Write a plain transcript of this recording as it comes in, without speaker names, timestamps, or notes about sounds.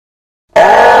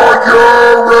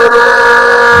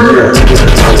The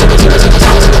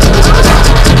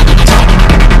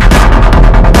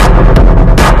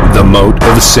Moat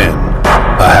of Sin,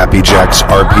 a Happy Jacks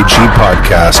RPG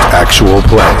podcast actual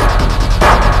play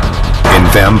in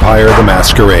Vampire the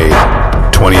Masquerade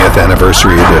 20th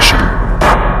Anniversary Edition.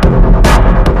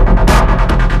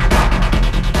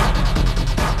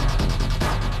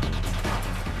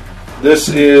 This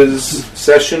is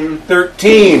session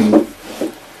 13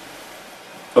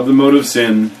 of The Moat of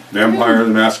Sin, Vampire the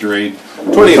Masquerade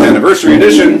 20th Anniversary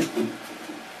Edition.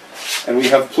 And we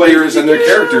have players and their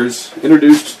characters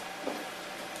introduced,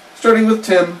 starting with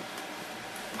Tim.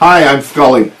 Hi, I'm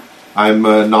Scully. I'm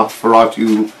a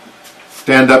Nosferatu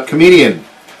stand-up comedian.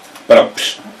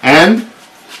 And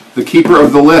the keeper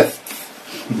of the list.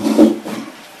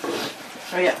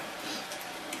 Oh, yeah.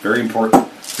 Very important.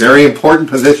 Very important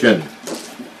position.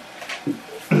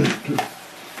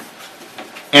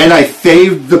 And I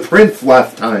saved the prince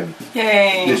last time.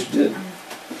 Yay. Yes, you did.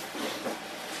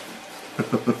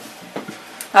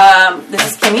 This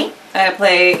is Kimmy. I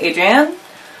play Adrienne.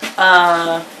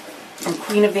 I'm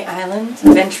Queen of the Island,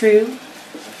 Ventru,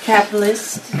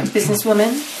 capitalist,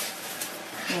 businesswoman.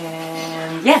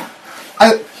 And yeah.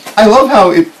 I love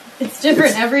how it's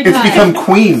different every time. It's become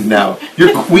queen now.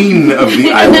 You're queen of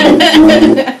the island.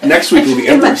 Next week will be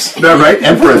Empress. No, right?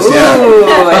 Empress, yeah.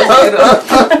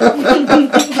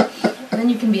 And then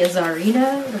you can be a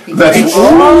Tsarina. That's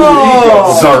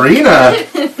Tsarina.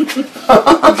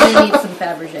 I'm going to need some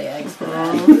Fabergé eggs for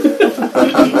that.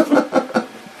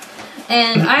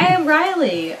 And I am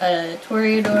Riley, a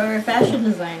Toreador fashion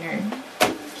designer.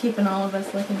 Keeping all of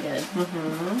us looking good.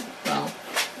 Mm-hmm. Well,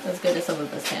 as good as some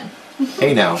of us can.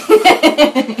 Hey now.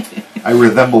 I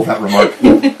resemble that remark.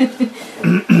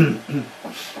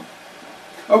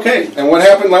 Okay, and what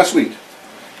happened last week?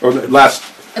 Or last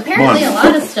Apparently month? a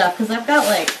lot of stuff, because I've got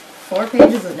like 4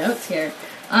 pages of notes here.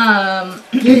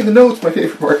 Yay, the notes, my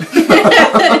favorite part.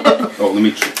 Oh, let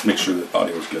me make sure the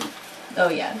audio is good. Oh,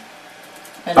 yeah.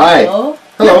 Hi. Hello?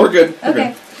 Hello. Yeah, we're good. We're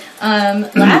Okay.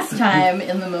 Last time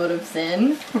in the Moat of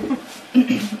Sin,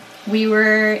 we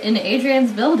were in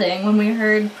Adrian's building when we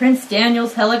heard Prince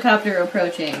Daniel's helicopter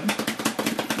approaching.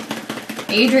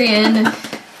 Adrian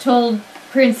told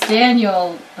Prince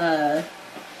Daniel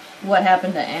what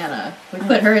happened to Anna. We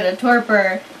put her in a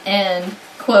torpor and,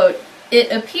 quote,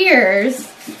 it appears,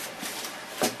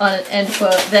 end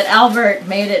quote, that Albert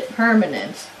made it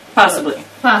permanent. Possibly.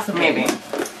 Possibly. Maybe.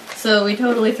 So we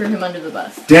totally threw him under the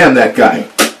bus. Damn that guy.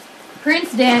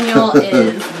 Prince Daniel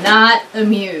is not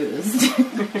amused.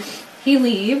 He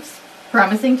leaves,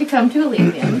 promising to come to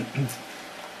Elysium.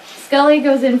 Scully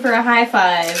goes in for a high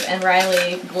five, and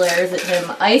Riley glares at him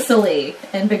icily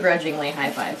and begrudgingly high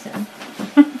fives him.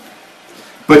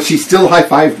 But she still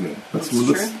high-fived me. That's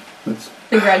true.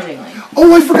 Begrudgingly.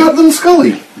 Oh, I forgot little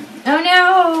Scully. Oh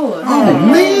no! Oh,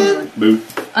 man. Boo.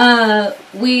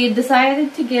 We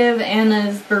decided to give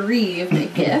Anna's bereaved a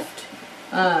gift.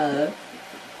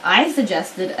 I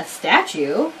suggested a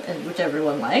statue, which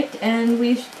everyone liked, and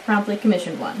we promptly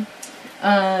commissioned one.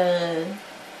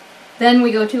 Then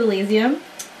we go to Elysium.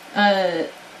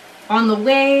 On the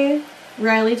way,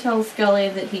 Riley tells Scully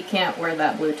that he can't wear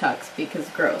that blue tux because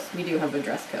gross. We do have a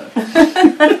dress code.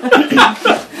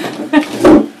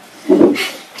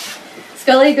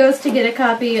 Scully goes to get a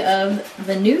copy of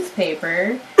the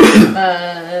newspaper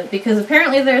because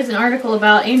apparently there's an article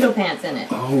about Angel Pants in it.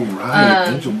 Oh, right.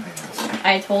 Angel Pants.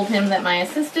 I told him that my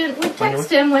assistant would text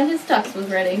him when his tux was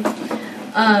ready.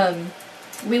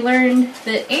 We learned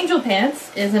that Angel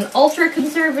Pants is an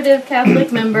ultra-conservative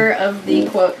Catholic member of the,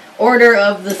 quote, Order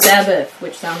of the Sabbath,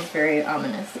 which sounds very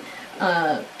ominous.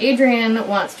 Adrian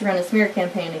wants to run a smear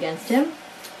campaign against him,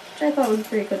 which I thought was a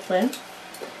pretty good plan.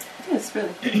 Yes,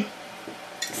 really.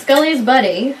 Scully's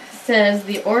buddy says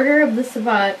the Order of the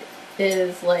Sabbath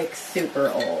is, like, super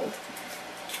old.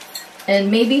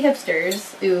 And maybe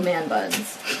hipsters, ooh, man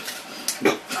buns.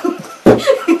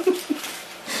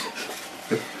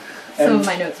 Some of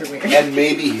my notes are weird. And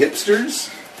maybe hipsters?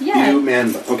 Yeah. You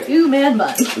man bun. Okay. Ooh, man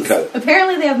buns. Okay.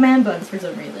 Apparently they have man buns for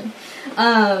some reason.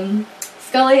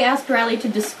 Scully asked Riley to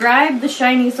describe the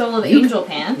shiny soul of Angel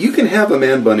Pants. You can have a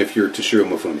man bun if you're Toshiro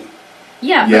Mifune.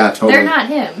 Yeah, Yeah, but totally. they're not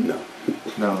him.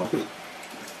 No.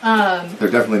 They're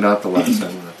definitely not the last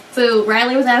time. So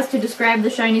Riley was asked to describe the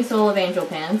shiny soul of Angel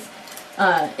Pants.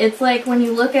 It's like when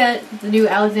you look at the new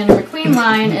Alexander McQueen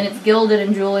line and it's gilded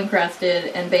and jewel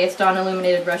encrusted and based on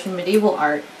illuminated Russian medieval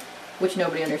art, which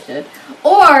nobody understood,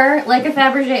 or like a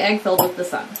Fabergé egg filled with the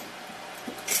sun,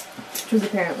 which was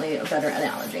apparently a better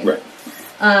analogy. Right.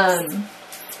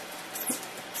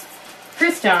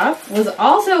 Christoph was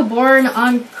also born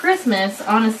on Christmas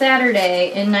on a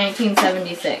Saturday in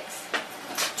 1976.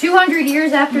 200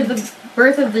 years after the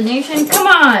birth of the nation? Come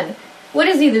on! What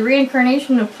is he, the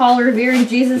reincarnation of Paul Revere and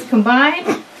Jesus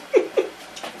combined?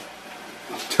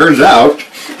 Turns out.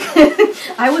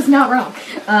 I was not wrong.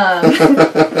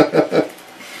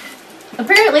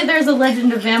 Apparently there's a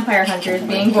legend of vampire hunters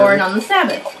being born on the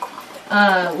Sabbath.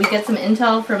 We get some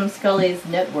intel from Scully's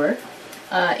network.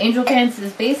 Angel Pants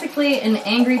is basically an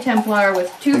angry Templar with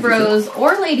two bros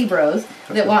or lady bros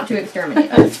that want to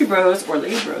exterminate us. 2 bros or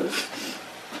lady bros.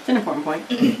 It's an important point.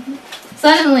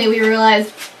 Suddenly we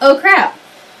realized, oh crap,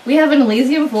 we have an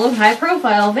Elysium full of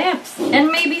high-profile vamps,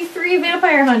 and maybe 3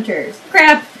 vampire hunters.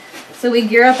 Crap! So we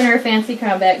gear up in our fancy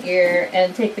combat gear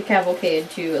and take the cavalcade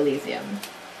to Elysium.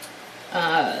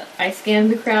 I scan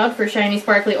the crowd for shiny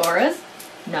sparkly auras.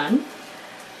 None.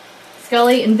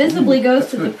 Scully invisibly goes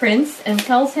to the prince and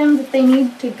tells him that they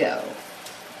need to go.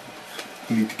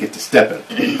 You need to get to stepping.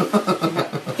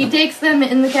 He takes them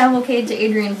in the cavalcade to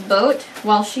Adrian's boat,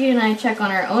 while she and I check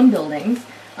on our own buildings.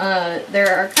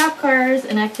 There are cop cars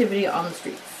and activity on the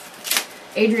streets.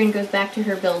 Adrian goes back to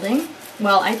her building,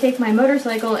 while I take my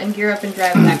motorcycle and gear up and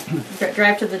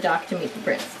drive to the dock to meet the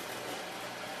prince.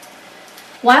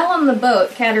 While on the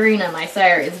boat, Katerina, my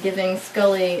sire, is giving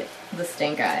Scully the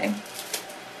stink eye.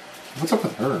 What's up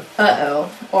with her? Uh-oh,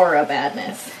 aura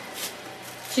badness.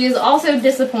 She is also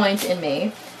disappointed in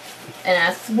me and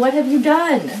asks, what have you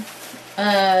done?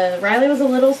 Riley was a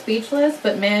little speechless,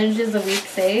 but manages a weak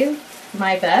save.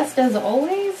 My best, as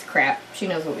always. Crap, she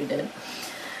knows what we did.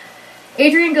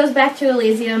 Adrian goes back to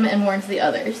Elysium and warns the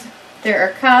others. There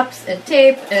are cops and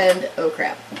tape and oh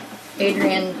crap.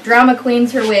 Adrian drama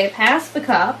queens her way past the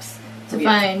cops to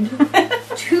find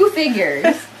 2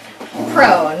 figures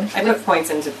prone. I put points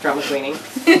into drama queening.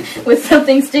 with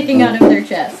something sticking out of their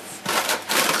chests.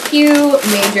 Cue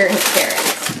major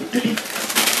hysterics.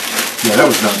 Yeah, that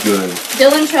was not good.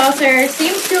 Dylan Chaucer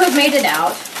seems to have made it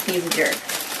out. He's a jerk.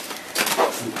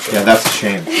 Yeah, that's a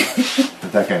shame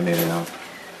that guy made it out.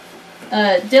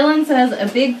 Dylan says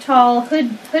a big, tall,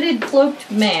 hooded, cloaked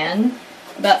man,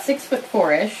 about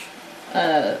 6'4"-ish,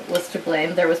 was to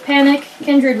blame. There was panic.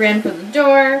 Kindred ran for the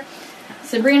door.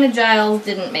 Sabrina Giles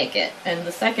didn't make it. And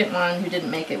the second one who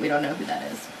didn't make it, we don't know who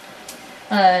that is.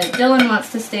 Dylan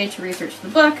wants to stay to research the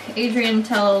book. Adrian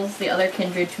tells the other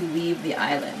Kindred to leave the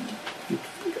island.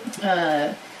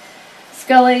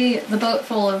 Scully, the boat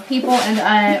full of people, and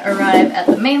I arrive at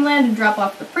the mainland and drop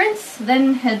off the prince,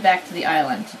 then head back to the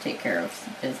island to take care of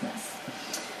some business.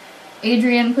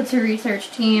 Adrian puts her research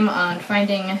team on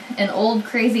finding an old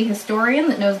crazy historian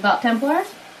that knows about Templars.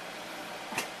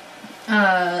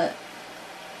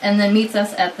 And then meets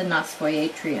us at the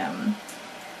Nosfoiatrium.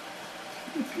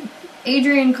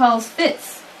 Adrian calls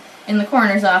Fitz in the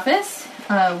coroner's office.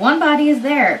 One body is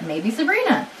there, maybe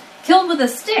Sabrina, killed with a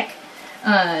stick.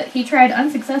 He tried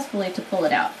unsuccessfully to pull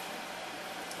it out.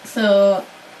 So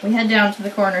we head down to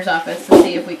the coroner's office to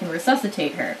see if we can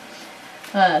resuscitate her.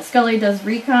 Scully does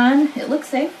recon. It looks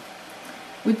safe.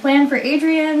 We plan for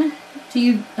Adrian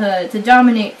to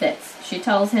dominate Fitz. She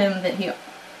tells him that he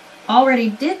already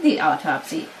did the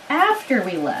autopsy after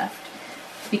we left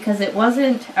because it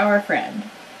wasn't our friend.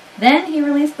 Then he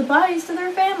released the bodies to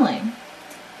their family.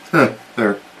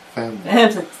 Their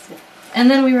family. And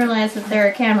then we realized that there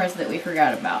are cameras that we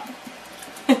forgot about.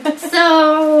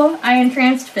 So I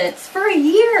entranced Fitz for a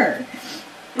year.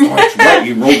 That's right,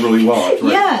 you rolled really well. That's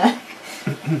right.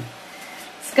 Yeah.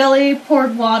 Scully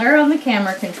poured water on the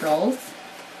camera controls.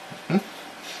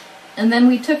 And then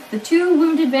we took the 2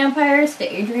 wounded vampires to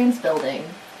Adrian's building.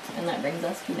 And that brings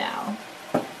us to now.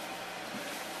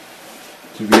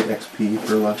 Did we get XP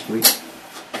for last week?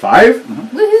 5?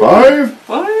 Mm-hmm. Woohoo! 5?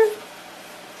 5?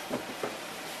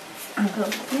 Oh,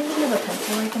 do you have a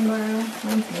pencil I can borrow?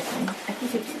 Mine's missing. I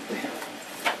think it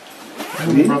I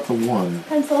only brought the 1.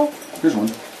 Pencil. Here's one.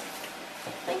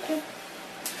 Thank you.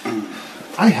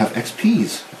 I have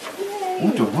XPs. Yay.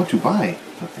 What do I want to buy?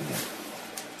 Nothing yet.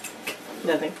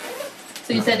 Nothing.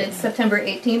 So you said it's September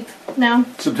 18th now?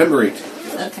 September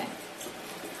 8th. Okay.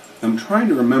 I'm trying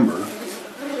to remember.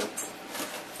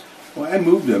 Well, I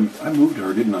moved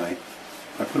her, didn't I?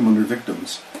 I put them under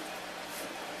victims.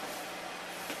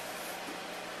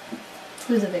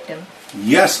 Who's a victim?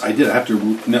 Yes, I did. I have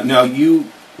to. Now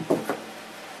you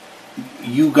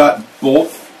got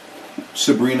both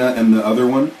Sabrina and the other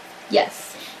one.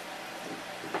 Yes.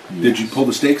 Did you pull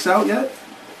the stakes out yet?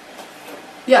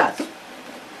 Yes.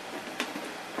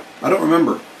 I don't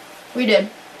remember. We did.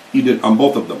 You did on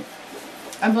both of them.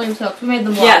 I believe so, 'cause we made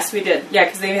them walk. Yes, we did. Yeah,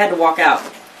 because they had to walk out.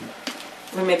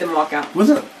 We made them walk out. Was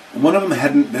it? one of them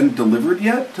hadn't been delivered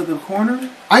yet to the corner?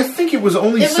 I think it was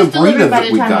only It was Sabrina delivered by that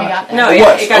the we time got. we got there. No, It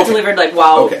yeah, was, it got okay. delivered like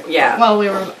while, Okay. yeah, While we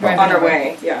were driving on our over.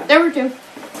 way. Yeah, There were two.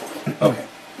 Okay.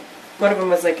 one of them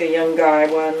was like a young guy.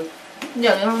 One.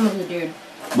 Yeah, the other one was a dude.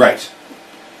 Right.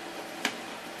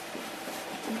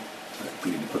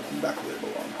 We need to put them back where they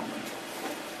belong.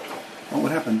 Oh,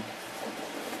 what happened?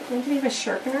 Don't you have a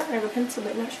sharpener? I have a pencil,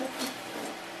 but no sharpener.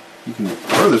 You can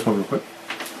borrow this one real quick.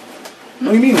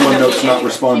 What do you mean OneNote's not She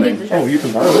responding? needs a Oh, you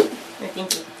can borrow it. I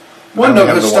think you. OneNote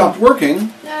have has the stopped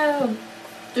working. No.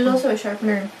 There's also a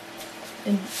sharpener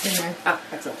in there. Ah,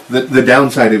 excellent. The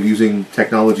downside of using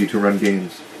technology to run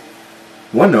games.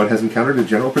 OneNote has encountered a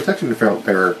general protection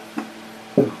error.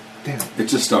 Oh, damn. It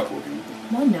just stopped working.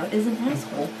 OneNote is an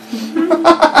asshole.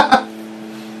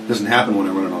 Doesn't happen when I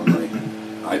run it on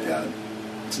my iPad.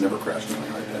 It's never crashed on my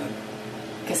iPad.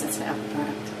 I guess it's an Apple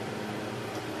product.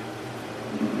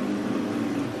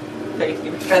 Do I get to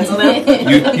give you a pencil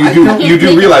now? You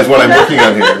do realize what I'm working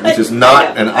on here, which is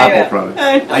not an I know. Apple product.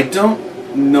 I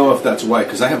don't know if that's why,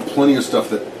 because I have plenty of stuff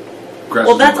that crashes.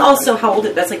 Well, that's on my also iPad. how old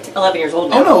it. That's like 11 years old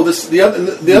now. Oh no! The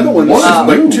other one is One is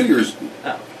like new. 2 years.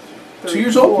 Oh. 2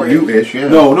 years old. New-ish, yeah.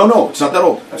 No, it's not that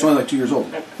old. It's only like 2 years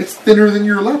old. It's thinner than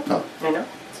your laptop. I know.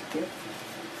 It's cute.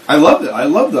 I love it. I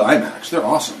love the iMacs. They're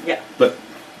awesome. Yeah. But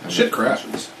shit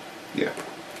crashes. Yeah.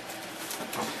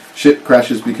 Shit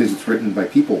crashes because it's written by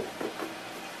people.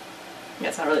 Yeah,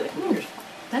 it's not really the computers.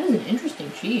 That is an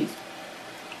interesting cheese.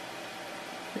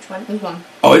 Which one? This one.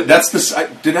 Oh, that's the.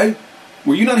 Did I?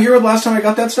 Were you not here the last time I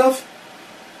got that stuff?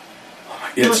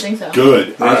 It's don't think so.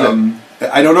 good. What is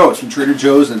I don't know. It's from Trader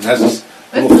Joe's and it has this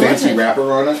little fancy delicious.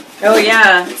 wrapper on it. Oh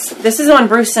yeah, this is the one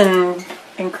Bruce and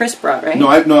Chris brought, right? No,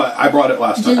 I brought it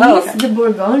last time. Delice okay. de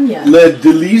Bourgogne. Le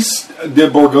Délice de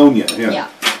Bourgogne. Yeah.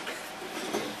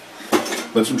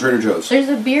 That's from Trader Joe's. There's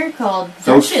a beer called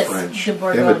Those Duchess French, de they have a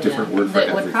Bourgogne different word for that would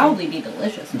everything. probably be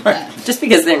delicious with Right. that. Just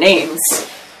because they're names.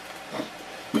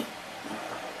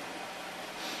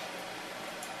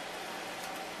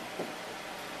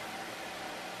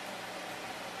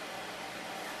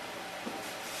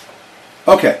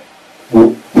 Okay.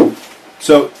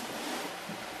 So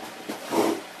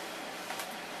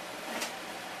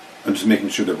I'm just making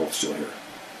sure they're both still here.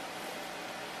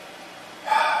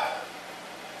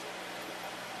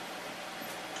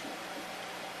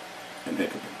 And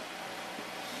hiccuping.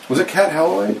 Was it Cat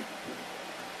Halloway?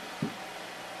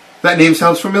 That name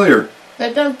sounds familiar.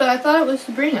 That does, but I thought it was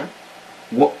Sabrina.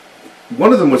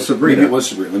 One of them was Sabrina. Maybe it was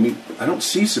Sabrina. I don't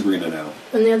see Sabrina now.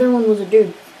 And the other one was a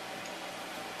dude.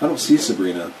 I don't see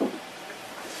Sabrina.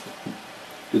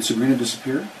 Did Sabrina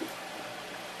disappear?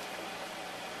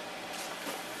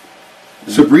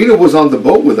 Sabrina was on the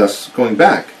boat with us going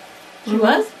back. She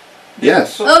was?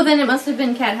 Yes. Oh, then it must have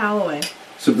been Cat Holloway.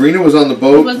 Sabrina was on the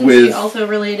boat Wasn't with... she also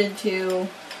related to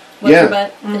what's Yeah. her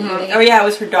butt? that you ate? Oh yeah, it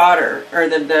was her daughter or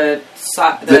the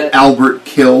that Albert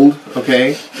killed,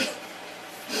 okay?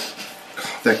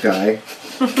 God, that guy.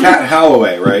 Cat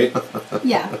Halloway, right?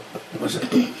 Yeah. Was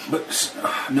it? But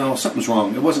no, something's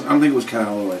wrong. It wasn't. I don't think it was Cat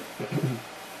Halloway.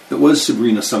 It was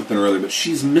Sabrina something or other, but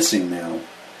she's missing now.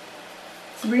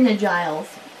 Sabrina Giles.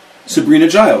 Sabrina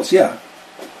Giles, yeah.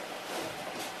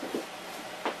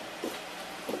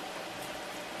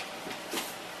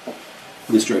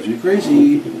 This drives me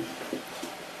crazy.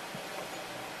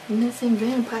 Missing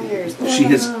vampires. She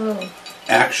has- No.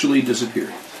 Actually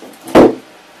disappeared.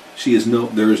 She is no.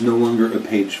 There is no longer a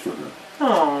page for her.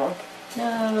 Oh.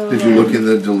 No. Did you look in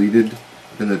the deleted,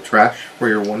 in the trash for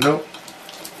your OneNote?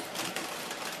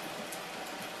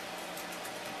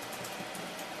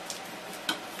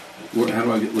 How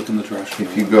do I look in the trash?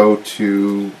 If you go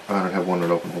to... I don't have OneNote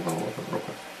open. Hold on, I'll open it real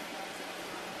quick.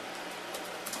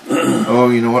 Oh,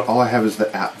 you know what? All I have is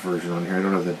the app version on here. I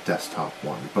don't have the desktop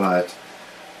one, but...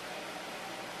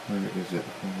 Where is it?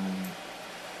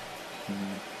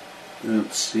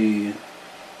 Let's see.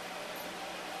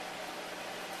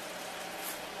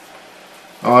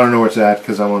 Oh, I don't know where it's at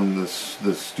because I'm on this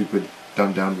stupid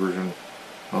dumbed down version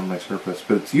on my Surface.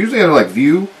 But it's usually under like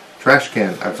View, Trash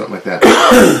Can, or something like that.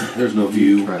 There's no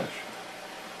view. Trash.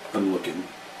 I'm looking.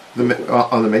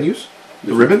 On the menus?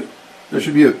 The ribbon? There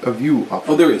should be a View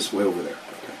option. Oh, there is. Way over there.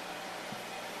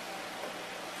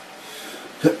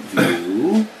 Okay.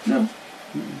 View. No.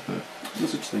 No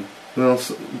such thing.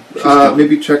 Well,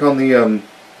 maybe check on the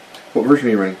what version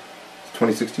are you running?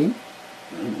 2016?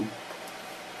 I don't know.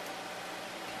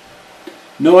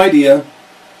 No idea.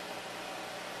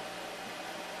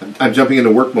 I'm jumping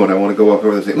into work mode. I want to go up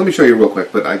over this thing. Let me show you real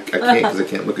quick, but I can't because I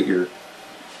can't look at your...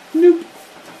 Nope.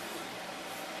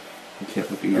 I can't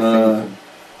look at your thing.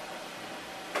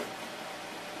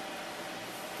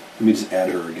 Let me just add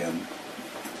her again.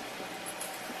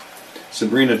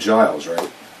 Sabrina Giles,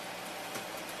 right?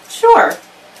 Sure.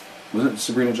 Wasn't it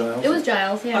Sabrina Giles? It was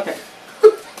Giles, yeah. Okay.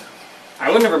 I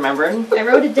wouldn't have remembered. I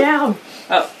wrote it down.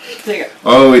 Oh, there you go.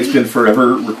 Oh, it's been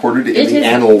forever recorded in the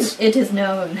annals. It is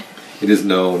known. It is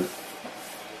known.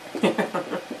 It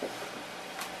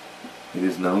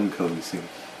is known, Cody C.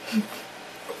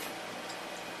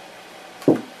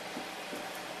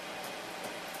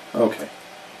 Okay.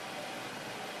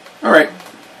 All right.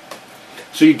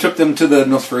 So you took them to the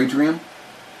Nosferatu?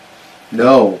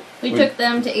 No. We took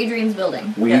them to Adrian's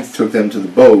building. We Yes. took them to the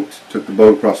boat, took the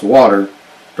boat across the water,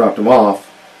 dropped them off.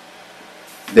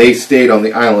 They stayed on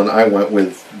the island. I went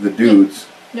with the dudes.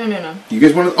 No. You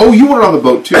guys wanted? Oh, you went on the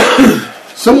boat too.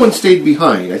 Someone stayed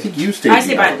behind. I think you stayed. I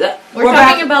see behind that. We're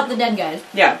talking about the dead guys.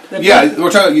 Yeah. Yeah, we're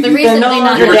talking. The You recently no not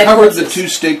longer you dead recovered the corpses. 2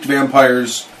 staked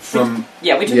vampires from.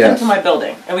 Yeah, we took Yes. them to my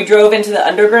building. And we drove into the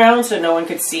underground so no one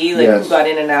could see Yes. who got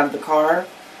in and out of the car.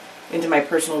 Into my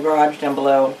personal garage down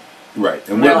below. Right.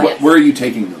 And Well, yes. where are you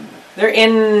taking them? They're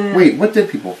in... Wait, what dead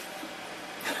people?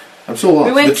 I'm so lost.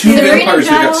 We went The 2 Sabrina vampires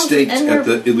that got Giles staked and at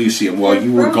the Elysium while their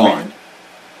you were girlfriend. gone.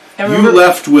 and You remember-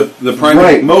 left with the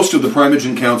Right. most of the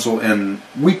Primogen Council, and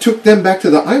We took them back to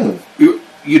the island,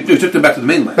 you took them back to the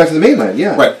mainland. back to the mainland.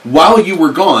 Yeah. Right. While you were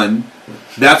gone,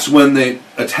 that's when they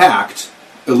attacked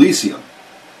Elysium.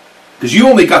 Because you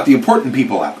only got the important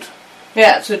people out.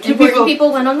 Yeah, so 2 Important people...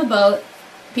 people went on the boat.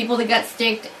 People that got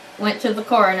staked went to the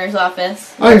coroner's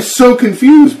office. I'm so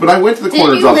confused, but I went to the Did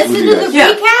coroner's you office listen with to you the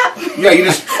guys. recap? Yeah,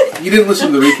 you didn't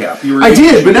listen to the recap. You were I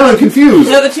did, but now I'm confused.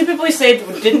 No, the 2 people we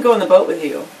saved didn't go on the boat with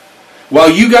you. While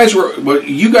you guys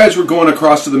were going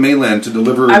across to the mainland to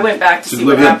deliver. I went back to see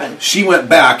deliver what them. happened. She went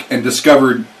back and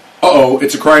discovered,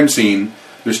 it's a crime scene.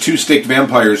 There's 2 staked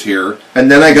vampires here. And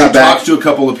then I got She back, talked to a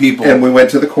couple of people. and we went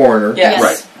to the coroner. Yes.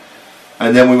 Right.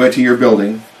 And then we went to your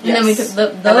building. And then we took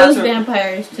that's those what-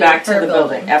 vampires to Back to her the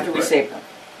building after we Right. saved them.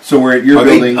 So we're at your Are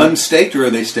building. they unstaked or are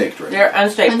they staked? Right. They're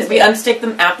unstaked. We Unstaked. unstaked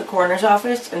them at the coroner's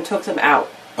office and took them out.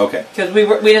 Okay. Because we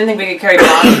didn't think we could carry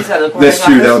bodies out of the coroner's That's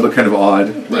true. office. That would look kind of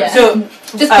odd. Yeah. So,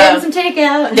 just getting some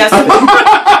takeout. yes.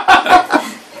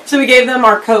 So we gave them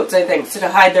our coats, I think, so to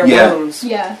hide their Yeah. wounds.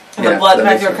 Yeah. And the Yeah, blood, that the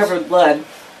fact makes they were sense. covered with blood,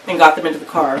 and got them into the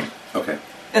car. Okay.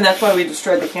 And that's why we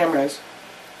destroyed the cameras.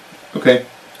 Okay.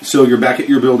 So you're back at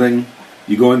your building.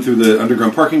 You go in through the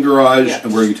underground parking garage, Yeah.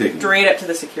 and where are you taking them? Straight up to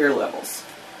the secure levels.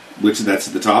 Which that's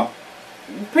at the top.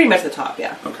 Pretty much the top,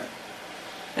 yeah. Okay.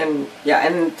 And yeah.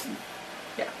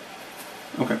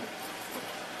 Okay.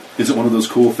 Is it one of those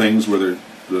cool things where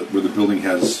the building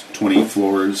has 20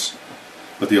 floors,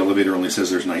 but the elevator only says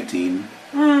there's 19?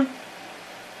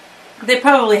 They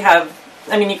probably have.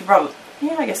 I mean, you could probably.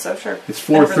 Yeah, I guess so. Sure. It's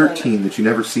 413 that you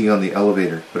never see on the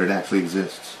elevator, but it actually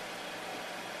exists.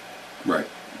 Right.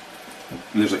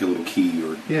 And there's like a little key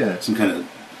or Yeah. some kind of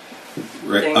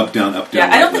right Thing. up down. Yeah,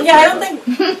 I don't think. left, Yeah, I right, don't left.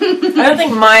 think. I don't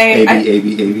think my. A, I, B, A,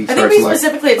 B, A, B. I Star think we select.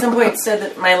 specifically at some point said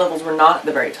that my levels were not at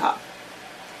the very top.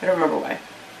 I don't remember why.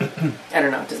 I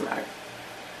don't know. It doesn't matter.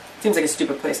 Seems like a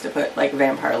stupid place to put like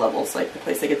vampire levels, like the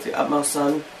place they get the utmost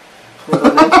sun.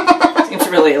 Seems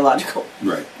really illogical.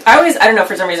 Right. I don't know,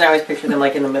 for some reason I always picture them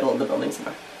like in the middle of the building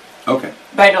somewhere. Okay.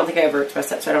 But I don't think I ever expressed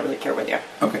that, so I don't really care where they are.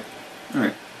 Okay. All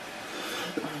right.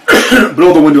 But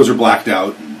all the windows are blacked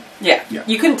out Yeah. Yeah.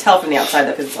 You couldn't tell from the outside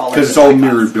though because it's all like because it's the all black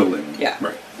mirrored dots. building. Yeah.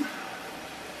 Right.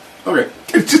 Okay.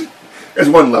 It's just, there's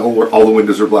one level where all the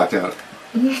windows are blacked out.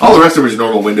 All the rest of it is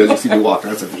normal windows. You see me walk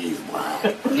around, it's these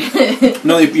black.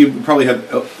 No, you probably have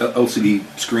LCD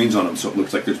screens on them, so it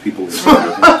looks like there's people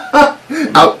inside.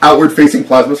 Outward facing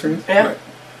plasma screens. Yeah. Right.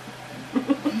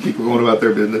 People going about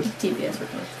their business. TPS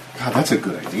request. God, that's a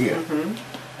good idea.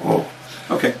 Mm-hmm. Oh.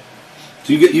 Okay.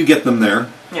 So you get them there.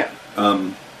 Yeah.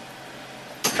 Oh,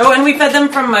 and we fed them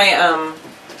from my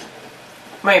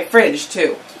my fridge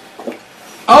too.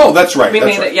 Oh, that's right. We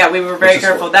That's made right. it. Yeah, we were very That's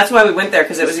careful. right. That's why we went there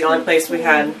because it was the only place we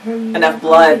had enough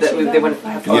blood that they wouldn't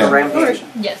have to go on Yeah. a rampage.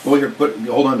 Yes. Well,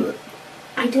 hold on to it.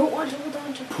 I don't want to hold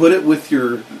on to. Put it with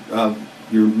your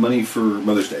money for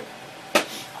Mother's Day.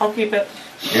 I'll keep it.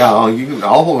 Yeah,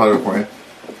 I'll hold on to it for you.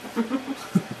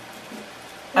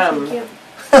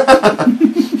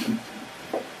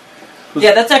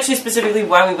 Yeah, that's actually specifically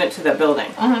why we went to that building.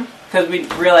 Uh-huh. Because we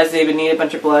realized they would need a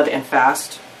bunch of blood and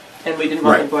fast, and we didn't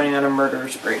want Right. them going on a murder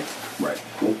spree. Right.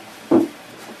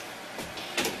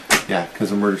 Yeah,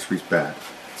 because a murder spree's bad.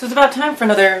 So it's about time for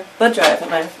another blood drive at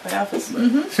my office.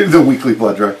 The weekly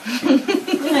blood drive.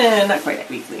 Not quite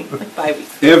weekly, like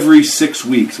bi-weekly. Every 6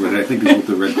 weeks, which I think is what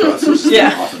the Red Cross is.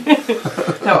 Yeah. Often.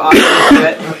 How often we do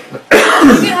it.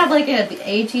 You could have like a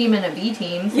A team and a B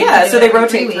team. Yeah, so they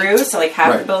rotate through. through, so like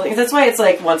half the Right. building. That's why it's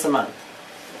like once a month.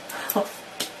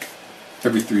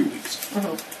 Every 3 weeks.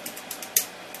 Mm-hmm.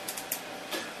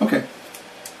 Okay.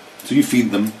 So you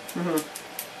feed them. Mm-hmm.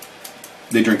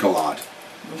 They drink a lot.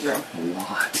 Sure. A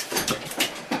lot.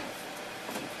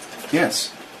 Yes.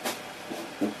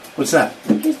 What's that?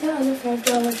 Here's the other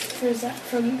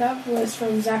 $5 that was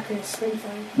from Zachary's spring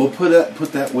fund. Well, put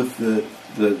that with the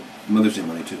Mother's Day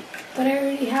money too. But I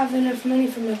already have enough money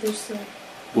for Mother's Day.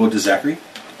 Well, does Zachary?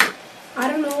 I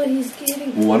don't know what he's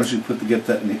getting. Well, why don't you get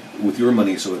that with your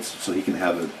money so he can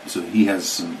have it, so he has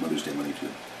some Mother's Day money too.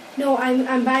 No,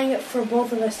 I'm buying it for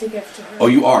both of us to give to her. Oh,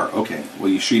 you are? Okay. Well,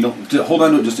 you sure you don't? Hold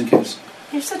on to it just in case.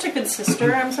 You're such a good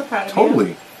sister. I'm so proud of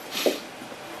Totally. you.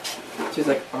 She's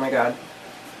like, oh my god.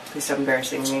 Please stop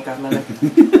embarrassing me, godmother.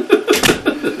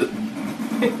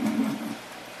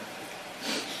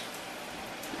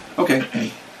 Okay.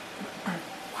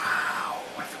 Wow,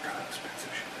 I forgot how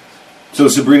expensive she is. So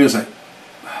Sabrina's like,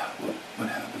 what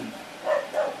happened?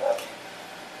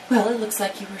 Well, it looks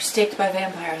like you were staked by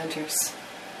vampire hunters.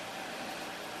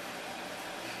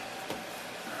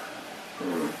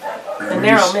 A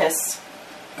narrow miss.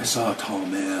 I saw a tall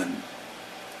man,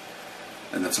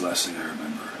 and that's the last thing I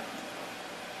remember.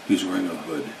 He was wearing a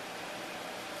hood.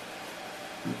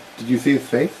 Did you see his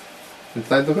face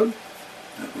inside the hood?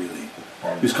 Not really.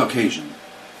 He was Caucasian.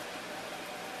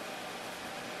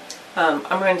 I'm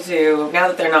going to, now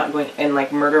that they're not going in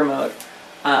like murder mode,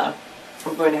 I'm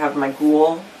going to have my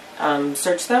ghoul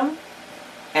search them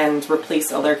and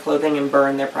replace all their clothing and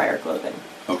burn their prior clothing.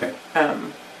 Okay.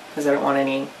 Because I don't want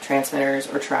any transmitters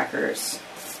or trackers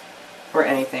or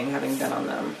anything having been on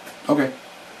them. Okay.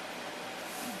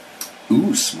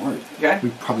 Ooh, smart. Okay? We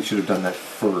probably should have done that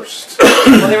first.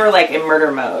 Well, they were like in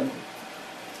murder mode.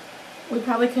 We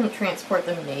probably couldn't transport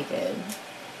them naked.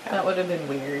 That would have been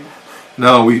weird.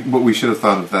 No, we should have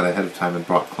thought of that ahead of time and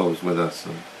brought clothes with us.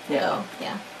 And, Yeah. Oh,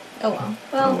 yeah. Oh well.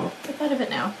 Well, I thought of it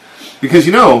now. because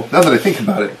now that I think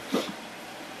about it,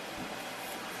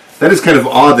 that is kind of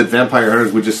odd that vampire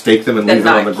hunters would just stake them and Then leave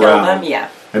them not on the kill ground them, yeah.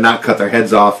 and not cut their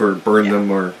heads off or burn them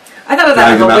or. I thought of drag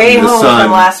that on them the out way into the home sun.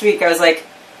 from last week. I was like,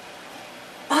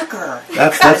 fucker.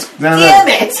 That's Damn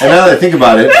it! And now that I think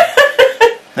about it,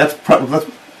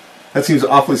 that seems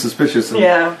awfully suspicious. And,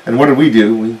 Yeah. And what did we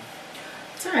do?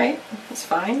 It's alright. It's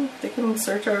fine. They can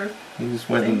search our We just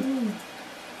went and thing.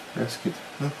 rescued.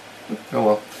 Oh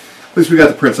well. At least we got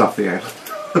the prince off the island.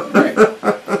 Right.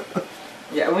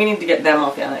 Yeah, we need to get them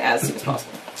off the island as soon as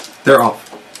possible. They're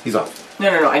off. He's off.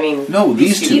 No, I mean... No,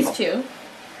 these two. These two.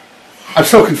 I'm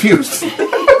so confused.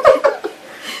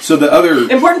 So the other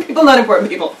Important people, not important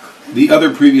people.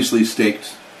 previously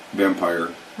staked vampire,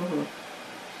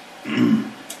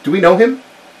 Do we know him?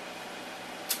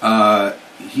 I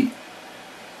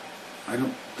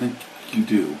don't think you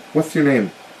do. What's your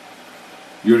name?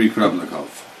 Yuri Krabnikov.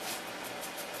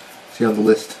 Is he on the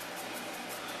list?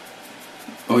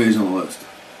 Oh, yeah, he's on the list.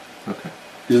 Okay.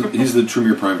 He's the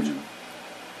Tremere Primogen.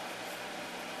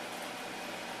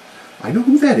 I know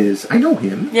who that is. I know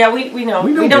him. Yeah, we know.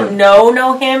 We know We don't him.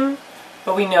 know him,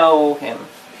 but we know him.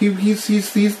 He's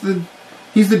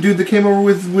the dude that came over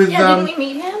with Yeah, didn't we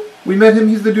meet him? we met him.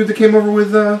 He's the dude that came over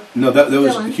with No, that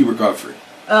was Dylan. Hubert Godfrey.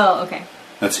 Oh, okay.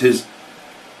 That's his...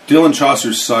 Dylan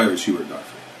Chaucer's sire is Hubert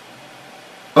Godfrey.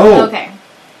 Oh. Okay.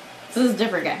 So this is a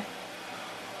different guy.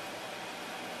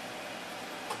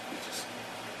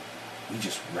 We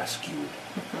just rescued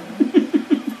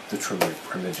the Tremere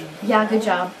Primogen. Yeah, good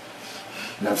job.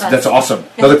 That's awesome.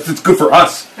 No, that's good for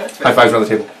us. High fives around the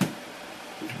table.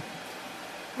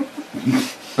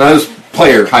 That was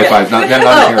player high fives, not here.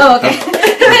 Oh, okay.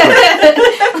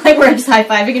 Like we're just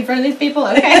high-fiving in front of these people?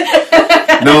 Okay.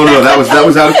 No, that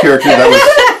was out of character.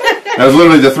 That was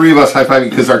literally the three of us high fiving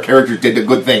because our characters did a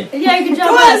good thing. Yeah, good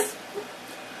job, us.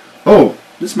 Oh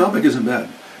This Malbec isn't bad.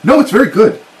 no, it's very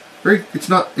good. It's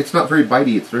not very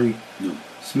bitey. It's very No.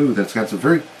 smooth. And it's got some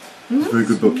very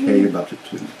good bouquet about it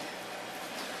too.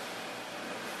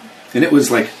 And it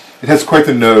was like... It has quite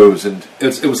the nose and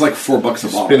It was like $4 a bottle.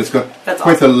 spin. It's got That's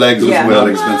quite the awesome. legs It as was well.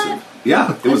 not expensive.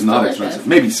 Yeah, it was not delicious. expensive.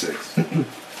 Maybe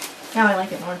 $6. Now I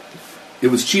like it more. It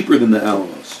was cheaper than the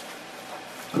Alamos,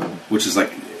 which is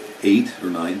like $8 or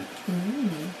 $9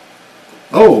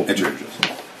 Oh, at Trader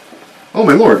Joe's. oh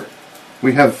my lord!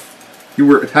 You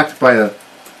were attacked by a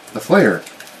slayer.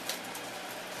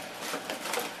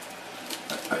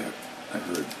 I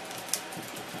heard.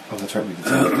 Oh, that's right. We did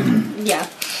say Yeah.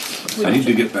 I need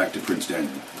to get back to Prince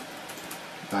Daniel.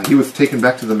 he was taken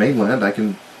back to the mainland. I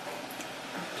can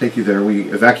take you there. We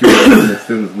evacuated him as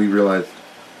soon as we realized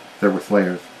there were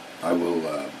slayers. I will.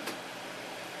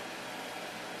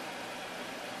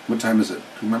 What time is it?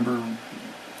 Do you remember?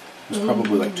 It's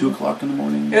probably like 2 o'clock in the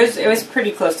morning. It was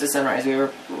pretty close to sunrise. We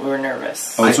were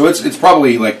nervous. Oh, so it's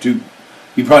probably like 2.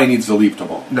 He probably needs to leave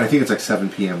tomorrow. No, I think it's like 7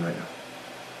 p.m. right now.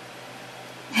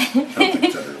 I don't think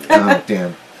it's that early. Oh,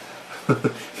 damn.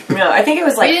 No, I think it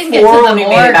was like We didn't get 4 to the when we made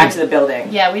morgue. it back to the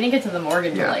building. Yeah, we didn't get to the morgue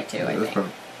until like 2, I that's think.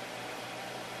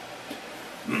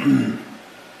 probably-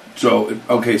 So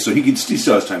okay, so he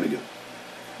still has time to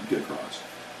get across.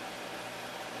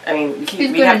 I mean,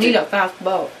 He's we'd gonna have need to. a fast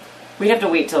boat. We'd have to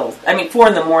wait till 4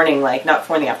 in the morning, like not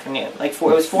 4 in the afternoon. Like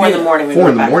 4. It was 4 in the morning. We 4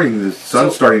 went in the back. morning, the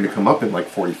sun's So- starting to come up in like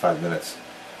 45 minutes.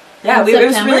 Yeah, In it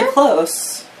was September? really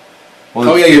close. Well,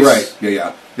 Oh yeah, it's- you're right.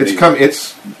 Yeah.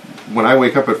 It's when I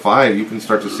wake up at 5, you can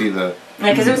start to see the. Yeah,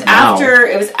 because it was Now. after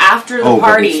the But it's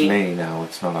party. May now.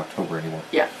 It's not October anymore.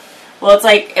 Yeah. Well,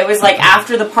 it was like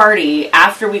after the party,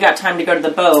 after we got time to go to the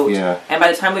boat. Yeah. And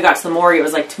by the time we got to the morgue, it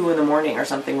was like 2 in the morning or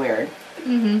something weird.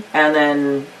 Mm-hmm. And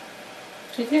then,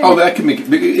 Oh, that can make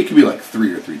it. It could be like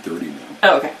 3 or 3:30 now.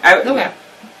 oh, okay. Okay.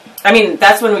 I mean,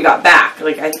 that's when we got back.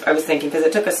 Like, I was thinking, because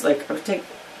it took us, it would take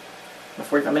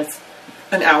 45 minutes,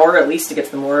 an hour at least to get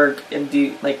to the morgue and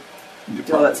do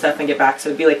all that stuff and get back. So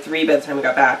it'd be like 3 by the time we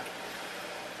got back.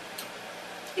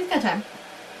 He's got time.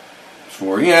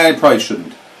 4. Yeah, I probably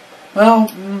shouldn't. Well,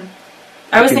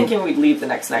 I was thinking we'd leave the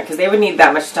next night, because they would need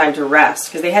that much time to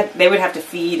rest, because they would have to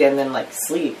feed and then,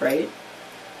 sleep, right?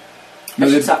 no, I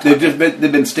should they've, stop they've talking. just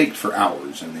they've been staked for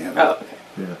hours, and they haven't. Oh, okay.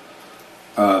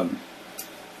 Yeah.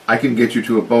 I can get you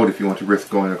to a boat if you want to risk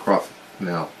going across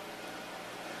now.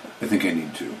 I think I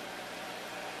need to.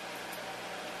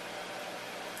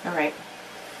 All right.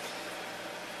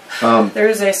 Um, There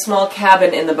is a small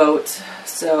cabin in the boat,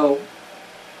 so...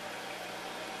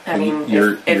 I and mean,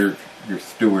 your if your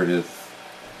steward is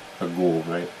a ghoul,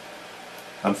 right?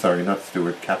 I'm sorry, not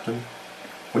steward, captain.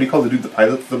 What do you call the dude that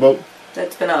pilots the boat?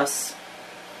 that's been us.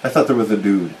 I thought there was a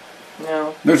dude.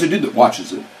 No. There's a dude that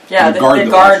watches it. Yeah, The the guard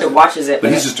guard that that watches it.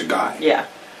 But he's just a guy. Yeah.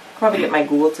 Probably get my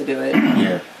ghoul to do it.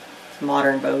 Yeah. It's a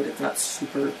modern boat. It's not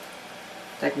super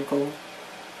technical.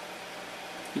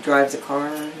 He drives a car.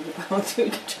 He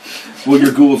probably Well,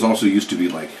 your ghouls also used to be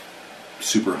like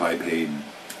super high-paid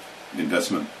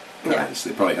investment guys.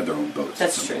 They probably had their own boats.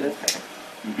 That's true. That's fair.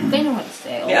 They know how to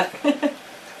sail. Yeah.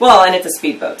 Well, and it's a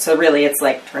speedboat, so really it's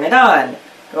like turn it on,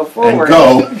 go forward,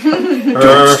 And go.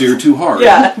 Don't steer too hard.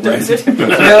 Yeah. Right. So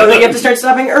they have to start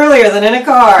stopping earlier than in a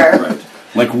car. Right.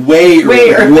 Like way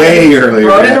Way earlier. earlier. Way earlier.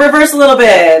 Throw it in reverse a little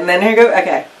bit, and then here you go.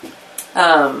 Okay.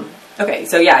 Okay,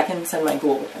 so yeah, I can send my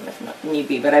ghoul with him if need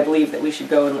be, but I believe that we should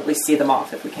go and at least see them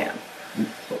off if we can.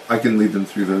 I can lead them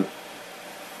through the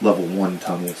level 1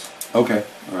 tunnels, Okay.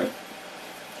 All right.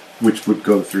 which would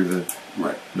go through the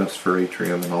Right.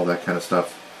 Nosferatrium and all that kind of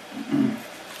stuff.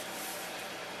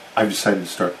 I've decided to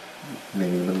start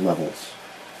naming them levels.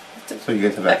 So you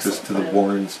guys have access to the Excellent.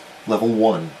 Warrens level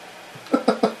 1.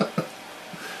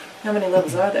 How many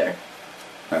levels are there?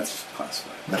 That's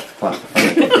classified. That's the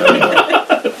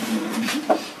classified.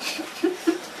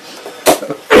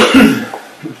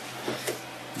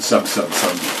 Sub.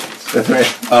 That's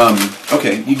right.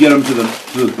 Okay, you get them to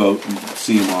the boat and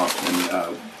see him off,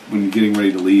 and when you're getting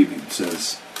ready to leave, it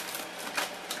says,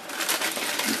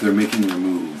 if they're making their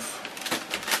move,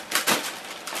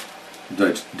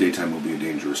 daytime will be a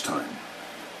dangerous time.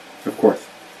 Of course.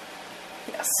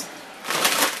 Yes.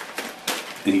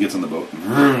 And he gets on the boat,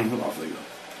 and off they go.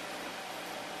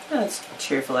 Oh, that's a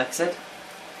cheerful exit.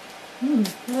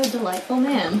 What a delightful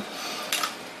man.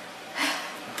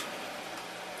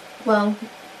 Well,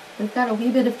 we've got a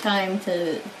wee bit of time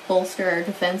to bolster our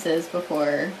defenses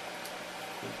before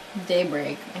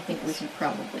daybreak. I think we should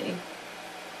probably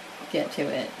get to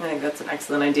it. I think that's an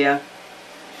excellent idea.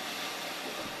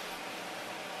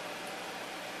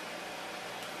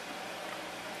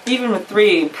 Even with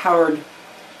 3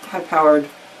 high-powered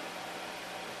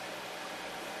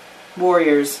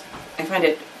warriors, I find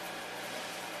it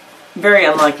very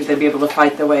unlikely they'd be able to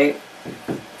fight their way.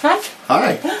 Hi.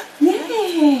 Hi.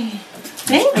 Yay!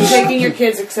 Thank I'm you. taking your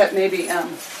kids, except maybe You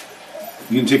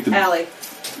can take the... Allie.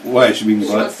 Why? She means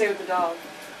She wants what? to stay with the dog.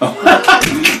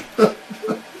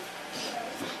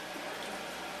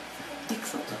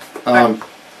 Excellent.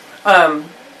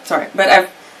 Sorry, but I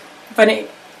find it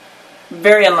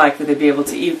very unlikely they'd be able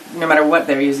to, no matter what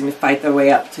they're using, to fight their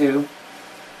way up to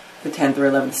the 10th or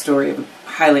 11th story of a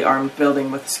highly armed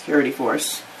building with a security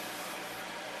force.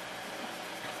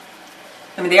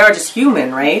 I mean, they are just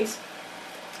human, right?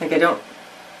 Like, I don't...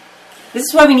 This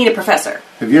is why we need a professor.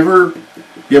 Have you ever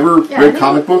read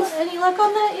comic books? Any luck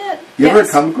on that yet? You ever read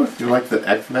Yes. comic books? You like the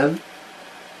X-Men?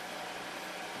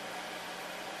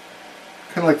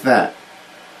 Kind of like that.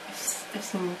 I've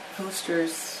seen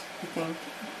posters, I think.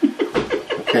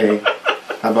 Okay.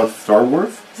 How about Star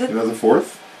Wars? Is it- You know the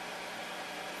Force?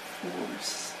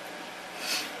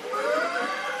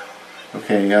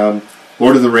 Okay,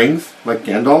 Lord of the Rings, like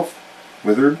Gandalf?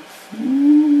 Wizard? I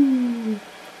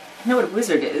know what a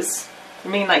wizard is.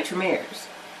 You mean like Tremere's?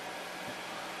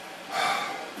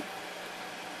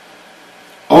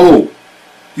 Oh!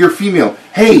 You're female.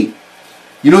 Hey!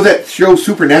 You know that show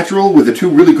Supernatural with the two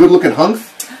really good-looking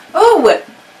hunks? Oh!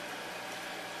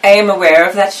 I am aware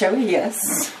of that show,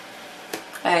 yes.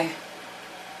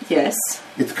 Yes.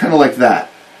 It's kind of like that.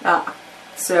 Ah.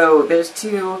 So there's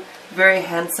two very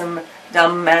handsome,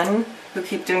 dumb men who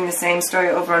keep doing the same story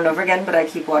over and over again, but I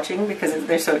keep watching because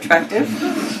they're so attractive.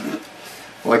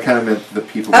 Well, I kind of meant the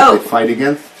people that they fight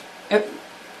against.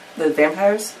 The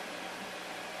vampires?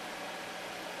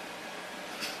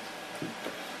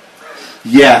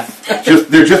 Yes.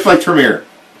 They're just like Tremere.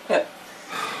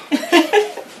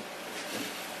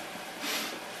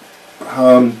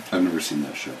 I've never seen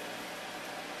that show.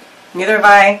 Neither have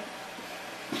I.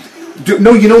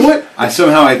 No, you know what? I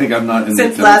think I'm not in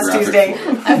Since the last demographic Tuesday.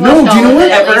 for it. I've No, watched do you all know of what?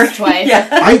 it at Ever. least twice. Yeah.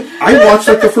 I watched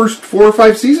like the first 4 or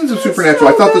 5 seasons of Supernatural.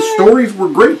 I thought the stories were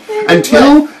great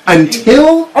until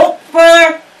Oh,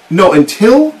 spoiler! No,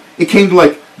 until it came to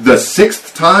like the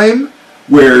 6th time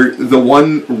where the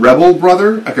one rebel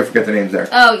brother, I can forget the names there,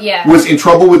 Oh, yeah. was in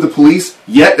trouble with the police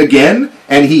yet again,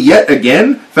 and he yet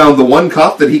again found the one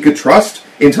cop that he could trust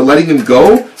into letting him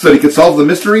go so that he could solve the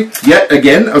mystery yet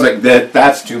again. I was like,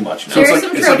 that's too much now. There are like-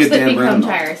 some it's like tropes a that Dan become Brown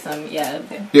novel. tiresome, yeah.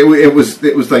 It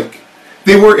was like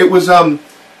he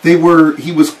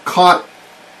was caught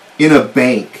in a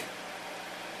bank,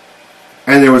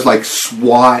 and there was like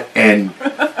SWAT and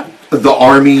the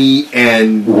army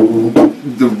and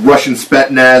the Russian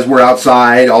Spetsnaz were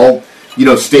outside, all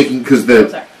staking because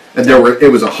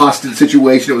it was a hostage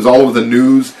situation. It was all over the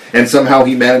news, and somehow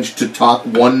he managed to talk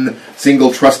one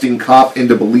single trusting cop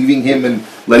into believing him and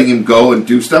letting him go and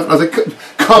do stuff. And I was like,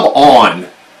 come on.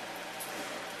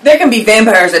 There can be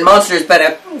vampires and monsters, but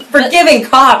a forgiving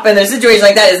cop in a situation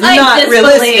like that is I not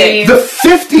realistic. disbelieve. The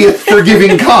 50th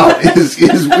forgiving cop is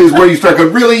where you start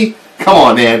going, really? Come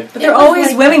on, man. But they're It was always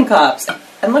like- women cops.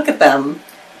 And look at them.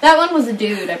 That one was a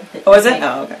dude. I think. Oh, was it?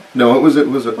 Oh, okay. No, it was a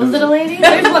Was it a lady?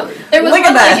 There was Look one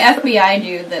at that. like FBI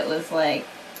dude that was like,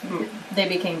 they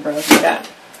became bros. Yeah.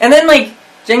 And then, like,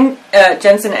 Jensen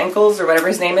Ackles, or whatever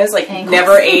his name is, like, Ackles.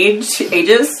 never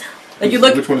ages. Like, you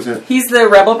look... Which one is that? He's the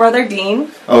rebel brother,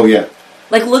 Dean. Oh, yeah.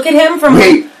 Like, look at him from...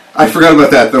 Wait, I forgot about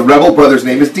that. The rebel brother's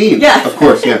name is Dean. Yeah. Of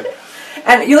course, yeah.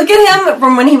 And you look at him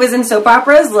from when he was in soap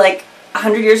operas, like,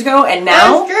 100 years ago, and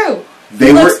now... That's true. They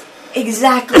he were... looks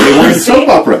exactly They were in the same. soap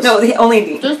operas. No, only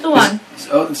Dean. Just the one.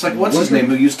 Oh, it's like, what's his name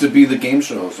who used to be the game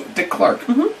shows? Dick Clark.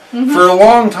 Mm-hmm. For a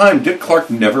long time, Dick Clark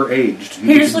never aged. He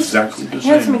He looked just looks exactly the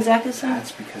handsome, same. exactly the same.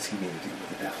 That's because he made a deal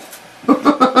with the devil.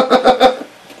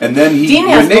 And then he Dean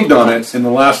has reneged on both. it in the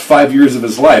last 5 years of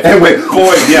his life. And wait.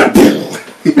 Boy, yeah.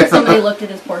 Somebody looked at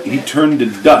his portrait. He turned to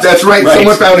dust. That's right.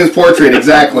 Someone found his portrait,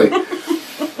 exactly.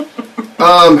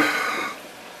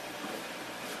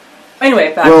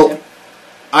 Anyway, back Well, to...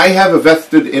 I have a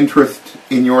vested interest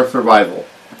in your survival.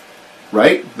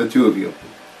 Right? The two of you.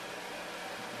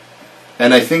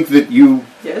 And I think that you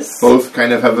Yes. both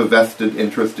kind of have a vested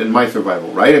interest in my survival,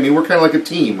 right? I mean, we're kind of like a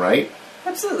team, right?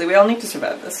 Absolutely. We all need to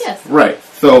survive this. Yes. Right.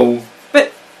 So,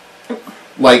 But...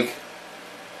 like,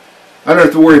 I don't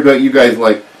have to worry about you guys,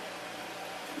 like,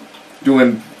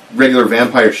 doing regular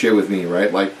vampire shit with me,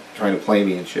 right? Like, trying to play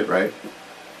me and shit, right?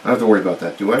 I don't have to worry about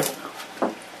that, do I?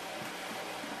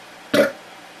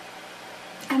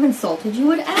 I'm insulted you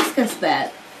would ask us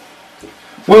that.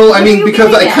 Well, I What mean, do you because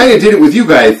mean I that? kind of did it with you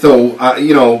guys, so,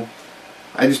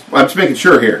 I'm just making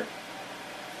sure here.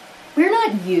 We're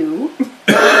not you.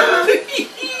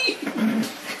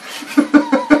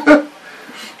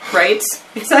 Right?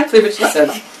 Exactly what she said.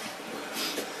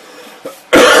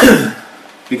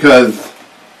 Because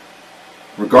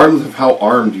regardless of how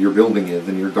armed your building is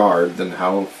and your guards and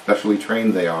how specially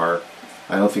trained they are,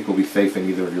 I don't think we'll be safe in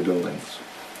either of your buildings.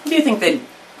 Do you think they'd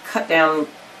cut down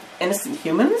innocent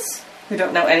humans who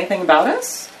don't know anything about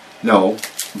us? No,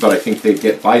 but I think they'd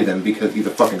get by them because he's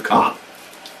a fucking cop.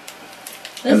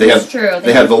 This And they is have true.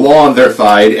 they have the law on their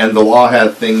side, and the law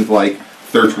has things like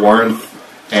search warrants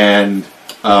and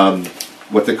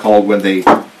what's it called when they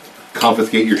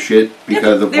confiscate your shit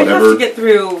because of they'd whatever. have to get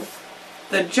through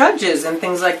the judges and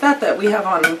things like that that we have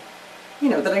on,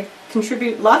 that I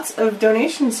contribute lots of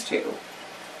donations to.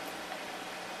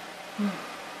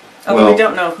 Although Well- we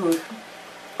don't know who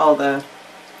all the...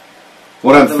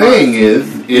 What I'm the saying laws.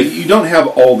 is, if You don't have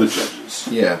all the judges.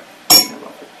 yeah,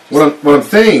 what I'm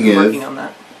saying is, working on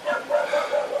that.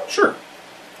 Sure.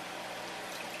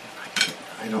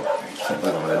 I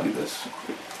don't want to do this.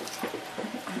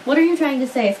 What are you trying to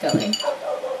say, Scully?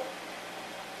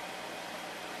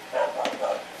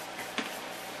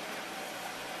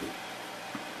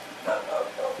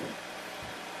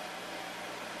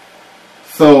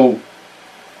 So,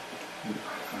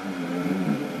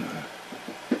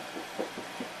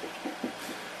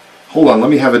 hold on, let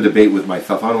me have a debate with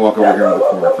myself. I'm going to walk over here in the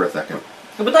corner for a second.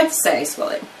 I would like to say,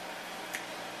 Scully,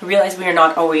 I realize we are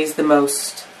not always the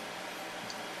most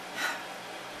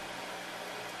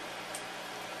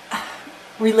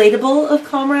relatable of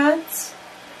comrades,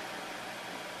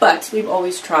 but we've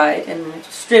always tried and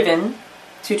striven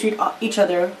to treat each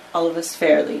other, all of us,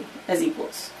 fairly, as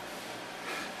equals.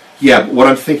 Yeah, but what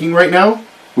I'm thinking right now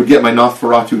would get my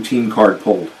Nosferatu team card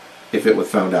pulled if it was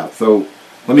found out. So,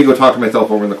 let me go talk to myself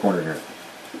over in the corner here.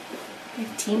 We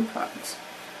have team cards.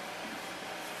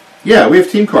 Yeah, we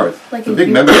have team cards. Like It's a big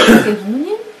member. like a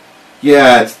union?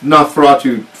 Yeah, it's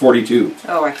Nosferatu 42.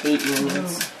 Oh, I hate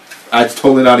unions. It's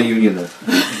totally not a union then.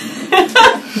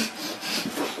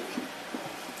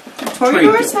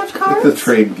 Toreadors have cards? It's a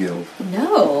trade guild.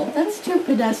 No, that's too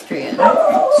pedestrian.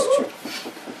 That's true.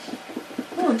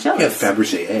 Oh, Yeah, jealous.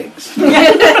 Fabergé eggs.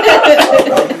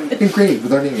 Engraved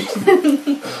with our names.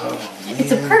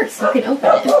 It's a purse. You can open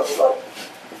it.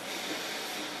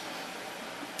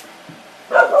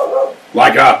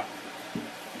 Like a...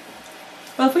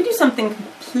 Well, if we do something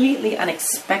completely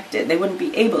unexpected, they wouldn't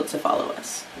be able to follow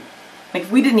us. Like,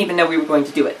 we didn't even know we were going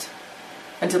to do it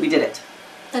until we did it.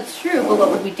 That's true, but what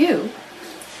would we do?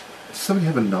 Does somebody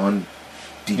have a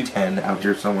non-D10 out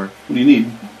here somewhere? What do you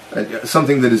need?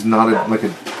 Something that is not like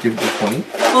a give to 20?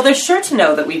 Well, they're sure to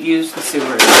know that we've used the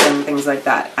sewers and things like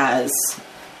that as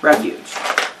refuge.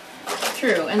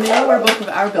 True, and they know where both of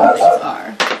our buildings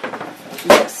are.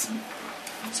 Yes.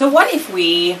 So what if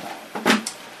we...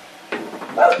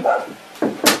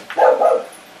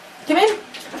 Come in.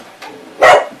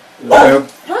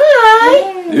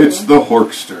 Hi! It's the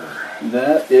Horkster.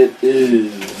 That it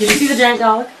is. Did you see the giant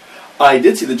dog? I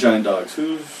did see the giant dogs.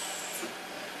 Who's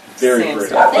very Same brave.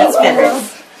 stuff. It's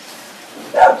Fenris.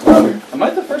 Am I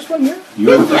the first one here?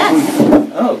 You have the first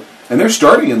one. Oh, And they're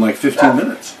starting in like 15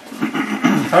 minutes.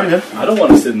 I don't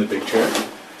want to sit in the big chair.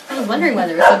 I was wondering why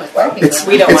there was so much barking It's-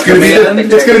 going We don't It's want gonna to be be the- in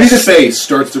the it's gonna be the Face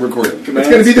starts the recording. It's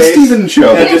going to be the Steven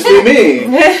show. That'd just be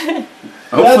me.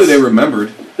 Hopefully they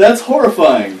remembered. That's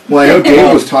horrifying. Well, I know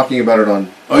Dave was talking about it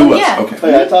on... Oh, he was? yeah. Okay. Oh,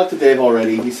 yeah, I talked to Dave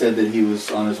already. He said that he was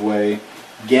on his way.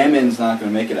 Gammon's not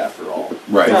going to make it after all.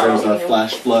 Right. Because there's a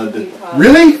flash flood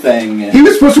Really? thing. And, He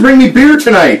was supposed to bring me beer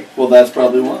tonight. well, that's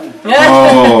probably why.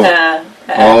 Oh,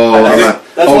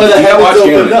 That's why the you gotta watch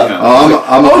heavens opened Gammon, up.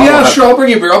 yeah. I'm Oh, yeah, I'm sure, I'll bring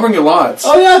you beer. I'll bring you lots.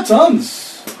 Oh, yeah,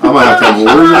 tons. I'm going to have to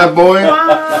lure that boy.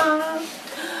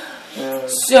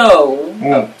 So...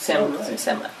 Oh, Sam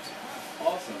left.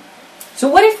 Awesome. So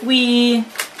what if we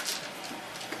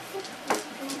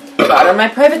got on my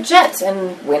private jet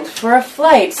and went for a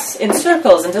flight in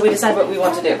circles until we decide what we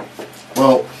want to do?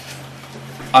 Well,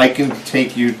 I can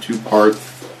take you to parts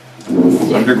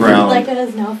underground. Leica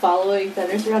is now following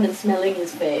Fenris around and smelling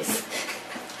his face.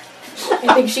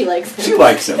 I think she likes him. She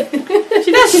likes him.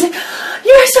 She does. She's like,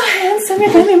 "You're so handsome.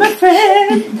 You're gonna be my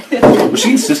friend." Well,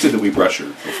 she insisted that we brush her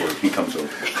before he comes over.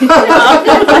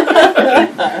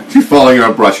 She's following you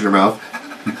around, brushing her mouth.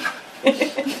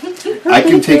 I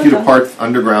can take you to parts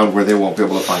underground where they won't be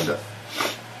able to find us.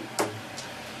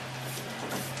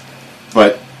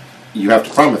 But you have to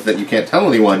promise that you can't tell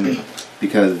anyone,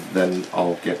 because then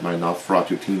I'll get my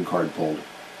Nosferatu team card pulled.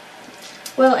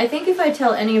 Well, I think if I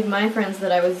tell any of my friends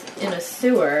that I was in a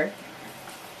sewer,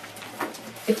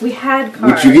 if we had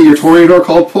cards, Would you get your Toreador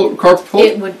card pulled?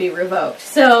 it would be revoked.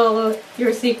 So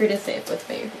your secret is safe with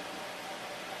me.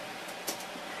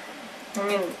 I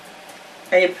mean,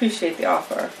 I appreciate the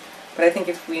offer, but I think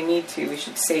if we need to, we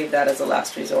should save that as a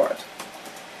last resort.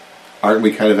 Aren't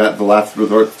we kind of at the last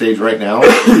resort stage right now?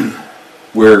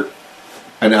 We're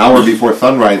an hour before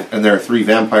sunrise, and there are 3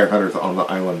 vampire hunters on the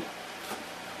island.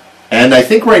 And I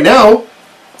think right now,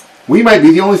 we might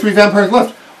be the only 3 vampires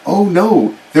left. Oh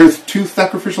no, there's 2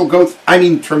 sacrificial goats. I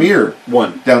mean, Tremere.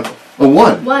 One. Down. Oh,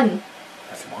 1. One.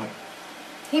 That's 1.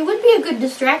 He would be a good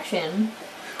distraction.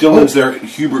 Dylan's there.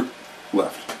 Hubert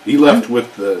left. He left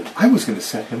with the... I was going to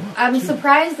set him up. I'm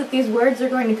surprised that these words are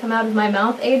going to come out of my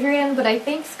mouth, Adrian, but I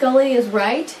think Scully is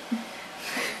right.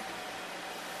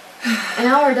 An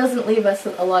hour doesn't leave us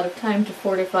a lot of time to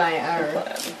fortify our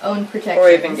own protection. Or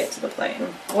even get to the plane.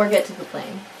 Or get to the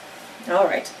plane. All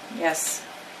right. Yes.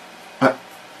 Uh,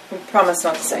 We promise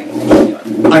not to say anything to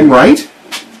anyone. I'm right?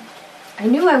 I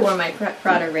knew I wore my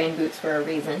Prada rain boots for a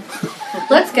reason.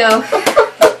 Let's go.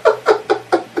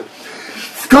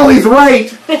 Scully's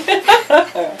right.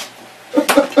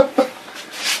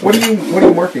 What are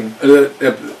you marking?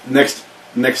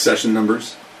 Next session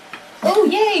numbers. Oh,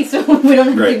 yay! So we don't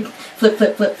have Right. to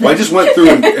flip. Well, I just went through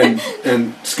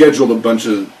and scheduled a bunch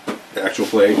of actual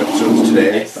play episodes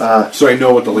today, so I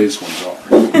know what the latest ones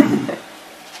are.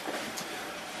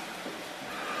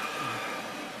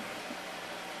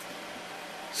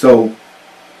 So,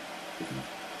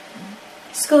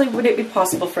 Scully, would it be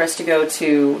possible for us to go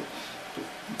to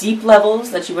deep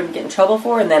levels that you wouldn't get in trouble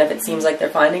for, and then if it seems like they're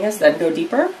finding us, then go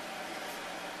deeper?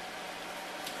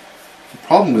 the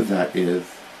problem with that is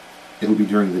it'll be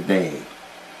during the day.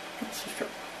 That's true.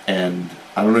 And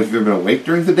I don't know if you've ever been awake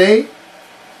during the day.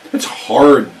 It's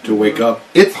hard to wake up.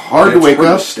 It's hard to It's wake hard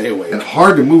to up stay awake. and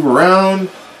hard to move around,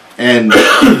 and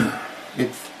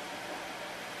it's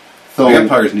so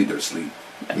Vampires need their sleep.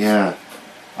 yeah.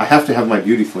 I have to have my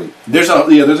beauty sleep. There's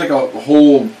like a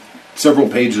whole several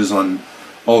pages on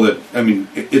all that. I mean,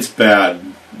 it's bad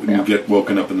when you get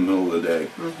woken up in the middle of the day.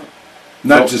 Mm-hmm.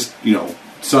 Not just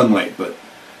sunlight, but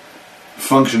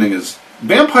functioning as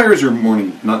vampires are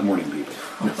not morning people.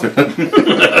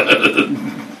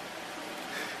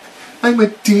 I'm a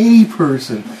day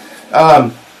person.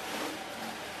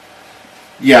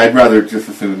 Yeah, I'd rather just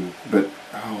assume, but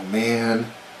oh man,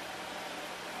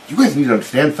 you guys need to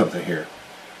understand something here.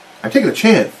 I'm taking a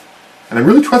chance, and I'm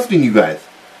really trusting you guys.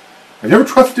 I've never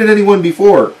trusted anyone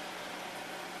before.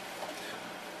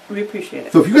 We appreciate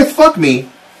it. So if you guys fuck me,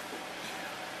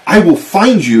 I will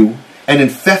find you and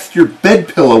infest your bed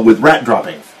pillow with rat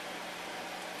droppings.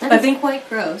 That I is think quite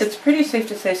gross. It's pretty safe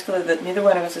to say, Scully, that neither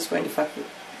one of us is going to fuck you.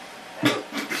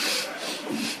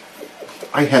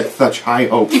 I had such high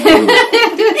hopes.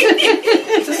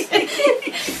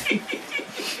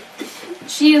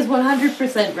 She is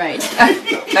 100% right.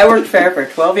 I worked fair for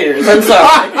 12 years. I'm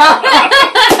sorry.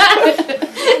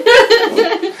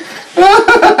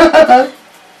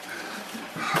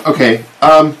 Okay,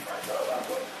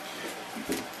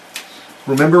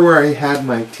 remember where I had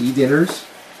my tea dinners?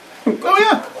 Oh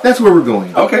yeah. That's where we're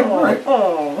going. Okay. All right.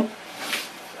 Oh.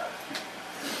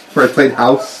 Where I played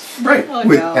house Right. Oh,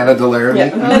 with no. Anna Delaramie. Yeah,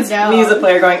 that's no. me as a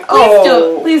player going,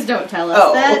 Please don't tell us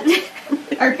Oh.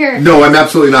 that. Our character. No, I'm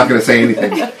absolutely not going to say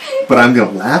anything. But I'm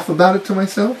going to laugh about it to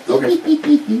myself. Okay.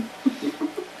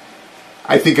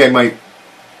 I think I might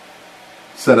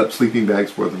set up sleeping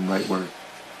bags for them right where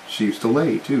she used to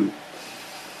lay, too.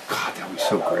 God, that would be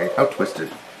so great. How twisted.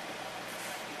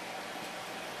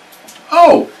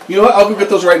 Oh, you know what? I'll go get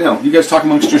those right now. You guys talk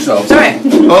amongst yourselves. All right.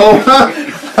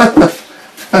 Oh,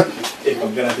 If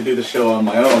I'm gonna have to do the show on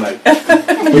my own, I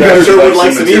you better, sure would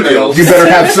like some emails. you better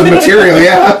have some material,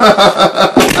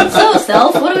 yeah. So,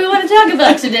 Self, what do we want to talk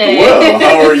about today? Well,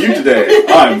 how are you today?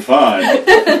 I'm fine.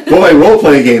 Boy,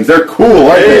 role-playing games, they're cool,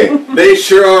 aren't they? They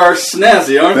sure are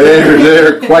snazzy, aren't they?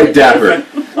 They're quite dapper.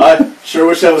 I sure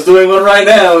wish I was doing one right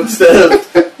now instead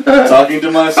of talking to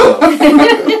myself.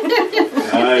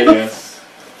 Ah, yes.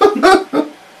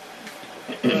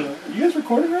 You guys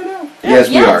recording right now? Yes,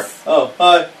 we are. Oh,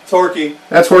 hi, Torquay.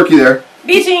 That's Horky there.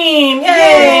 B team!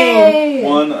 Yay! Yay!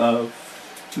 One of...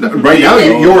 No, right now,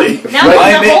 you're Now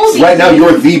right, it's the whole right now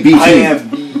you're the B team. I am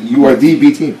the You are the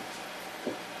B team.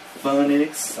 fun and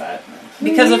excitement.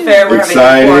 Because of fair, we're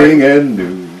Exciting having and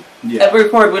new. Yeah. we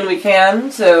record when we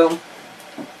can, so...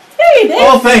 Hey, Dave!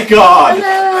 Oh, thank God!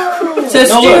 Hello. So,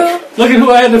 Stu... Look at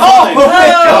who I had to find. Oh,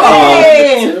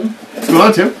 hey! What's going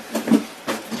on, Tim?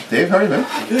 Dave, how are you, man?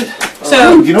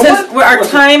 So, you know since our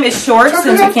time is short,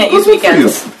 since we can't use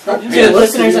weekends, to the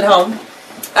listeners at home,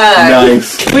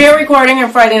 Nice. we are recording on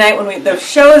Friday night when the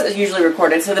show is usually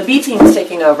recorded, so the B team is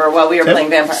taking over while we are playing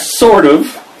Vampire. Sort of.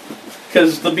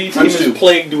 Because the B team I'm Stu. is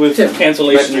plagued with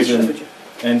cancellations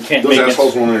and can't Those make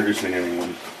assholes it. won't introduce me to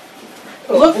anyone.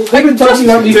 Look, We've been talking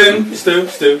about Tim, Stu,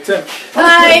 Tim.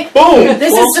 hi! Boom!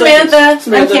 This is 12 Samantha. seconds.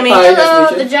 I'm Kimmy. Hi.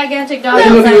 Hello, the gigantic dog I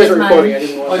didn't know if you guys outside were is recording. I mine.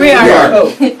 didn't want We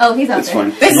are. Oh, he's out It's there.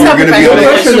 fine. This is We're how gonna be professional on we a-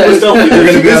 are. Super stealthy. You're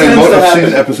going to be on a This Moat tends of to Sin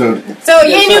happen. episode. So,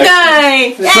 yay, new guy!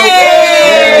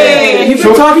 Yay! You've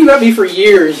been talking about me for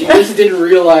years. You just didn't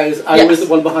realize I Yes. was the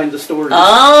one behind the stories.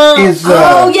 Oh, Is,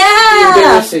 oh yeah!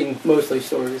 Embarrassing, mostly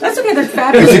stories. That's okay, they're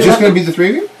fabulous. Is it just going to be the three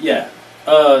of you? Yeah.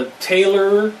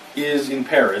 Taylor is in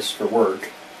Paris for work.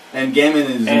 And Gammon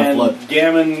is in a And flood.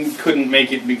 Gammon couldn't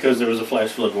make it because there was a flash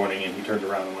flood warning and he turned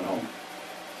around and went home.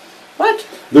 What?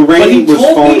 The But he rain was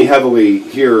told falling me- heavily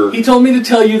here. He told me to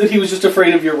tell you that he was just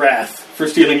afraid of your wrath for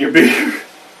stealing your beer.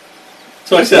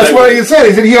 So I said, That's what he said.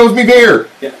 He said he owes me beer.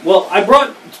 Yeah. Well, I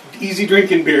brought easy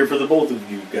drinking beer for the both of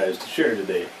you guys to share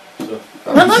today. So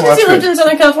As long as he lived in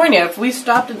Southern California, if we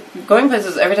stopped going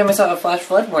places every time we saw a flash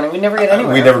flood warning, we'd never get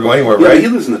anywhere. We never go anywhere, Yeah, right? he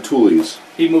lives in the Tules.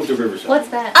 He moved to Riverside. What's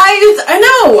that? I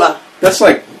know! That's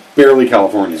like barely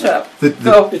California. Shut up. The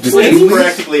It's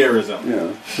practically Arizona.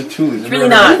 Yeah. Tules. It's really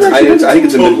not. I think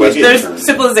it's a Midwestern There's term.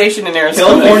 civilization in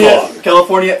Arizona.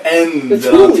 California and It's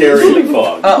Ontario.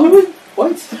 fog. Oh.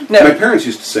 What? No. My parents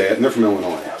used to say it, and they're from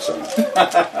Illinois. So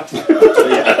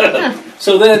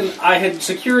So then I had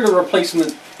secured a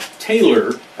replacement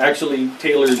tailor, actually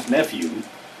Taylor's nephew.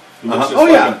 Who looks just Oh,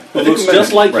 like yeah. him, who I think looks we met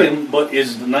just him. like Right. him, but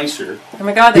is nicer. Oh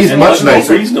my god, He's there's much more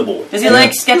nicer. reasonable. Does he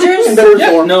like Skechers?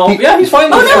 Yeah, no, yeah, he's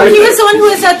fine. Oh with no, it. he was the one who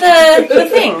was at the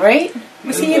thing, right?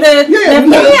 Was he the...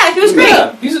 Yeah, he was great.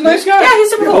 Yeah, he's a nice guy. Yeah, he's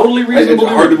super cool. Totally it's reasonable.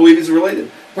 hard to dude. believe he's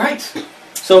related. Right.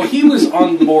 So he was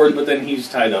on board, but then he's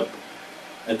tied up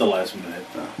at the last minute.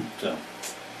 So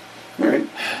All right.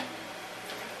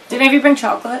 Did any of you bring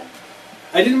chocolate?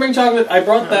 I didn't bring chocolate. I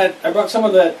brought that. I brought some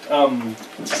of that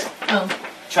Oh.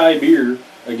 chai beer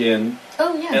again,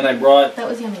 Oh, yeah. and I brought That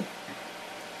was yummy.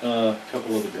 a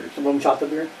couple other beers. Rum chocolate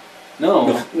beer?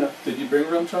 No. Did you bring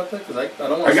rum chocolate? Because I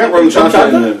don't want. I got rum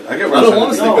chocolate in the. I got I rum don't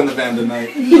want to chocolate. sleep in the van tonight.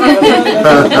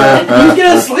 Who's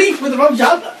gonna sleep with rum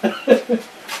chocolate?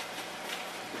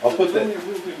 I'll put that.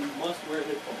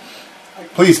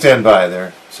 Please stand by.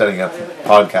 They're setting up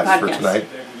podcast for Podcast. tonight.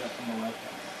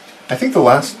 I think the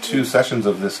last 2 sessions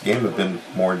of this game have been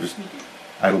more just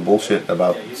idle bullshit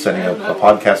about setting up a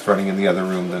podcast running in the other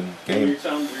room than game.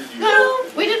 No,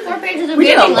 we did 4 pages of We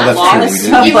did a reading that's last true, time. we did.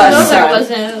 stuff Even though last there time. was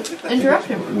an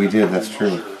interruption. We did, that's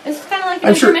true. It's kind of like I'm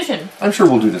an sure- intermission. I'm sure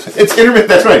we'll do this. It's intermittent,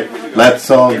 that's right. Let's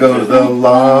all go to the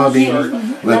lobby.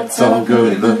 Let's all go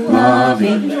to the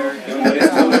lobby.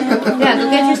 Yeah, go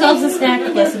get yourselves a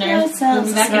snack, listeners. We'll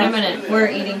be back in a minute. We're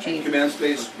eating cheese. Command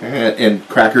space. And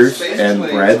crackers and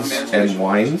breads and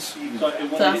wines.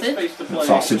 Sausage?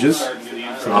 Sausages.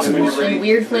 Sausages. And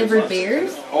weird flavored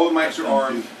beers. All the mics are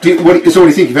on. So what do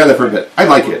you think? You've had that for a bit. I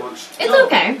like it. It's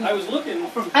okay. I was looking.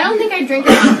 I don't think I drink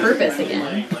it on purpose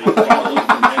again.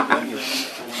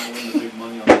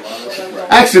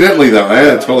 Accidentally, though.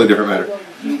 That's a totally different matter.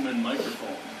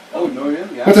 Oh no,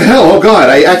 yeah. What the hell? Oh God!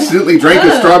 I accidentally drank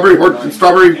a strawberry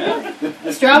Strawberry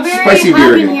Spicy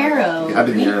beer again. habanero.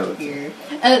 Habanero. Beer.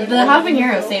 The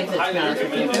habanero saves it, to be honest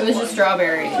with you. If it was just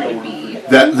strawberry, it would be...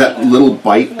 That little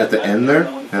bite at the end there.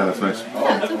 Yeah, that's nice.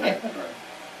 Yeah, it's okay.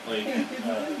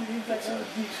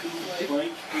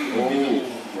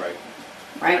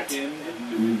 Right. You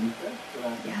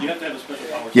have to have a special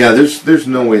power. Yeah, there's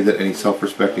no way that any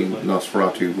self-respecting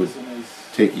Nosferatu would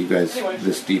take you guys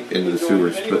this deep into the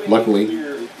sewers. But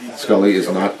luckily, Scully is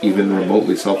not even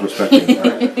remotely self-respecting.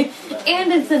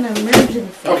 And it's an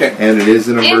emergency. Okay. And it is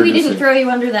an And we emergency. didn't throw you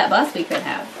under that bus we could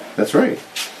have. That's right.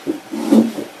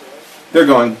 They're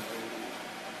going.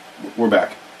 We're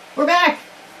back. We're back.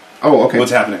 Oh, okay.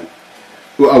 What's happening?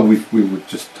 Well, we were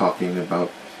just talking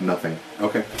about nothing.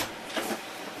 Okay.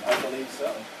 I believe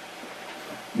so.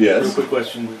 Yes. Real quick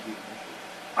question.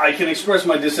 I can express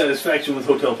my dissatisfaction with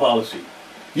hotel policy.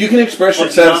 You can express your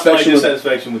But not my satisfaction with...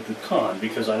 dissatisfaction with the con,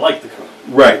 because I like the con.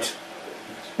 Right.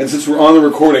 And since we're on the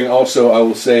recording, also, I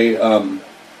will say,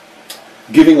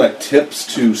 giving, like, tips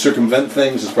to circumvent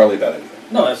things is probably a bad idea.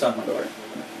 No, that's not my part.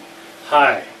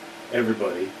 Hi,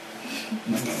 everybody.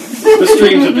 The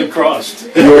streams have been crossed.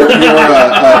 Dave,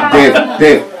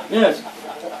 Yes.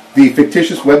 the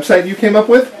fictitious website you came up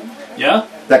with, Yeah?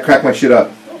 that cracked my shit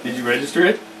up. Did you register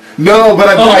it? No, but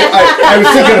I was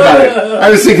thinking about it. I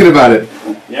was thinking about it.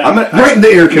 Yeah. I'm gonna, Right in the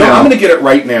ear You know, canal. I'm going to get it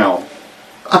right now.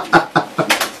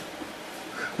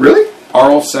 Really?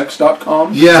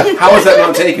 arlsex.com? Yeah. How is that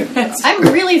not taken? I'm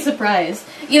really surprised.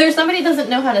 Either somebody doesn't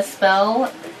know how to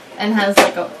spell and has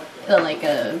like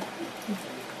a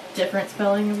different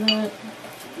spelling of that,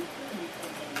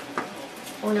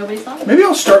 or nobody saw it. Maybe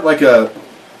I'll start, like, a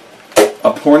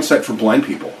porn site for blind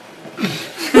people.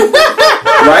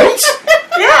 Right?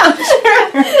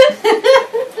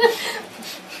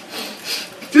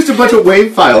 Just a bunch of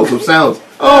wave files of sounds.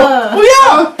 Oh,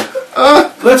 yeah!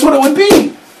 That's what it would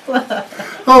be.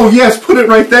 Oh, yes, put it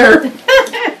right there.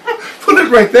 Put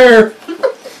it right there.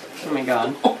 Oh my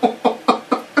god.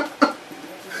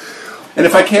 And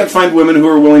if I can't find women who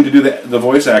are willing to do the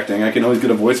voice acting, I can always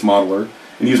get a voice modeler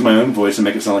and use my own voice and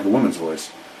make it sound like a woman's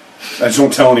voice. I just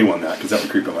won't tell anyone that, because that would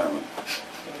creep them out.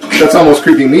 That's almost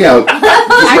creeping me out. Just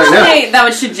right Actually,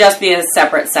 that should just be a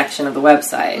separate section of the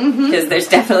website. Because there's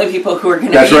definitely people who are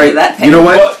going to That's be right. into that thing. You know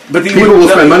what? Well, but People will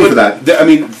spend money for that. I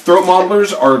mean, throat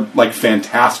modelers are, like,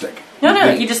 fantastic.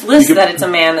 No, you just list could- that it's a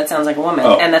man that sounds like a woman,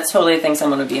 Oh. and that's totally a thing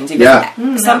someone would be into. Yeah.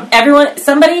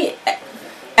 Somebody,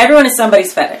 Everyone is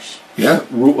somebody's fetish. Yeah.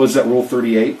 Was that Rule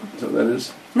 38? Is that what that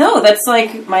is? No, that's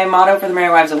like my motto for the Merry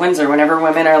Wives of Windsor. Whenever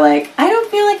women are like, I don't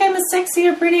feel like I'm as sexy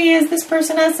or pretty as this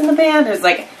person is in the band. It's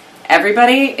like,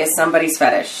 everybody is somebody's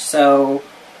fetish. So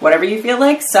whatever you feel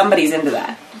like, somebody's into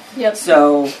that. Yep.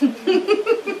 So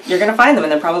you're going to find them,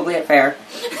 and they're probably at fair.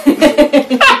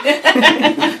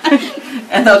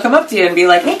 And they'll come up to you and be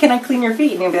like, hey, can I clean your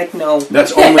feet? And you'll be like, no.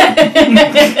 That's only...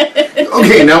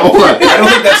 Okay, now hold on.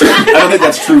 I don't think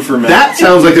that's true for men. That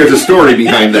sounds like there's a story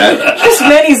behind that. There's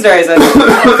many stories. I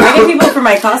get people for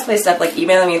my cosplay stuff like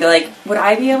emailing me. They're like, would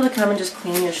I be able to come and just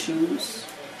clean your shoes?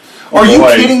 Are you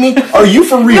Boy. kidding me? Are you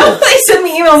for real? No, they send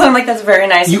me emails and I'm like, that's very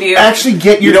nice of you. You actually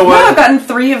get your... You know No, I've what? gotten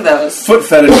 3 of those. Foot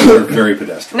fetishes are very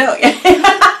pedestrian. No.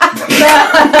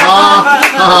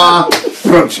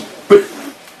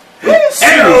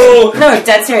 Ew! No,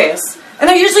 dead serious. And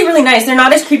they're usually really nice. They're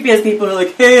not as creepy as people who are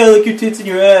like, hey, I like your tits and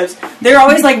your abs. They're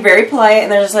always like very polite,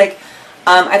 and they're just like,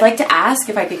 I'd like to ask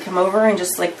if I could come over and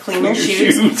just like clean your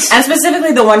shoes. And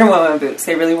specifically the Wonder Woman boots.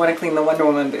 They really want to clean the Wonder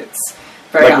Woman boots.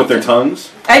 Very Like often. with their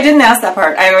tongues? I didn't ask that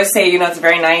part. I always say, it's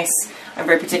very nice. I'm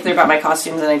very particular about my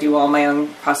costumes, and I do all my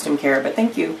own costume care, but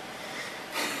thank you.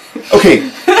 Okay.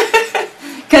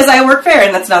 Because I work fair,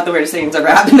 and that's not the weirdest thing that's ever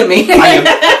happened to me.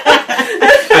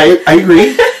 I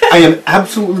agree. I am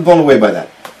absolutely blown away by that.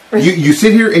 You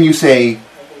sit here and you say,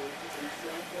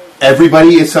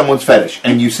 everybody is someone's fetish.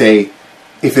 And you say,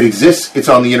 if it exists, it's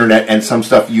on the internet, and some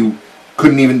stuff you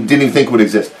didn't even think would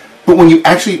exist. But when you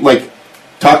actually,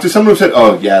 talk to someone who said,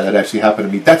 oh, yeah, that actually happened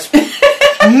to me, that's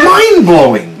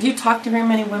mind-blowing. Do you talk to very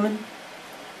many women?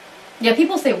 Yeah,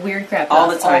 people say weird crap to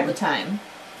All us the time. all the time.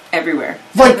 Everywhere.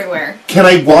 Everywhere. Can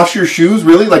I wash your shoes,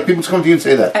 really? People come to you and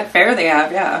say that. At fair they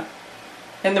have, yeah.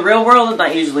 In the real world,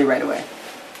 not usually right away.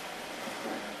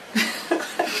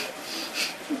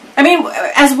 I mean,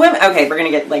 as women... Okay, we're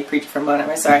going to get, preached for a moment.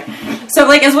 I'm sorry. So,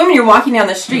 as women, you're walking down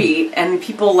the street, and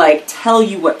people, tell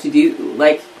you what to do.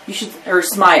 You should... Or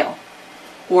smile.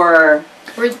 Or...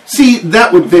 See, they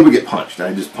would get punched.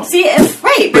 I just punched. See,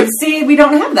 right. But see, we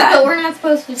don't have that. But we're not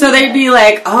supposed to do So they'd that. be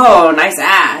like, oh, nice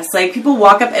ass. People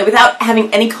walk up, and without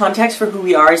having any context for who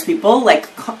we are as people,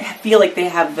 feel like they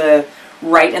have the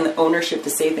right and the ownership to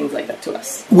say things like that to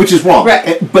us. Which is wrong.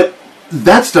 Right. But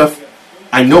that stuff,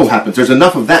 I know happens. There's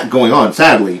enough of that going on,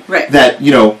 sadly, Right. that,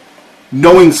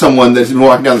 knowing someone that's been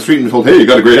walking down the street and told, hey, you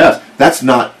got a great ass, that's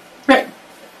not... Right.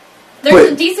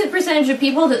 There's a decent percentage of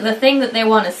people that the thing that they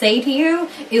want to say to you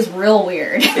is real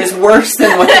weird. Is worse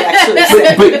than what they actually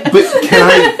say. But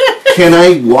can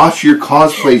I wash your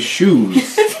cosplay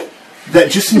shoes? That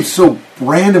just seems so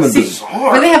random and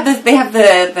bizarre. But they have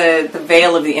the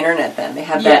veil of the internet. Then they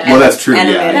have that. Yeah. Well, that's true,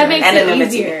 anonymity. yeah. That makes it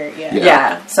Anonymity. easier. Yeah.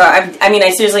 Yeah. So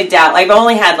I seriously doubt. I've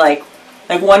only had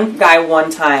one guy one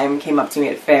time came up to me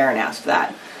at fair and asked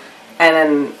that,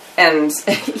 and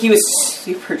he was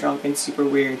super drunk and super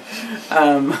weird,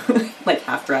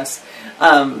 half dressed,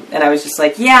 and I was just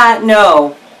like, yeah,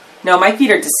 no, my feet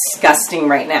are disgusting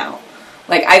right now.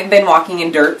 I've bbeen walking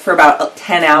in dirt for about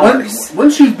 10 hours.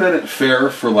 Once you've been at fair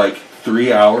for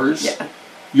 3 hours, Yeah.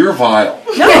 you're vile.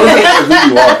 No. I don't care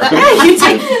who you are.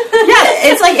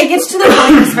 Yeah, it's it gets to the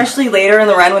point, especially later in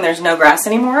the run when there's no grass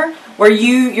anymore, where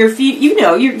your feet, your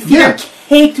feet Yeah. are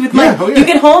caked with mud. Yeah, oh yeah. You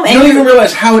get home You and don't you even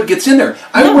realize how it gets in there.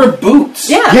 I No. wear boots.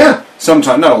 Yeah. Yeah.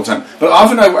 Sometimes, not all the time, but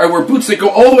often I wear boots that go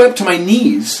all the way up to my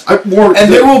knees, I wore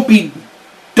and there will be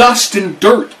dust and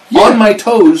dirt on my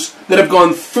toes that have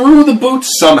gone through the boots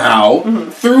somehow,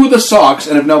 through the socks,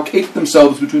 and have now caked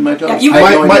themselves between my toes. Yeah, you-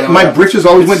 I have no idea how my that- britches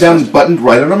always went down disgusting. buttoned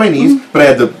right under my knees, but I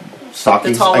had the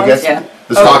stockings, The tall I ones, guess. yeah.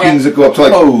 The Oh, stockings yeah. that go up to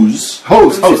Hose.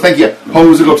 hose, thank you.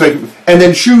 Hose that go up to and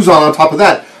then shoes on top of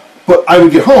that. But I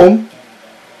would get home,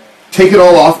 take it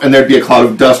all off, and there'd be a cloud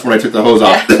of dust when I took the hose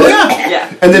off. yeah.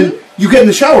 And then you get in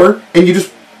the shower, and you just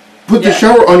put the Yeah.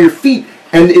 shower on your feet,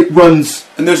 and it runs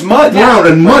And there's mud. around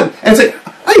and mud. And it's like,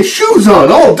 I have shoes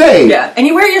on all day. Yeah, and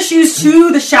you wear your shoes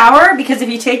to the shower because if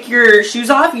you take your shoes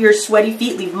off, your sweaty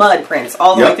feet leave mud prints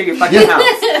all the way Yep. through your fucking Yeah. house.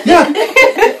 Yeah.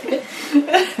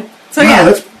 So Wow,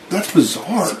 yeah, that's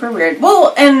bizarre. super weird.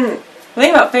 Well, and the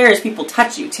thing about fair is people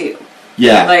touch you too.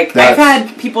 Yeah. I've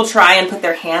had people try and put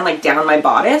their hand down my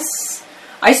bodice.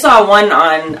 I saw one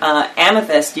on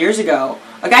Amethyst years ago.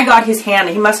 A guy got his hand.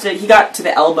 He got to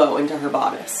the elbow into her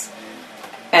bodice.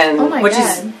 And Oh my which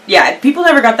God. is people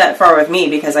never got that far with me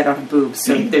because I don't have boobs,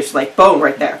 so there's bone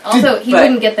right there. Also, he But-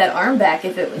 wouldn't get that arm back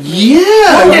if it was me.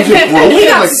 Yeah. It was just broken He in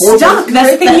got 4 stuck. places.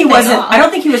 That's the thing. He That wasn't. thing off. I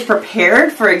don't think he was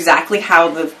prepared for exactly how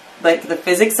the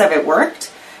physics of it worked.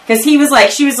 Because he was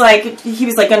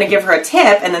going to give her a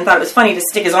tip, and then thought it was funny to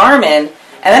stick his arm in,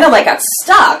 and then it got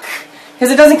stuck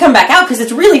because it doesn't come back out because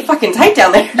it's really fucking tight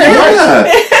down there. Yeah.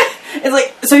 It's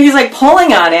like, so he's like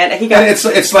pulling on it. He got And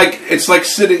it's like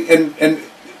sitting and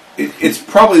it's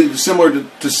probably similar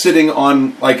to sitting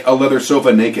on like a leather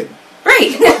sofa naked.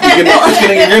 right. You're gonna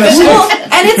Well,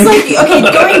 and it's like, okay,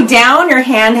 going down, your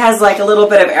hand has like a little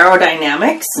bit of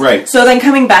aerodynamics. Right. So then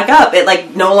coming back up, it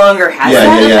like no longer has Yeah,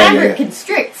 that. The yeah, fabric yeah.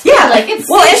 constricts. Yeah, like it's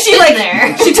well, and she like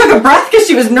there. she took a breath because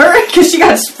she was nervous because she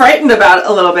got frightened about it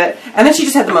a little bit, and then she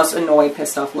just had the most annoyed,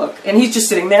 pissed off look, and he's just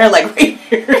sitting there like right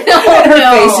here, and her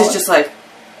no. face is just like,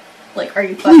 Like, are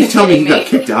you fucking Please tell me kidding he got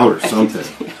kicked out or something.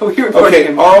 we recorded Okay,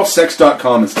 him.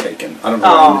 oralsex.com is taken. I don't know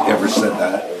Aw. if I ever said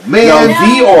that. Man. Now,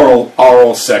 the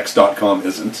oralsex.com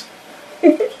isn't.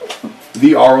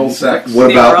 The oral sex. What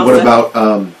The about oral what sex?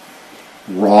 about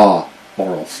raw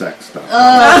oral sex stuff?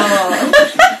 Oh.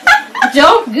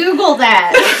 Don't Google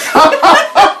that.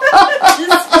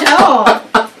 Just don't.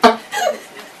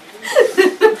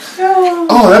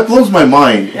 Oh, that blows my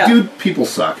mind. Yeah. Dude, people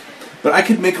suck. But I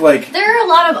could make like There are a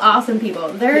lot of awesome people.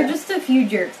 There are just a few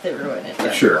jerks that ruin it.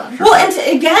 for Sure. everyone. Well,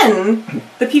 and again,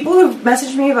 the people who've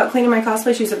messaged me about cleaning my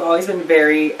cosplay shoes have always been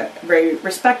very, very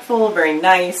respectful, very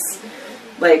nice.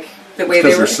 Like the way they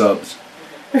because were. they're subs.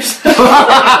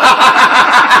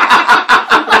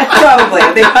 Probably.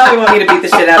 They probably want me to beat the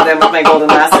shit out of them with my golden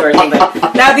lasso or something.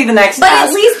 That'd be the next But task.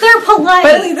 at least they're polite.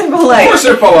 But at least they're Of polite. course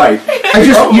they're polite. I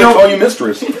just, Oh, you they know, call you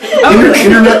mistress.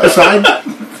 internet aside,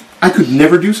 I could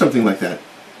never do something like that.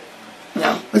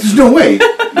 No. Like, there's no way.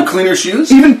 You clean your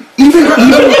shoes? Even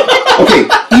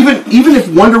if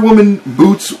Wonder Woman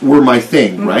boots were my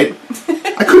thing, right?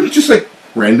 I couldn't just like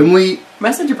randomly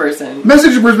Message a person.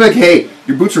 message a person like, "Hey,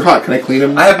 your boots are hot. Can I clean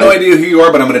them?" I have no idea who you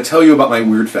are, but I'm going to tell you about my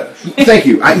weird fetish. Thank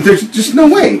you. There's just no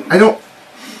way. I don't.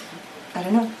 I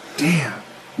don't know. Damn.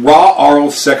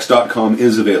 Raworalsex.com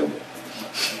is available.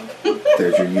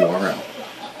 There's your URL.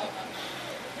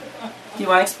 Do you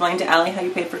want to explain to Allie how you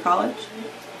paid for college?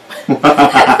 I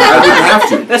wouldn't have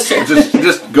to. That's true.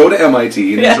 Just go to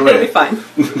MIT and Yeah, enjoy it'll be it. fine.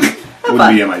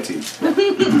 Wouldn't be MIT.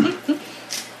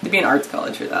 It'd be an arts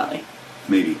college with Allie.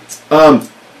 Maybe.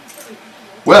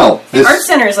 Well, The this Art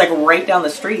Center is like right down the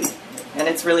street, and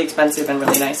it's really expensive and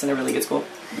really nice and a really good school.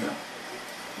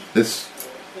 this.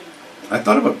 I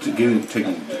thought about taking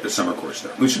a summer course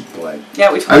there. We should play.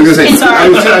 Yeah, we. I was gonna say. Sorry. I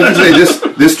was gonna say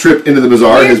this trip into the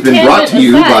bazaar Weird has been brought to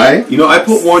you tangent by. You know, I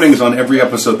put warnings on every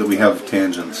episode that we have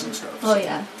tangents and stuff. Oh,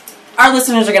 yeah. Our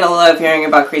listeners are gonna love hearing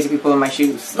about crazy people in my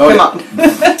shoes. Oh, Come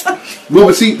yeah. on. Well,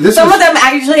 but see, this Some is. of them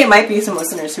actually, it might be some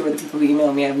listeners who are the people who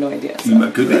email me. I have no idea.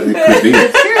 So. Could be. It could be.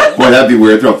 Boy, that'd be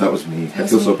weird. If that was me. I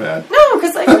feel so bad. No,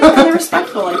 because like, they're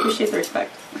respectful. I appreciate the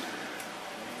respect.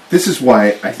 This is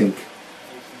why I think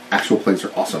actual plays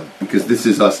are awesome, because this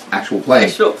is us actual playing.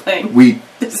 Actual thing. We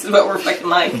This is what we're fucking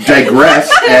like.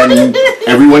 digress, and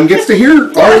everyone gets to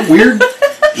hear our weird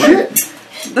shit.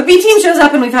 The B team shows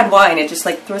up and we've had wine. It just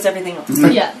like throws everything off.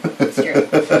 Yeah, that's true.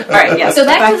 All right, yeah. So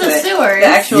back to the it. sewers. The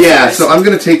actual Yeah, sewers. so I'm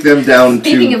going to take them down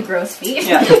Speaking to of gross feet.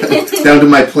 Yeah. down to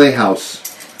my playhouse.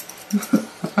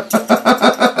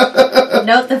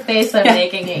 Note the face I'm Yeah.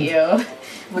 making at you.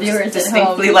 Viewers at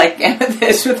Distinctly home. like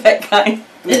amethyst with that guy.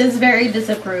 It is very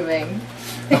disapproving.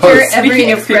 Oh, Picture every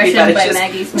Speaking of creepy expression by fetishes,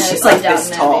 Maggie Smith. she's like on Downton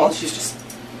this tall. Abbey. She's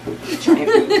just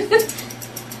giant.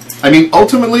 I mean,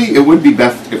 ultimately, it would be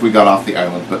best if we got off the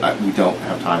island, but we don't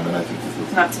have time, and I think this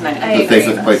is Not tonight. I the agree.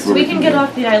 safest place where We can get do it.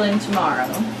 off the island tomorrow.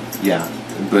 Yeah,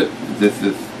 but this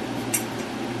is.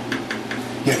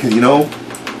 Yeah, because you know,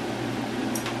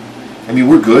 I mean,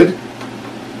 we're good,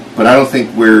 but I don't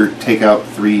think we're take out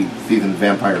 3 seasoned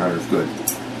vampire hunters good.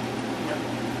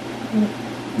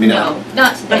 I mean, No,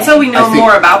 not today. Until we know I think-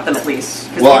 more about them, at least,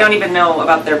 because Well, we don't even know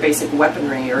about their basic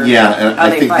weaponry or yeah, and how I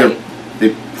they think fight.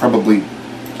 they probably,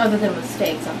 Other than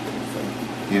mistakes,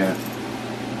 obviously. yeah,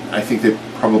 I think they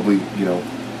probably, you know,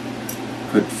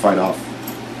 could fight off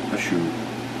a shoe.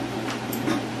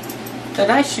 They're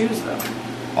nice shoes, though.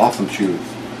 Awesome shoes.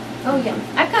 Oh yeah,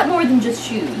 I've got more than just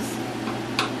shoes.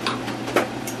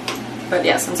 But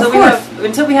yes, until Of we course.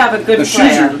 have a good The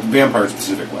shoes are plan.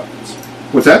 vampire-specific weapons.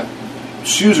 What's that?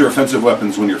 Shoes are offensive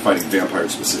weapons when you're fighting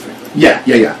vampires specifically. Yeah.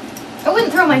 I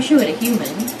wouldn't throw my shoe at a human.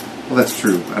 Well, that's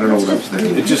true. I don't know what I was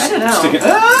thinking. It just I don't know. stick it.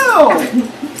 Oh!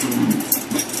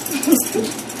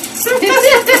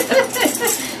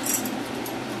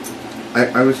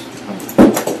 I was.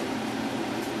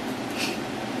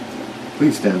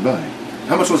 Please stand by.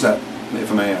 How much was that,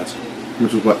 if I may ask?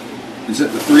 Which was what? Is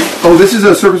it the 3? Oh, this is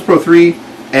a Surface Pro 3,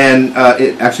 and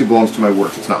it actually belongs to my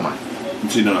work. It's not mine.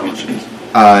 So you don't know how much it is.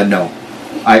 No.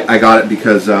 I got it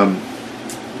because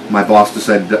my boss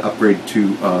decided to upgrade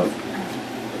to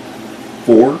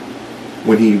 4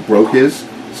 when he broke his,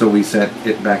 So we sent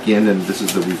it back in, and this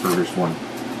is the refurbished one.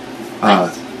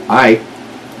 Nice. I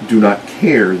do not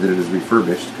care that it is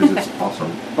refurbished because it's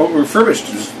awesome. Oh, refurbished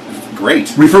is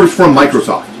great. Refurbished from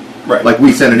Microsoft. Right. Like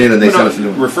we sent it in and they No, sent us a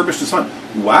new one. refurbished is fun.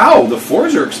 Wow, the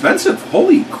 4s are expensive.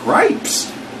 Holy cripes.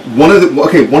 One of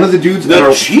the dudes The at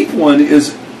our cheap one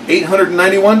is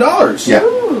 $891. yeah.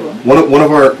 Ooh. One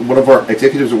of our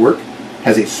executives at work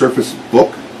has a Surface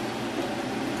Book,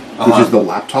 which is the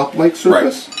laptop-like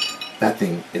Surface. That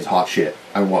thing is hot shit.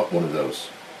 I want one of those.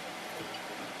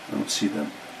 I don't see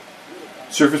them.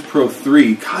 Surface Pro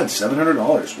 3, God,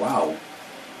 $700. Wow.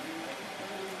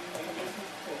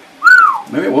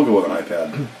 Maybe I will go with an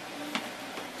iPad.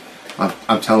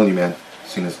 I'm telling you, man,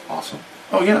 this thing is awesome.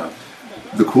 Oh, yeah.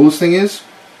 The coolest thing is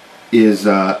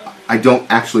I don't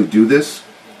actually do this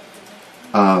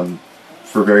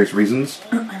for various reasons,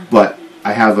 but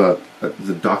I have the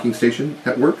docking station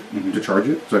at work to charge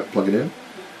it, so I plug it in.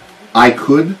 I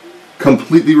could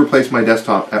completely replace my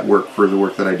desktop at work for the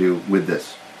work that I do with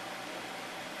this.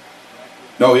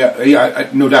 Oh, yeah,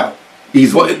 no doubt.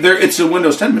 Easily. Well, it's a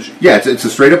Windows 10 machine. Yeah, it's a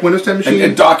straight-up Windows 10 machine.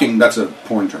 And docking, that's a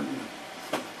porn term.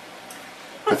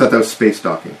 I thought that was space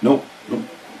docking. Nope.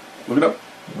 Look it up.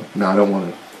 No, I don't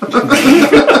want it.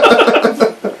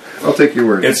 I'll take your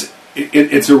word.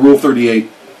 It's a Rule 38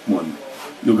 one.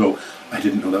 You'll go, I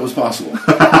didn't know that was possible.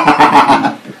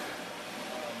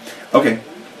 Okay.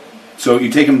 So you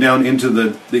take them down into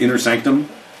the inner sanctum.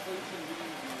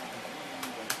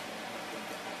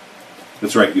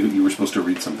 That's right. You were supposed to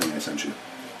read something I sent you.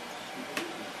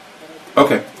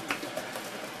 Okay.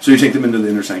 So you take them into the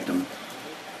inner sanctum.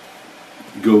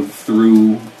 Go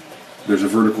through. There's a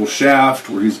vertical shaft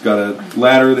where he's got a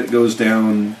ladder that goes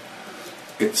down.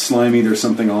 It's slimy. There's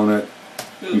something on it.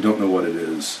 You don't know what it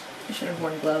is. I should have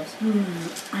worn gloves.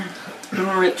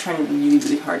 I'm trying really,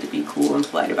 really hard to be cool and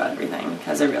polite about everything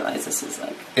because I realize this is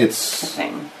like a It's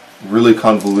thing. really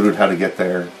convoluted how to get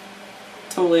there,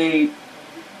 Totally.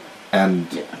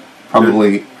 and Yeah.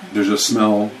 probably There's a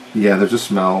smell there's a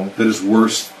smell. that is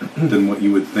worse than what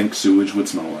you would think sewage would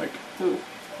smell like. Ooh.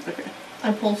 Okay.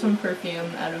 I pull some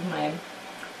perfume out of my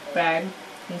bag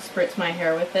and spritz my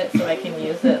hair with it so I can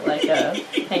use it like a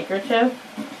handkerchief.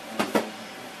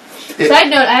 Side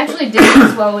note, I actually did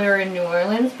this while we were in New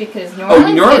Orleans because New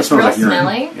Orleans gets smells real like urine.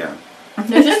 smelly. Yeah.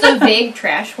 There's just a vague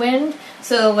trash wind.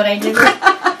 So what I did was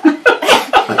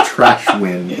A trash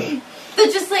wind. that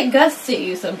just like gusts at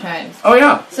you sometimes. Oh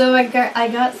yeah. So I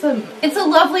got some. It's a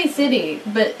lovely city,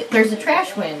 but there's a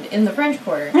trash wind in the French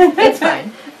Quarter. It's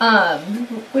fine.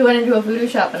 We went into a voodoo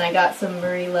shop and I got some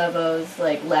Marie Laveau's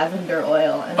like lavender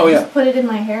oil, and I just put it in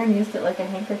my hair and used it like a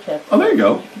handkerchief. Oh, there you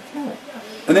go. I could smell it.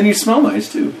 And then you smell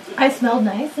nice too. I smelled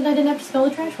nice, and I didn't have to smell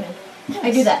the trash wind.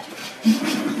 I do that.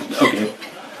 Okay.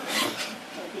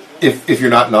 If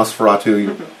you're not Nosferatu,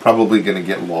 you're probably going to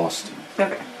get lost.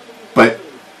 Okay. But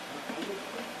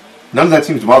none of that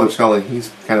seems to bother Scully.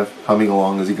 He's kind of humming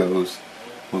along as he goes.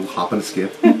 A little hop and a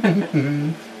skip.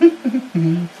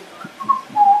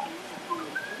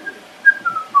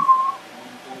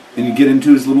 And you get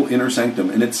into his little inner sanctum,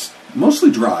 and it's mostly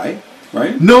dry,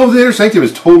 right? No, the inner sanctum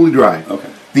is totally dry.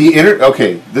 Okay. The inner...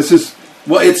 Okay, this is...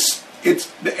 Well, it's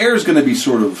the air is going to be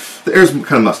sort of The air's kind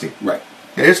of musty. right.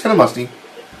 The air's kind of musty.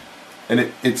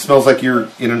 And it smells like you're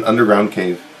in an underground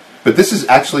cave. But this is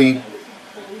actually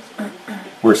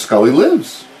where Scully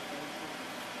lives.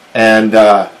 And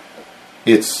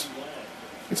it's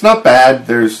not bad.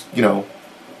 There's,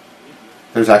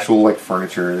 there's actual, like,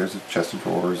 furniture. There's a chest of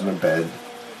drawers and a bed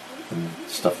and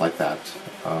stuff like that.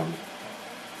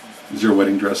 Is your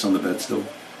wedding dress on the bed still?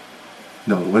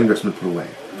 No, the wedding dress has been put away.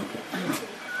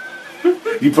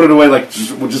 You put it away like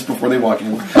just before they walk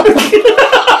in.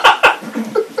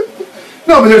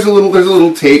 No, but there's a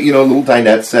little tape, a little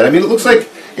dinette set. I mean, it looks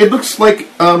like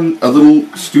a little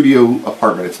studio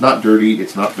apartment. It's not dirty.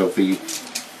 It's not filthy.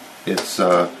 It's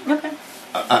Okay.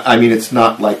 I mean, it's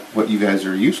not like what you guys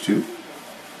are used to.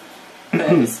 But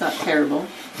it's not terrible.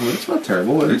 Well, it's not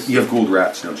terrible. It's, You have gold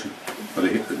rats, don't you? Are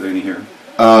there any here?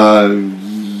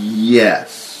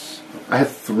 yes. I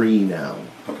have 3 now,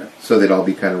 Okay. so they'd all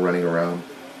be kind of running around.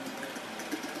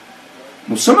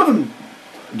 Well, some of them.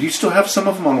 Do you still have some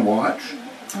of them on watch?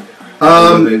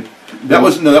 That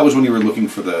was when you were looking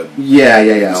for the.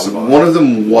 Yeah. Savant. One of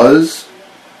them was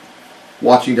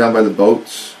watching down by the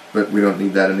boats, but we don't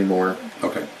need that anymore.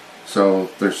 Okay. So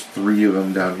there's 3 of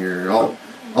them down here.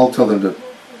 I'll tell them to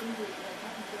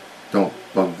don't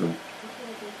bug them.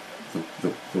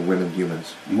 The women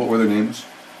humans. And what were their names?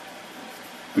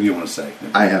 What do you want to say?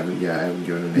 I haven't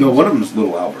given a name. No, one of them is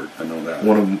Little Albert. I know that.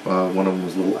 One of them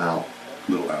was Little Al.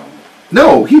 Little Al.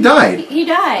 No, he died. He Oh,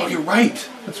 died. you're right.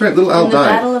 That's right. Little Al In the died.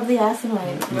 Battle of the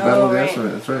Asinine. The Battle of the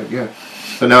Asinine. That's right. Yeah.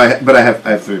 So now I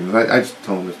have 3 of them. I just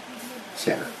told them to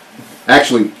scatter.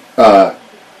 Actually,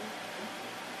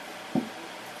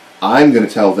 I'm going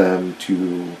to tell them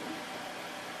to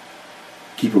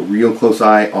keep a real close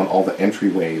eye on all the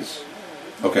entryways.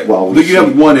 Okay. Well, But you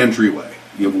have one entryway.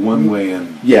 You have one way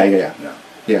in. Yeah.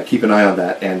 Yeah, keep an eye on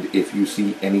that. And if you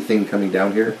see anything coming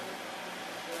down here,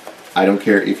 I don't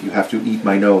care if you have to eat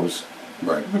my nose.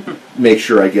 Right. Make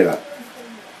sure I get up.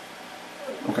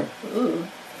 Okay. Ooh.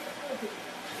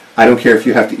 I don't care if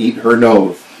you have to eat her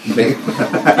nose.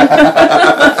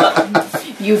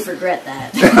 You'd regret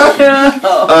that.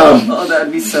 Oh,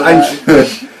 that'd be so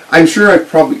bad. I'm sure I've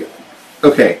probably...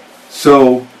 Okay,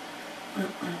 so...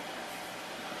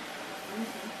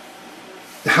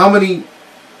 How many...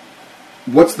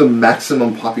 What's the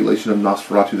maximum population of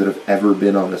Nosferatu that have ever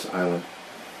been on this island?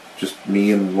 Just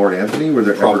me and Lord Anthony? Were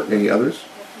there ever any others?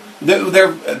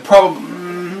 They're probably...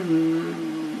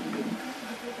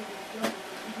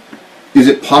 Is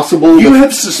it possible... You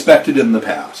have suspected in the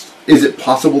past. Is it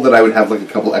possible that I would have like a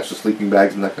couple extra sleeping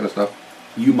bags and that kind of stuff?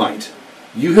 You might.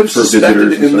 You have For suspected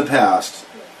visitors and in the stuff? past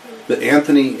that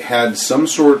Anthony had some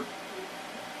sort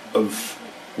of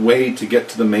way to get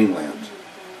to the mainland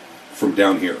from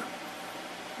down here.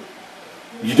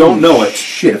 You don't know it.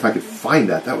 Shit, if I could find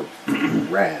that, that would be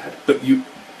rad. But you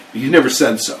never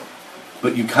said so.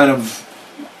 But you kind of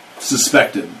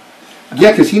suspected.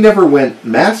 Yeah, because he never went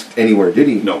masked anywhere, did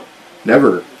he? No.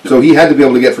 Never. No. So he had to be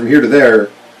able to get from here to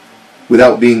there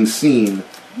without being seen.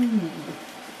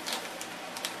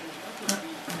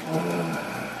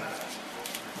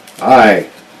 Aye.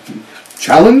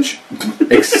 Challenge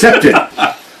accepted.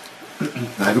 I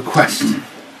have a quest.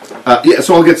 Yeah,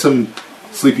 so I'll get some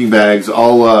sleeping bags.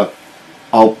 I'll.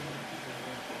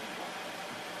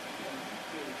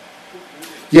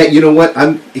 Yeah, you know what?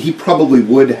 He probably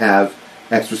would have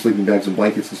extra sleeping bags and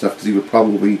blankets and stuff because he would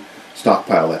probably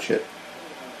stockpile that shit.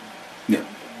 Yeah.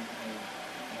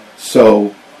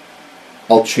 So,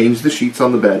 I'll change the sheets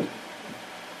on the bed.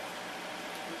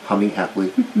 Humming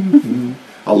happily.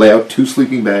 I'll lay out 2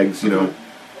 sleeping bags,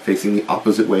 facing the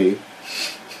opposite way.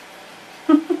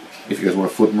 If you guys want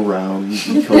to flip them around,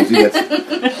 be cozy,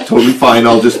 that's totally fine.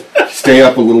 I'll just stay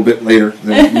up a little bit later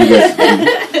than you guys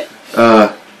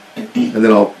do. And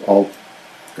then I'll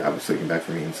grab a sleeping bag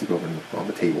for me and sleep over on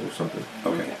the table or something.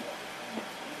 Okay.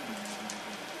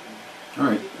 All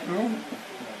right.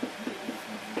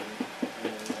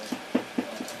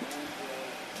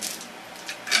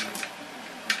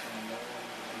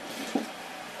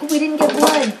 Oh, we didn't get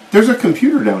blood. There's a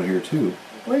computer down here, too.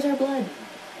 Where's our blood?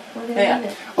 Where did I Yeah. find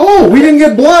it? Oh, we didn't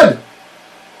get blood!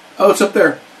 Oh, it's up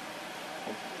there.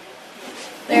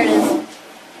 There it is.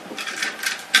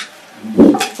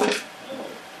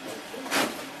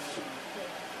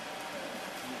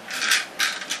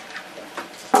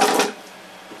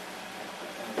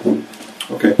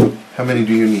 Okay. How many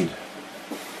do you need?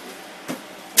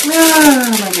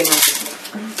 Oh my goodness.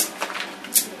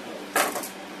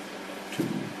 2,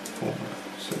 4,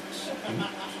 6,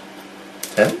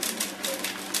 8,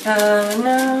 10?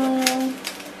 No.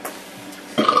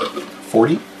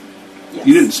 40? Yes.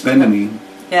 You didn't spend any,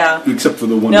 Yeah. except for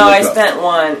the one. No, you I looked up. spent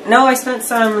one. No, I spent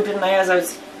some, didn't I? As I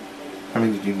was. How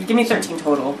many did you need? Give me 13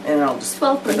 total, and I'll just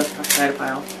 12, put the please. aside a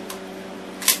pile.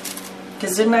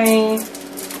 Because didn't I?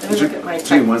 Let me Is look there at my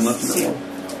two wine left in see. that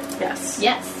Yes.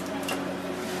 Yes.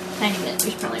 Tiny bit.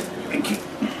 We should probably. Thank you.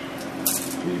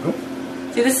 Here you go.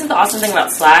 See, this is the awesome thing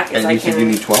about Slack is And I you said you can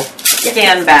need 12?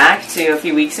 scan back to a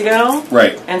few weeks ago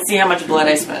Right. and see how much blood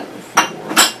I spent.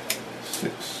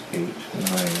 6, 8, 9,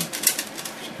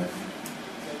 10,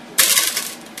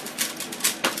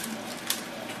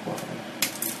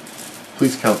 12.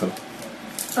 Please count them.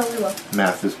 Oh, we will.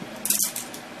 Math is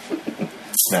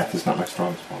not my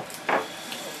strong spot.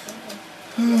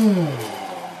 14,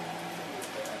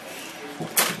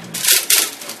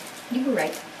 You were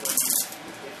right. 4,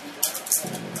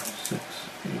 6,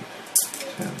 8,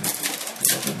 10,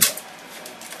 11.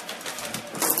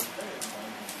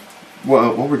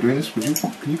 Well, while we're doing this, can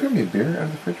you grab me a beer out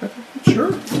of the fridge right there?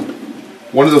 Sure.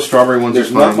 One of those strawberry ones There's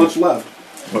is not fine. much left.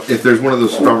 If there's one of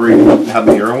those strawberry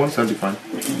habanero ones, that'd be fine.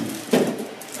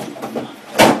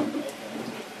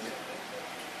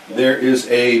 There is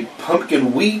a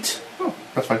pumpkin wheat. Oh,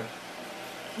 that's fine.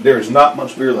 There is not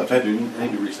much beer left. I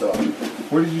need to restock.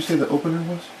 Where did you say the opener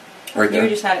was? Right You there.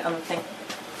 just had it on the thing.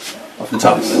 Off the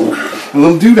top. The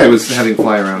little dude I was having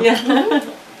fly around. Yeah.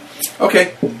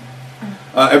 Okay.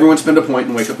 Everyone spend a point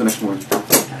and wake up the next morning.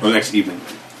 Or the next evening.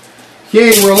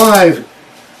 Yay, we're alive!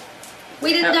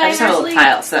 We didn't I die just in have a our little sleep.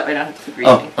 tile so that way I don't have to keep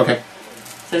reading. Oh, okay.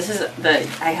 So this is the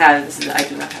I have. This is the I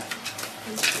do not have.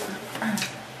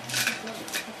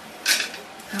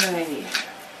 Alrighty.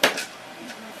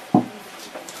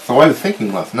 So I was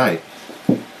thinking last night,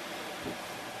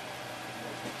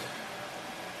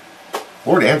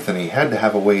 Lord Anthony had to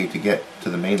have a way to get to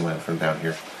the mainland from down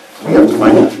here. We have to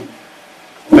find that.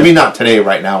 I mean, not today,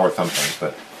 right now, or something,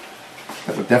 but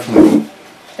that would definitely be...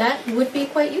 That would be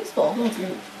quite useful.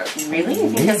 Really? You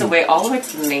think there's a way all the way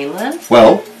to the mainland?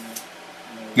 Well,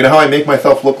 you know how I make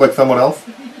myself look like someone else?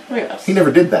 Yes. He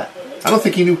never did that. I don't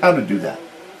think he knew how to do that.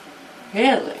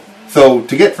 Really? So,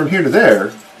 to get from here to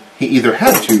there, he either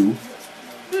had to,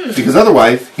 because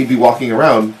otherwise he'd be walking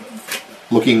around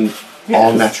looking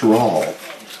all natural.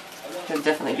 Could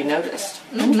definitely be noticed.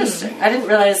 Interesting. I didn't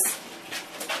realize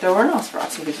there were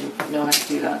Nosferatu who didn't know how to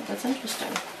do that. That's interesting.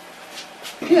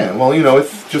 Yeah, well, you know,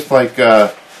 it's just like,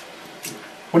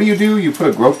 what do? You put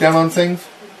a grope down on things?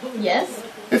 Yes.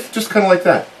 It's just kind of like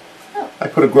that. Oh. I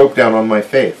put a grope down on my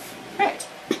face. Right.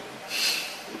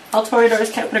 All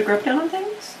Toreadors can't put a grip down on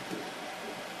things?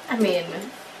 I mean,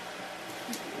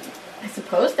 I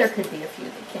suppose there could be a few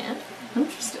that can't.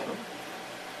 Interesting.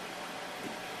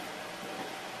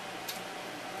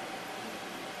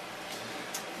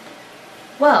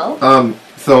 Well,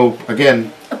 So,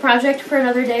 again, a project for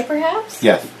another day, perhaps?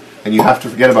 yes. And you have to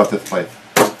forget about this place.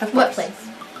 What place?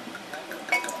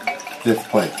 This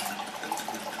place.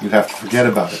 You have to forget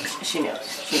about it. She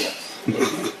knows. She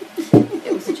knows.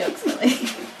 It was a joke, silly.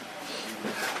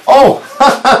 Oh!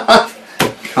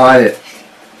 Got it.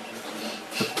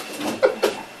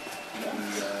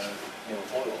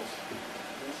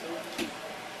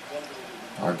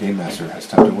 Our game master has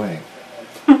stepped away.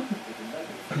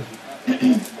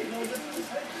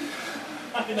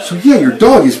 So yeah, your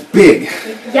dog is big.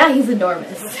 Yeah, he's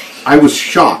enormous. I was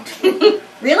shocked.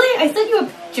 Really? I sent you a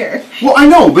picture. Well, I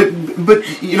know, but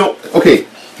you know, okay.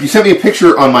 You sent me a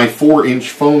picture on my 4-inch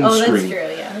phone screen. That's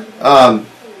true, yeah.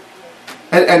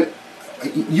 And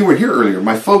you were here earlier.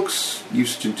 My folks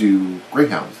used to do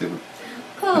greyhounds. They would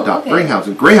adopt greyhounds,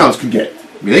 and greyhounds can get.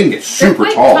 I mean, they can get super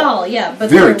they're tall. quite tall, yeah, but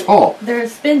very tall. They're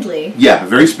spindly. Yeah,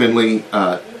 very spindly.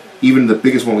 Even the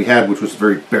biggest one we had, which was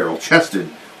very barrel-chested,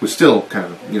 was still kind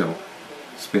of, you know,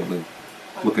 spindly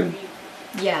looking.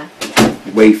 Yeah.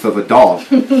 Waif of a dog.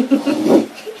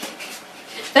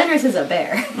 Fenris is a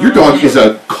bear. Your dog is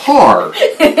a car.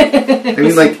 I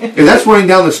mean, like, if that's running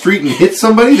down the street and hits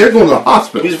somebody, they're going to the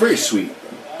hospital. He's very sweet.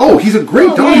 Oh, he's a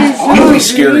great dog. yeah. He would be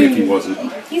scary if he wasn't.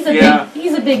 He's a Yeah.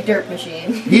 he's a big dirt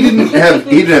machine. He didn't have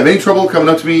any trouble coming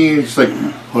up to me and just like,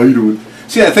 how you doing?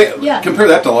 See, I think Yeah. compare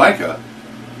that to Leica.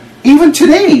 Even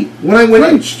today, when I went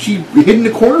in, she hid in the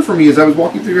corner for me as I was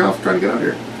walking through your house trying to get out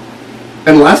here.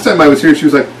 And last time I was here, she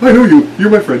was like, I know you.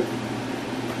 You're my friend.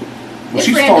 Well, It's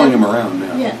she's Brandon. following him around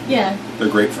now. Yeah. They're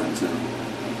great friends now.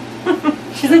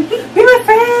 She's like, be my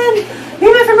friend! Be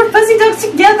my friend, we're fuzzy dogs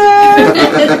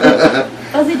together!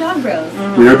 Fuzzy dog bros.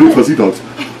 We are big fuzzy dogs.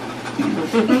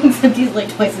 Except he's like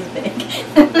twice as big.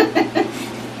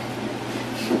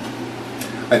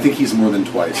 I think he's more than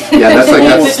twice. Yeah, that's like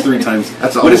Almost that's 3 times.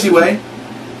 That's What does he weigh?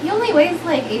 He only weighs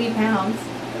like 80 pounds.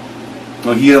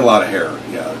 Well, he had a lot of hair.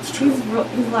 Yeah, that's true.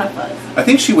 He's a lot of fuzz. I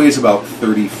think she weighs about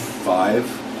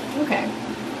 35. Okay.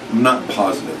 I'm not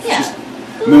positive. Yeah. She's-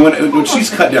 I mean, when she's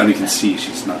cut down, you can see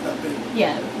she's not that big.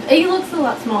 Yeah. He looks a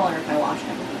lot smaller if I wash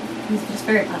him. He's just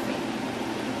very puffy.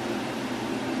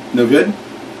 No good?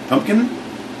 Pumpkin?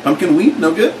 Pumpkin wheat?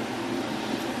 No good?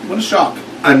 What a shock.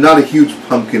 I'm not a huge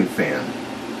pumpkin fan.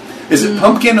 Is it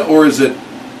pumpkin or is it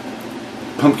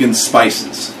pumpkin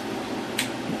spices?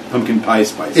 Pumpkin pie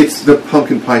spices? It's the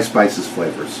pumpkin pie spices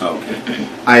flavors. Oh, okay.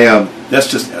 That's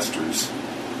just esters.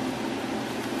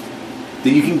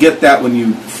 You can get that when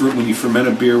you ferment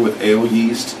a beer with ale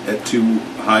yeast at too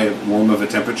warm of a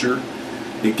temperature.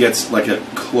 It gets like a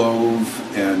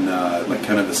clove and like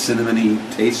kind of a cinnamony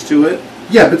taste to it.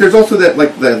 Yeah, but there's also that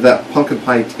like that pumpkin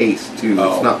pie taste too.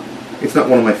 Oh. It's not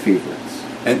one of my favorites.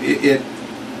 And it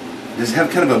does it have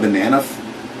kind of a banana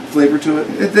flavor to it.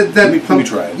 Let me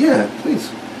try it. Yeah, please.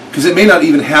 Because it may not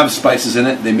even have spices in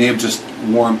it. They may have just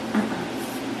warm.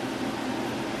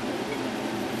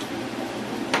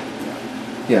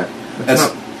 Yeah,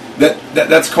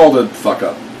 that's called a fuck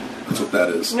up. That's what that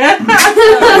is.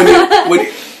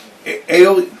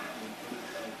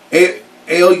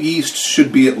 Ale yeast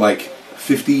should be at like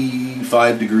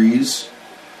 55 degrees.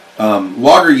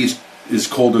 Lager yeast is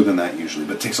colder than that usually,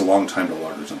 but it takes a long time to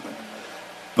lager something.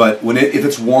 But if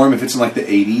it's warm, if it's in like the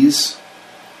 80s,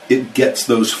 it gets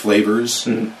those flavors,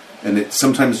 and it's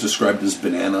sometimes described as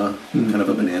banana, kind of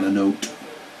a banana note.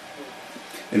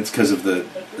 And it's because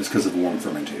of warm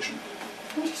fermentation.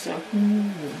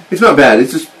 Interesting. It's not bad.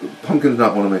 It's just pumpkin's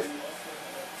not one of my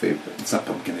favorites. It's not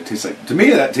pumpkin. It tastes like, to me,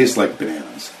 that tastes like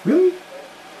bananas. Really?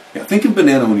 Yeah, think of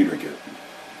banana when you drink it.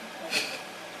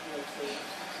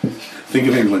 Think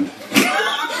of England.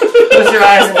 Close your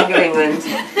eyes and think of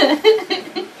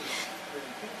England.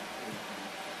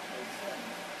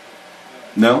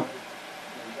 No?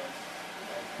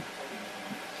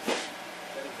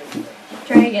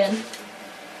 Try again.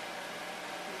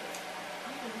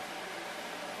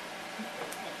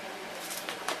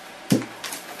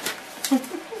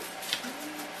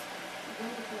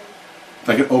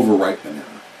 Like an overripe banana.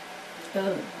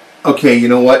 Ugh. Okay, you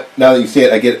know what? Now that you say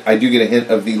it, I do get a hint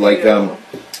of the like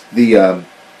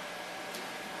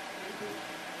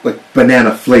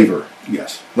banana flavor,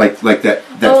 Yes. like that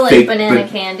Oh, like fake banana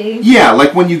candy? Yeah,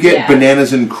 like when you get Yeah.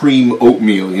 bananas and cream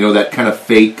oatmeal, you know, that kind of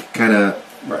fake kind of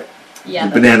Right. Yeah.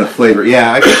 banana flavor.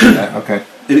 Yeah, I can see that. Okay.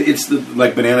 It's the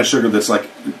like banana sugar that's like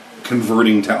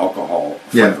converting to alcohol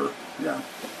Yeah. flavor. Yeah.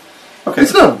 Okay.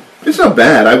 It's not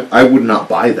bad. I would not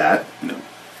buy that. No.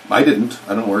 I didn't.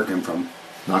 I don't know where it came from.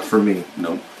 Not for me.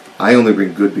 No. I only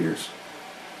bring good beers.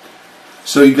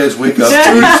 So you guys wake up.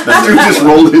 Stu just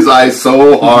rolled his eyes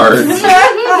so hard.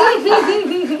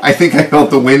 I think I felt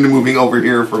the wind moving over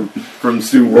here from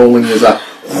Stu rolling his eyes.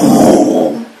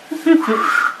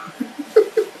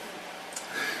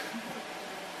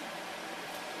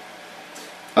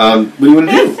 What do you want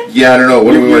to do? Yeah, I don't know.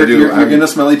 What do we want to do? You're in a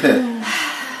smelly pit.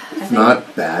 It's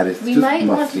not bad. It's We just might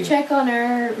want musty. to check on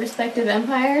our respective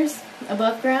empires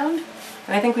above ground.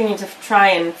 And I think we need to try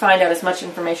and find out as much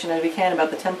information as we can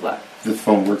about the Templar. This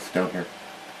phone works down here.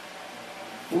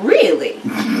 Really?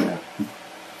 Yeah.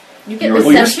 You get Well,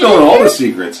 you're reception spilling in all here? the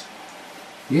secrets.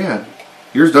 Yeah.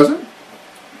 Yours doesn't?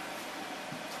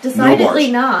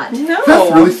 Decidedly No not. No.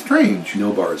 That's really strange.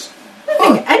 No bars.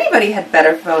 I think anybody had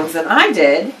better phones than I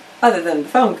did, other than the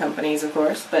phone companies, of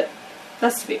course, but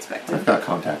that's to be expected. I've got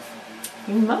contacts.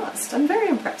 You must. I'm very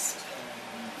impressed.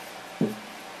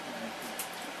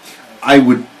 I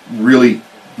would really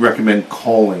recommend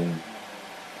calling.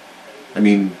 I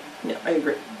mean, No, I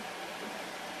agree.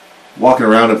 walking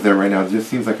around up there right now just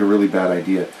seems like a really bad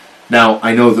idea. Now,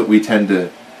 I know that we tend to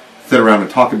sit around and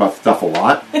talk about stuff a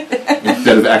lot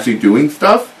instead of actually doing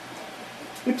stuff.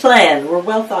 We plan. We're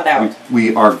well thought out.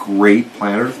 We are great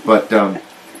planners, but We're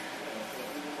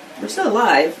still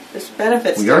alive. There's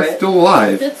benefits we to are it. still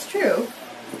alive, That's true.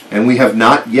 and we have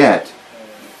not yet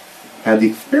had the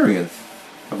experience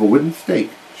of a wooden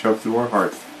stake shoved through our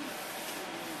hearts.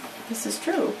 This is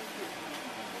true.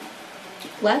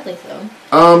 Gladly so.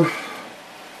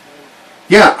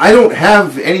 Yeah, I don't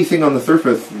have anything on the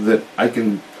surface that I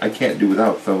can't do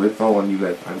without, so it's all on you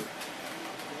guys.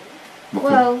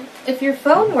 Well, if your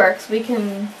phone works, we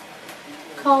can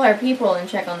call our people and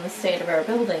check on the state of our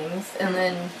buildings, and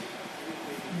then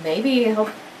maybe help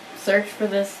search for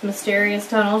this mysterious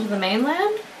tunnel to the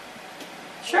mainland?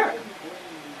 Sure.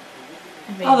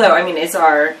 I mean, Although, I mean, is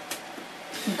our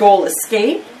goal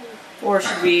escape? Or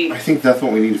should we... I think that's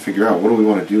what we need to figure out. What do we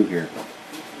want to do here?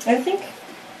 I think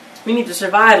we need to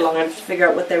survive long enough to figure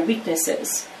out what their weakness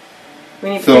is.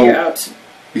 We need to So- figure out...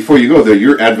 Before you go there,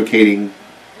 you're advocating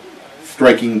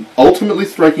ultimately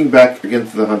striking back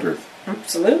against the hunters.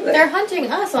 Absolutely. they're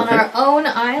hunting us on Okay. our own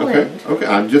island. Okay.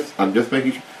 I'm just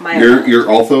making sure. My island. You're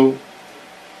also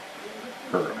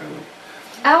her island.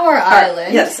 Our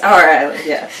island. Yes, our island,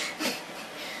 yes.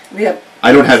 We have...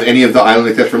 I don't have any of the island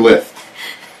except for Lith.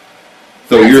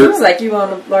 So it you're seems like you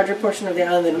own a larger portion of the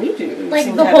island than we do. You Like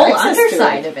seem the to have whole access to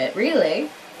underside it, of it, really.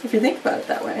 if you think about it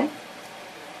that way.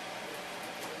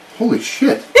 holy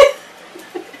shit.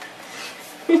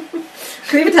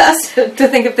 Leave it to us to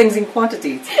think of things in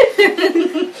quantities.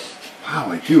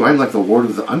 Wow, I do. I'm like the Lord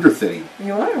of the Undercity.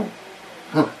 You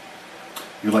are.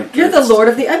 You're like You're the Lord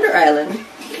of the Under Island.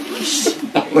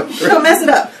 Don't mess it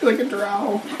up. Like a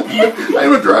drow.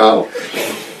 I'm a drow.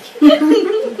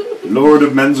 Lord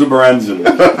of Menzoberranzan.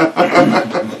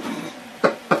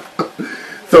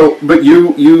 So, but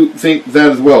you think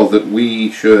that as well, that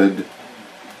we should...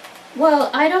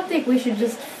 Well, I don't think we should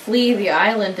just flee the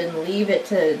island and leave it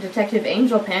to Detective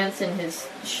Angel Pants and his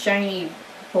shiny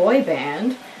boy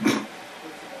band.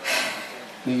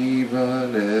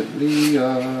 Even at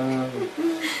Leon.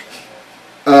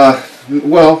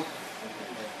 Well,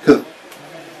 because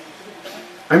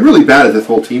I'm really bad at this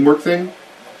whole teamwork thing,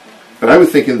 but I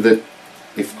was thinking that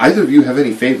if either of you have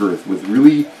any favors with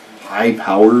really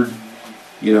high-powered,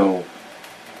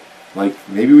 like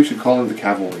maybe we should call in the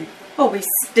cavalry. Well, we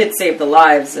did save the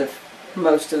lives of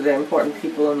most of the important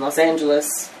people in Los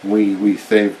Angeles. We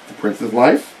saved the prince's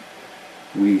life.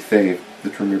 We saved the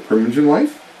Tremere Primogen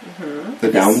life. Mm-hmm.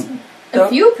 The a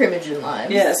few Primogen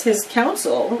lives. Yes, his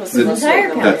council was The supposed to entire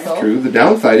make them council. That's true. The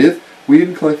downside is we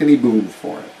didn't collect any boons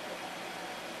for it.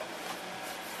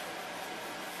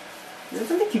 Is that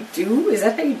something you do? Is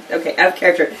that how you... Okay, out of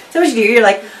character. Is that what you do? You're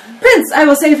like, Prince, I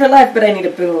will save your life, but I need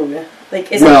a boon.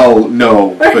 Like, is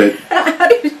No, but How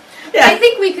do you... I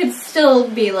think we could still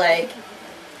be like,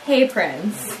 hey,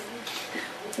 Prince,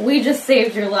 we just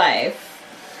saved your life.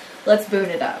 Let's boon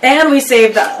it up. And we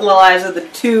saved the lives of the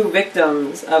 2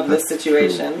 victims of this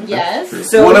situation. Yes. true.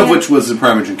 So One we of had- which was the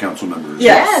Primogen Council member.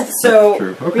 Yes. So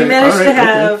True. we Okay, managed alright, to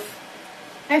have...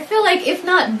 I feel like if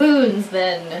not boons,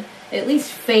 then at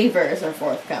least favors are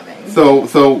forthcoming.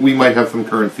 so we might have some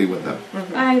currency with them.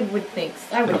 I would think.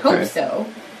 I would Okay. hope so.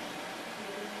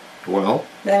 Well,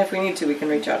 Then if we need to, we can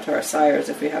reach out to our sires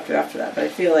if we have to after that. But I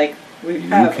feel like we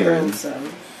have can. earned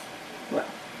some... Well...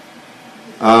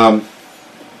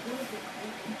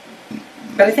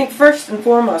 But I think first and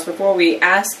foremost, before we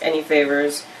ask any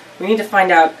favors, we need to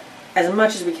find out as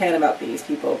much as we can about these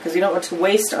people, because we don't want to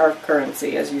waste our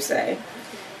currency, as you say.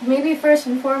 Maybe first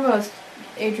and foremost,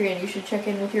 Adrian, you should check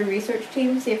in with your research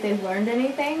team, see if they've learned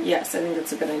anything. Yes, I think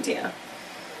that's a good idea.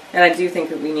 And I do think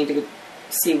that we need to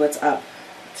see what's up.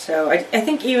 So I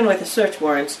think even with a search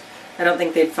warrant, I don't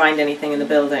think they'd find anything in the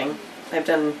building. I've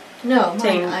done No, mine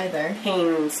Dang. either.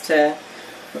 pains to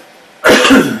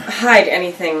hide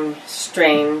anything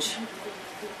strange.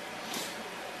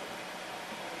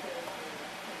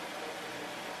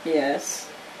 Yes.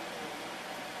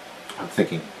 I'm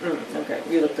thinking. Okay,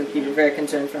 you looked like you were very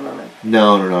concerned for a moment.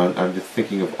 No. I'm just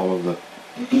thinking of all of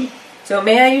the. So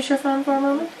may I use your phone for a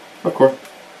moment? Of course.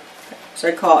 So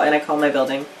I call my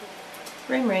building.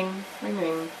 Ring, ring, ring,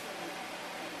 ring.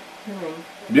 Ring, ring.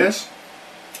 Yes?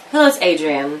 Hello, it's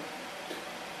Adrian.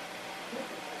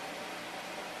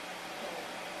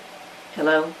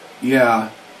 Hello?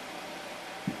 Yeah.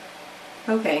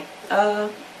 Okay. Well,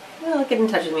 get in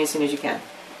touch with me as soon as you can.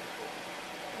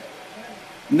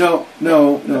 No.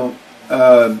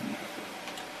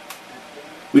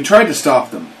 We tried to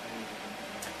stop them.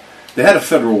 They had a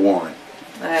federal warrant.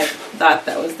 I thought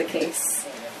that was the case.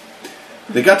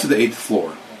 They got to the 8th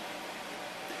floor.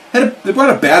 They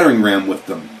brought a battering ram with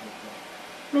them.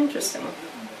 Interesting.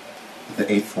 The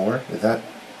 8th floor? Is that?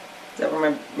 Is that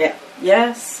where my... Yeah.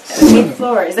 Yes. At the 8th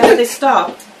floor. Is that where they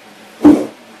stopped?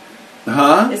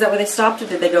 Huh? Is that where they stopped, or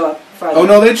did they go up farther? Oh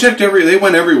no, they checked they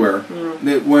went everywhere.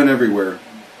 They went everywhere.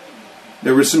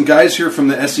 There were some guys here from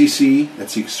the SEC,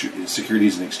 that's the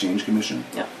Securities and Exchange Commission.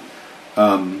 Yeah.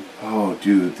 Oh,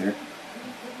 dude, they're.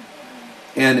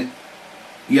 And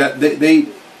yeah, they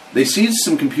seized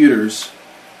some computers.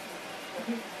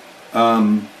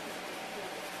 They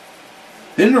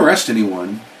didn't arrest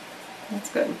anyone.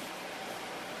 That's good.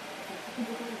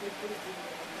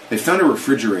 They found a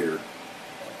refrigerator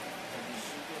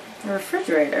A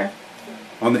refrigerator.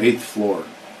 on the 8th floor.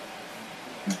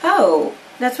 Oh,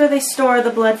 that's where they store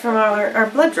the blood from our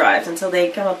blood drives until they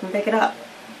come up and pick it up.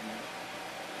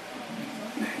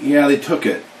 Yeah, they took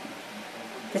it.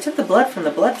 They took the blood from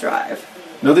the blood drive.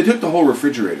 No, they took the whole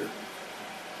refrigerator.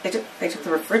 They took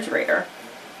the refrigerator.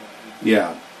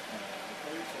 Yeah.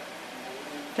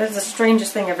 That's the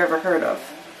strangest thing I've ever heard of.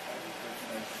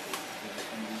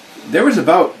 There was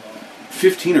about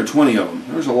 15 or 20 of them.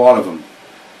 There was a lot of them.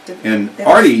 And There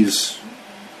was- Artie's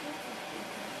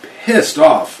pissed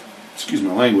off. Excuse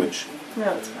my language.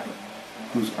 No, it's fine.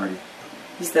 Who's Artie?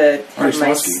 He's the Artie head Slotsky.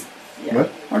 mice. Yeah.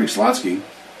 What? Artie Slotsky,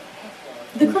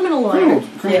 The criminal lawyer.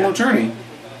 criminal Yeah. attorney.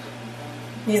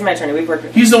 He's my attorney. We've worked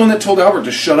with him. He's the one that told Albert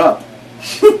to shut up.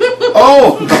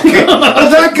 Oh, okay. Oh,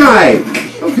 that guy.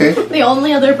 Okay. The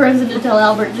only other person to tell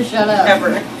Albert to shut up.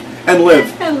 Ever. And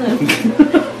live.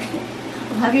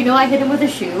 I'll have you know I hit him with a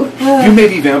shoe. You may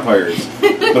be vampires,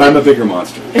 but I'm a bigger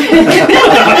monster.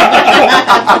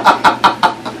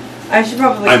 I should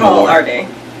probably I'm a call lawyer. Artie.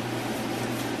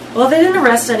 Well, if they didn't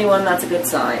arrest anyone, that's a good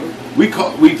sign. We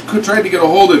tried to get a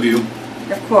hold of you,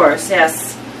 Of course,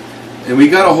 yes. and we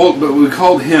got a hold, but we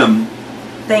called him,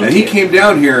 Thank and you. he came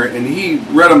down here and he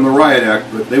read them the riot act,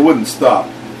 but they wouldn't stop.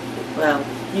 Well,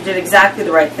 you did exactly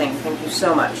the right thing. Thank you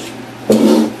so much.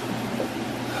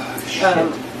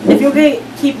 If you'll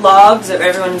keep logs of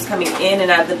everyone who's coming in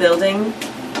and out of the building,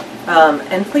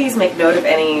 and please make note of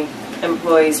any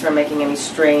employees who are making any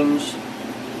strange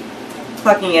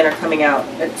clocking in or coming out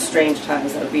at strange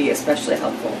times, that would be especially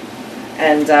helpful.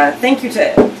 And thank you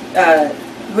to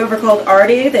whoever called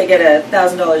Artie. They get a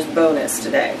 $1,000 bonus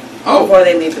today before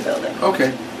they leave the building.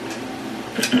 Okay.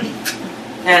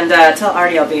 And tell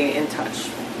Artie I'll be in touch.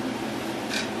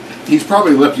 He's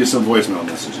probably left you some voicemail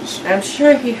messages. I'm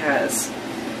sure he has.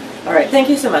 All right, thank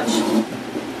you so much.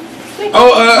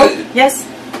 Oh, yes?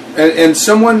 And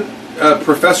someone, a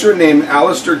professor named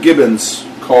Alistair Gibbons,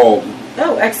 called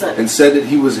Oh, excellent. and said that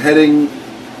he was heading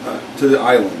to the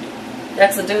island.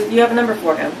 Excellent. Do you have a number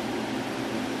for him?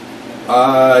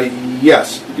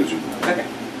 Yes, it gives you the number. Okay.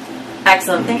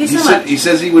 Excellent. Thank you so said, much. he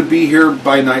says he would be here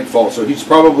by nightfall, so he's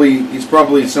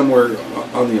probably somewhere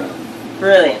on the island.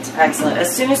 Brilliant. Excellent.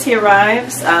 As soon as he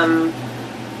arrives,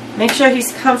 make sure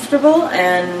he's comfortable,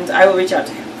 and I will reach out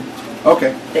to him.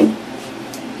 Okay. Thank you.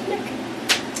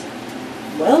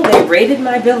 Well, they raided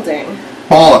my building.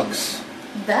 Bollocks.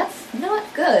 That's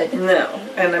not good. No.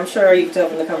 And I'm sure you can tell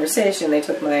from the conversation they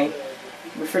took my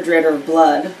refrigerator of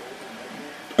blood.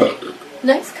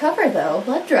 Nice cover, though.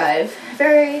 Blood drive.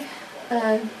 Very,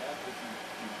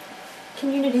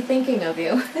 community thinking of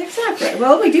you. Exactly.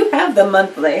 Well, we do have them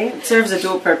monthly. It serves a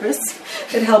dual purpose.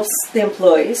 It helps the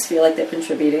employees feel like they're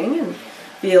contributing and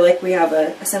feel like we have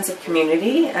a sense of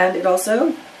community, and it's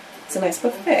a nice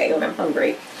buffet when I'm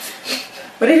hungry.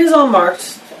 But it is all marked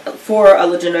for a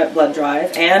legitimate blood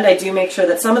drive, and I do make sure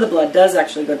that some of the blood does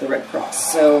actually go to the Red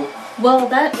Cross. So, Well,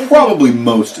 that is Probably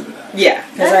most of it. yeah,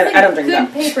 because that's I don't drink good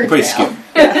that. paper Pretty trail.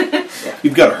 skim.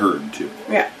 You've got a herd too.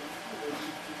 Yeah.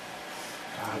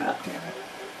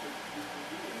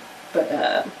 But,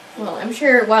 Well, I'm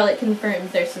sure while it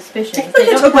confirms their suspicions, they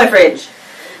took my fridge.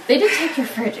 They did take your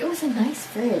fridge. It was a nice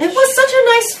fridge. It was such a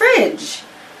nice fridge.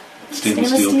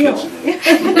 Stainless steel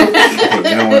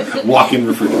Stainless kitchen. Walk-in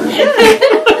refrigerator.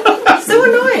 So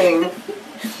annoying.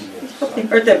 They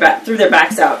threw their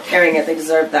backs out carrying it. They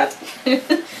deserve that.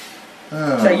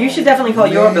 So you should definitely call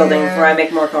your building before I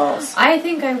make more calls. I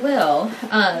think I will.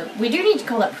 We do need to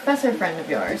call that professor friend of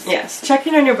yours. Yes, check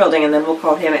in on your building and then we'll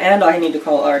call him, and I need to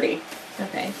call Artie.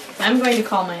 Okay. I'm going to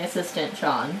call my assistant,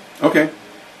 Sean. Okay.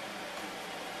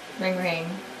 Ring, ring.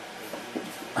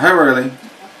 Hi, Riley.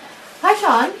 Hi,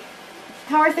 Sean.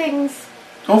 How are things?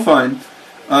 Oh, fine.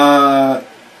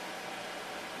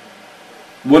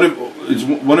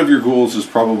 One of your goals is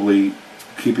probably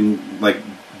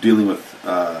dealing with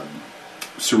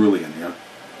Cerulean, yeah?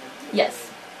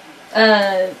 Yes.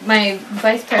 My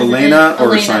vice president... Elena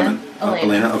or Simon?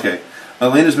 Elena. Okay.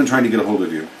 Elena's been trying to get a hold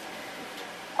of you.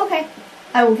 Okay.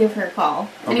 I will give her a call.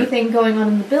 Okay. Anything going on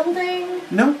in the building?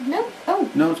 No. No? Oh,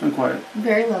 No, it's been quiet.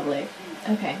 very lovely.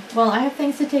 Okay. Well, I have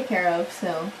things to take care of,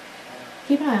 so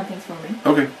keep an eye on things for me.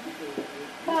 Okay.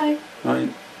 Bye.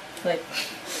 Fine.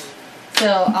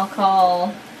 So I'll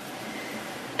call...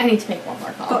 I need to make one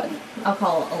more call. I'll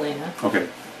call Elena. Okay.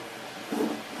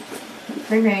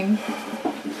 Ring, ring.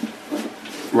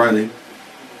 Riley,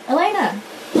 Elena!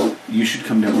 you should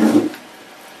come down here.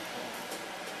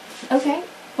 Okay.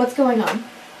 What's going on?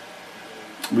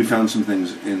 We found some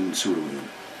things in Cerulean.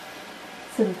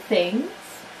 Some things?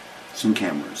 Some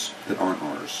cameras that aren't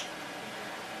ours.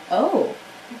 Oh.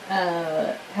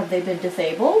 Have they been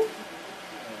disabled?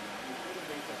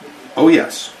 Oh,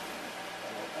 yes.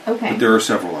 Okay. But there are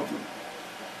several of them.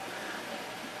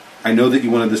 I know that you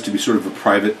wanted this to be sort of a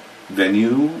private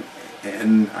venue,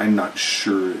 and I'm not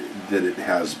sure that it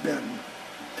has been.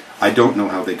 I don't know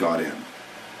how they got in.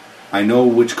 I know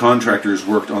which contractors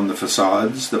worked on the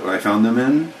facades that I found them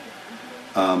in.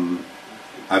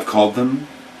 I've called them.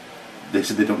 They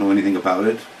said they don't know anything about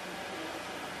it.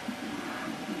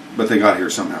 But they got here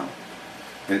somehow.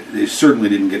 And they certainly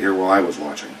didn't get here while I was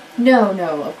watching. No,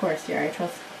 of course, dear. I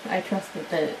trust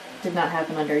that it did not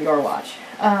happen under your watch.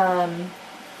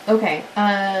 Okay.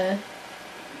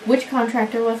 Which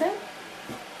contractor was it?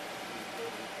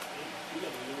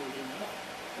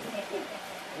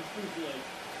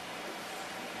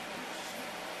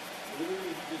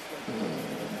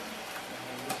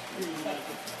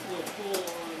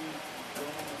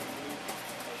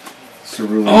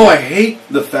 Cerulean. Oh, I hate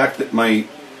the fact that my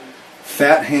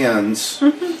fat hands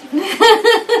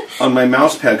on my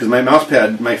mouse pad, because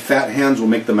my fat hands will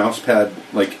make the mouse pad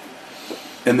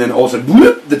and then all of a sudden,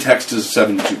 whoop, the text is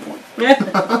 72 point.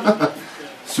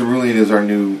 Cerulean is our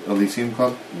new Elysium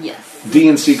Club. Yes.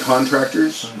 DNC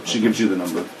Contractors, she gives you the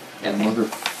number. Okay.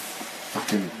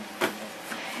 Motherfucking.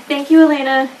 Thank you,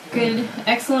 Elena. Good,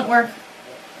 excellent work.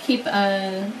 Keep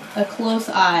a close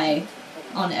eye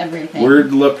on everything.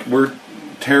 We're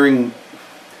tearing...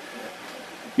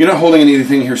 You're not holding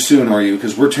anything here soon, are you?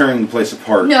 Because we're tearing the place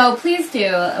apart. No, please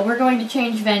do. We're going to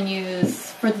change venues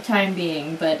for the time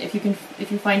being, but if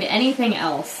you find anything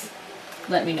else,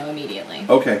 let me know immediately.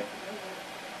 Okay.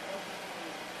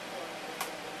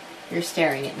 You're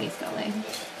staring at me, Scully.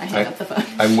 I hang up the phone.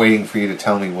 I'm waiting for you to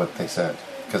tell me what they said,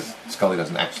 because Scully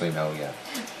doesn't actually know yet.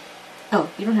 Oh,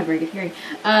 you don't have very good hearing.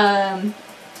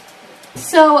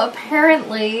 So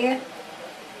apparently,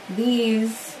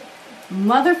 these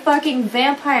motherfucking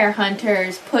vampire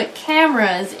hunters put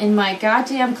cameras in my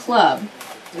goddamn club.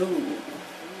 Ooh.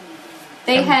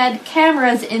 They had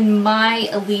cameras in my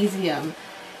Elysium.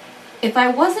 If I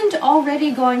wasn't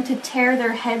already going to tear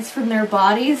their heads from their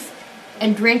bodies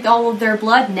and drink all of their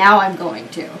blood, now I'm going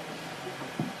to.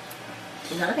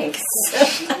 Nice.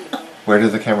 Where do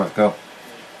the cameras go?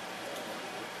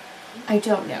 I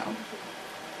don't know.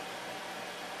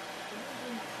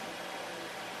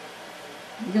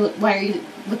 Why are you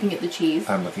looking at the cheese?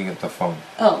 I'm looking at the phone.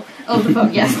 Oh, the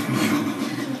phone, yes.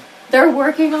 They're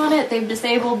working on it. They've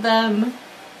disabled them.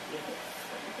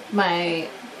 My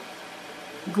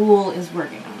ghoul is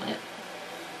working on it.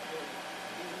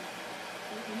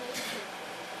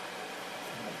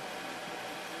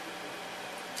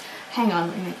 Hang on,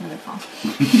 let me make another call.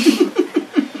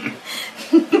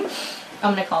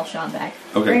 I'm gonna call Sean back.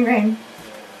 Okay. Ring, ring.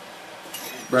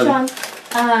 Brother. Sean,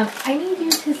 I need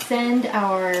you to send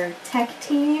our tech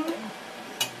team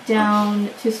down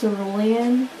to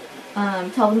Cerulean.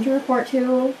 Tell them to report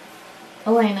to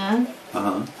Elena.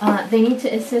 They need to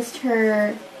assist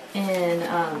her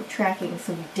in tracking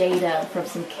some data from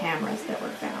some cameras that were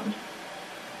found.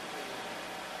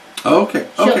 Okay.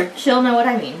 Okay. She'll know what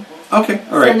I mean. Okay.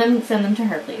 All right. Send them to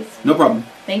her, please. No problem.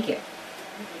 Thank you.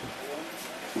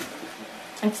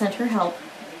 I've sent her help.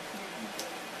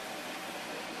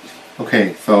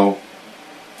 Okay, so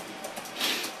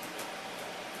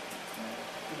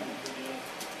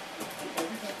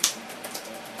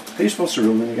How do you spell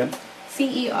Cerulean again?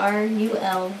 Cerulean.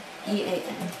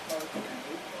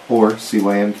 or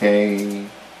CYMK.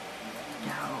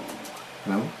 No.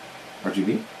 No?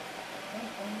 RGB?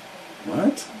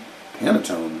 What?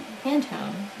 Pantone.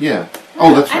 Pantone. Yeah.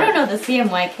 Oh, that's I right. don't know the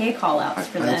CMYK call-outs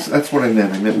for that. That's what I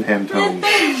meant. I meant Pantone.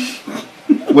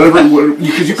 Whatever,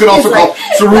 because you could also call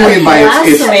Cerulean by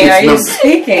its Blasphemy, are you number.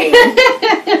 speaking?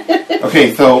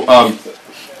 Okay, so,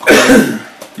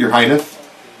 Your Highness.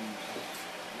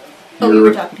 Oh, we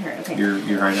were talking to her. Okay.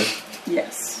 Your Highness.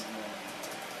 Yes.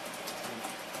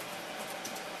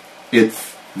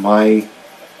 It's my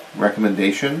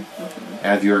recommendation,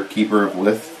 as your keeper of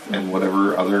lists and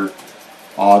whatever other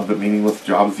odd but meaningless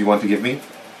jobs you want to give me,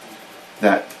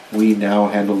 that we now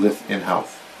handle this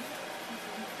in-house.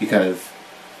 Because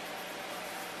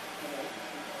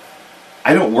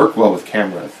I don't work well with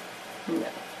cameras. No.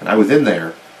 And I was in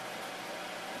there,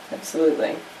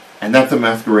 Absolutely. and that's a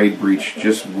masquerade breach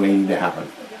just waiting to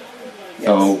happen. Yes.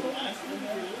 So,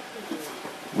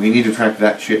 we need to track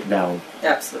that shit down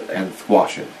Absolutely. and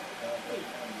squash it.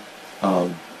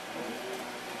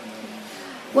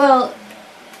 Well,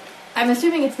 I'm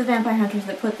assuming it's the vampire hunters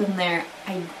that put them there.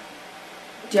 I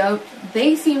don't.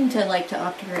 They seem to like to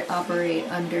operate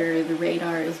under the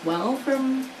radar as well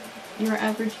from your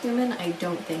average human. I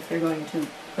don't think they're going to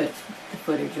put the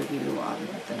footage of you on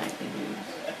the nightly news.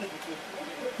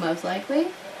 Most likely.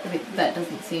 I mean, that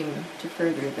doesn't seem to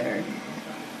further their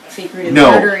secretive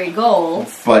No. murdery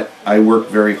goals. But I work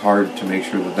very hard to make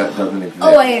sure that that doesn't exist.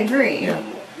 Oh, I agree. Yeah.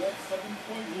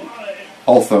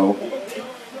 Also,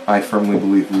 I firmly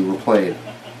believe we were played.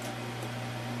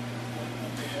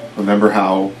 Remember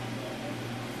how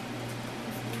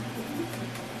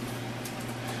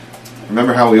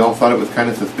we all thought it was kind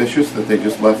of suspicious that they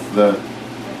just left the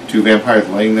two vampires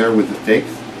laying there with the stakes?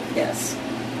 Yes.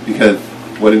 Because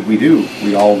what did we do?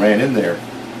 We all ran in there.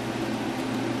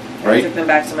 I Right? took them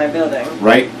back to my building.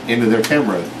 Right into their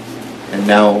cameras. And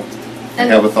now they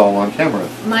have us all on camera.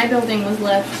 My building was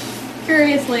left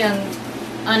curiously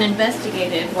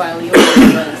uninvestigated while yours was.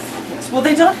 Yes. Well,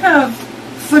 they don't have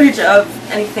footage of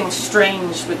anything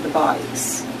strange with the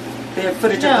bodies. They have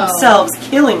footage No. of themselves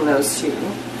killing those two.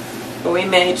 But we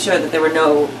made sure that there were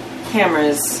no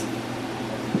cameras.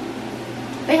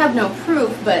 They have no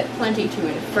proof, but plenty to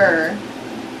infer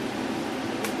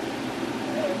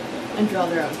and draw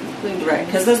their own conclusions. Right,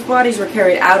 because those bodies were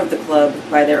carried out of the club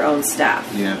by their own staff.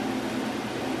 Yeah.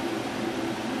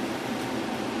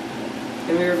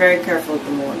 And we were very careful with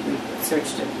the morgue. We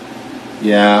searched it.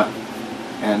 Yeah.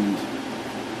 And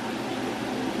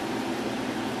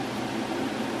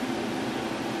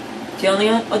The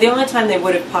only time they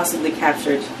would have possibly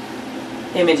captured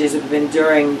images would have been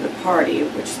during the party,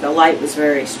 which the light was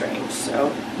very strange, so...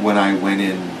 when I went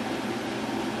in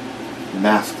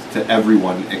masked to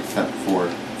everyone except for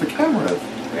the cameras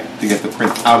to get the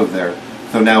prince out of there.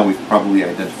 So now we've probably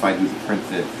identified who the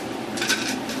prince is.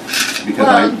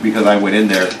 Because I went in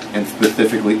there and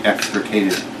specifically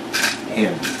extricated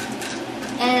him.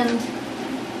 And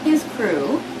his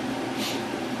crew.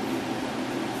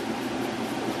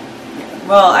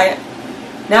 Well,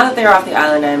 now that they're off the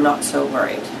island, I am not so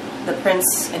worried. The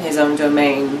prince in his own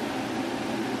domain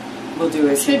we'll do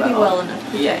as Should be well. well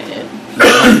enough Yeah.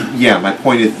 protected. Yeah, my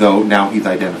point is, though, now he's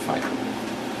identified.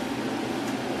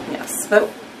 Yes, but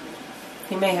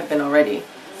he may have been already.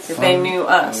 If they knew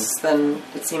us, then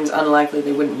it seems unlikely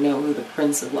they wouldn't know who the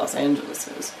Prince of Los Angeles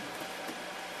is.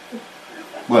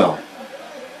 Well,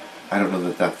 I don't know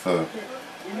that that's a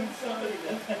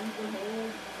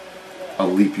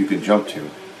leap you can jump to.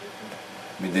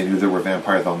 I mean, they knew there were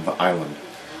vampires on the island.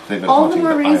 They've been All the haunting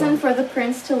more the reason island. for the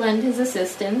prince to lend his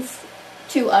assistance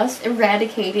to us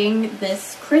eradicating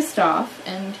this Kristoff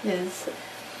and his...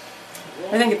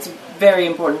 I think it's very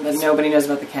important that nobody knows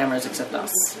about the cameras except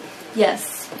us.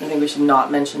 Yes. I think we should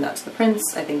not mention that to the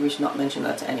Prince. I think we should not mention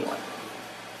that to anyone.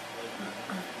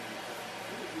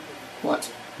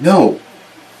 What? No!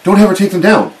 Don't ever take them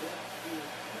down!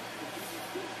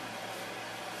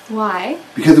 Why?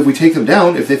 Because if we take them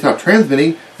down, if they stop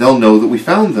transmitting, they'll know that we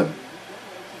found them.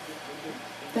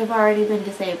 They've already been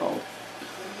disabled.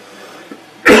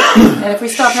 And if we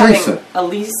stop Scheisse. having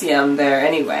Elysium there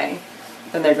anyway,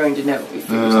 then they're going to know we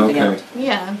figured something okay. out.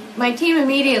 Yeah. My team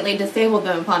immediately disabled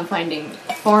them upon finding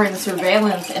foreign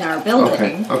surveillance in our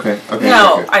building. Okay.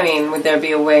 Now, okay. I mean, would there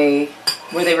be a way...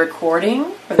 Were they recording?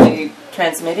 Were they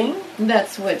transmitting?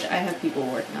 That's what I have people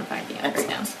working on finding out right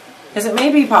now. Because it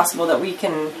may be possible that we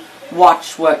can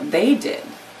watch what they did.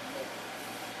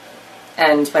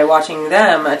 And by watching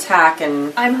them attack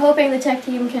and... I'm hoping the tech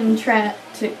team can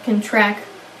track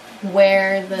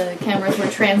where the cameras were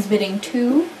transmitting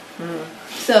to.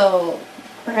 So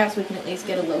perhaps we can at least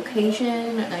get a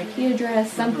location, an IP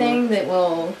address, something that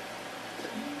will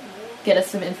get us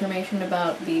some information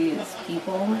about these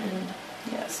people and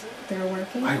Yes. their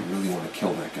working. I really want to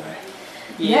kill that guy.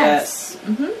 Yes.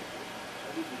 Mm-hmm.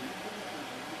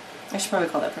 I should probably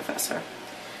call that Professor.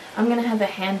 I'm gonna have a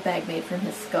handbag made from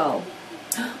his skull.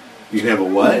 You can have a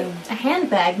what? A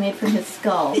handbag made from his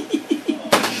skull.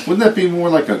 Wouldn't that be more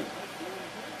like a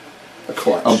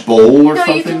clutch. bowl or No,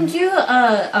 something? you can do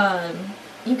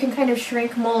you can kind of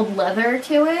shrink mold leather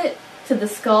to it, to the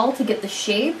skull to get the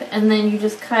shape, and then you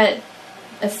just cut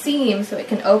a seam so it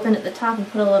can open at the top and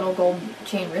put a little gold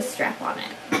chain wrist strap on it.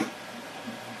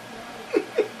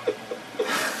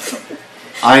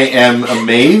 I am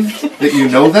amazed that you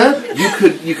know that.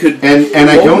 You could And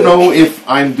I don't mold know if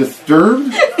I'm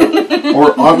disturbed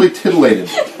or oddly titillated.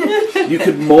 You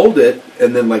could mold it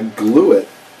and then like glue it,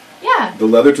 Yeah. the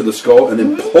leather to the skull, and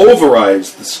then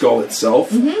pulverize the skull itself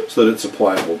so that it's a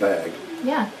pliable bag.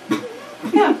 Yeah.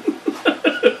 Yeah.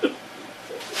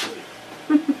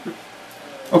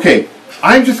 Okay,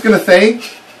 I'm just going to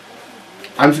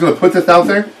put this out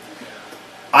there.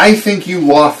 I think you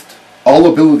lost all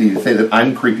ability to say that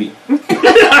I'm creepy.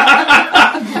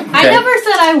 I never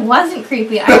said I wasn't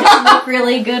creepy. I just look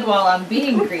really good while I'm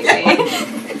being creepy.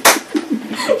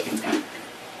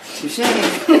 Touche.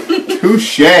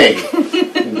 Touche.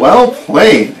 Well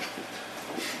played.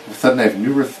 All of a sudden I have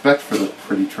new respect for the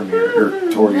pretty Toreador.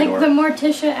 Like the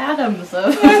Morticia Adams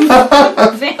of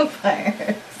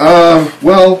vampires.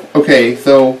 Well, okay,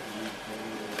 so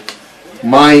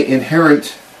my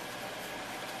inherent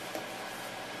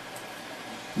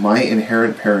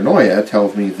paranoia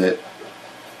tells me that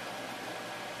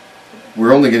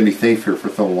we're only going to be safe here for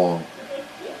so long.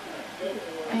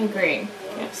 I agree.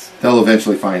 Yes. They'll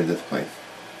eventually find this place.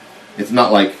 It's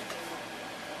not like...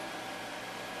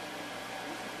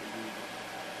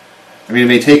 I mean, it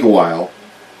may take a while,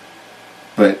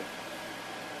 but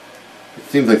it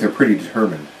seems like they're pretty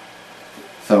determined.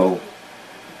 So...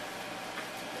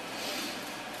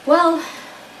 Well,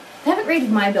 they haven't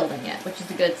raided my building yet, which is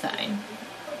a good sign.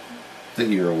 that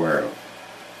you're aware of.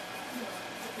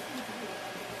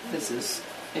 This is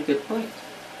a good point.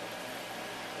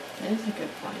 That is a good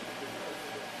point.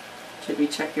 Should we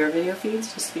check your video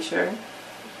feeds just to be sure?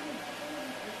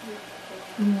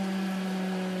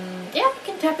 Yeah, I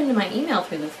can tap into my email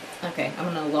through this. Okay, I'm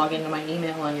gonna log into my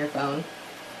email on your phone.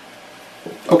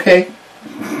 Okay.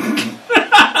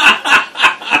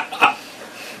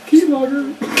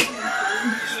 Keylogger.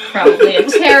 Probably a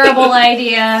terrible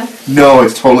idea. No,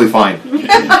 it's totally fine. I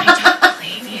don't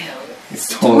believe you. It's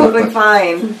totally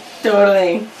fine. Fine.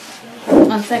 Totally.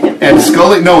 On second And thought,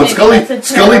 Scully, no, and maybe Scully, that's a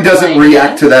Scully terrible doesn't idea.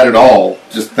 react to that at all.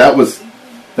 Just that was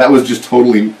just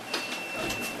totally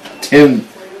Tim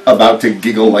about to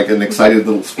giggle like an excited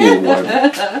little schoolboy.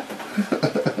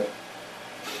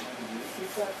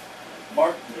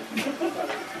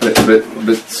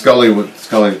 but Scully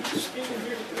just,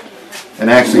 and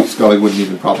actually Scully wouldn't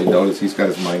even probably notice. He's got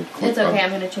his mind clicked It's okay, on.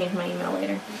 I'm gonna change my email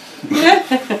later.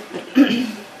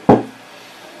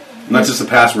 Not just the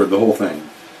password, the whole thing.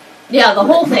 Yeah, the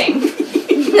whole thing.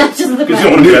 Not just the Because you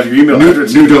don't want to have your email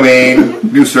address. New domain,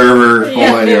 new server, whole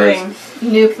Yeah, nine yards.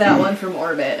 nuke that one from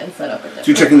orbit and set up a different.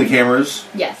 So you're checking the cameras.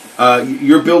 Yes.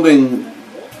 Your building,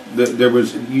 there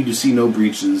was you see no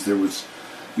breaches.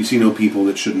 You see no people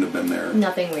that shouldn't have been there.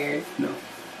 Nothing weird. No.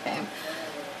 Okay.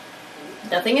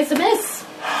 Nothing is amiss.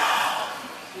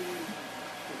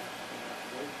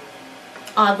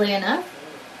 Oddly enough,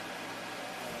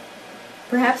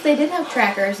 perhaps they did have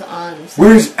trackers on.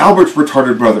 Where's Albert's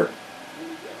retarded brother?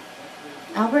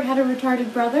 Albert had a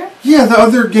retarded brother? Yeah, the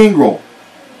other gangrel.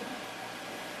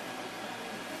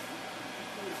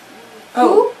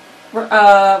 Oh,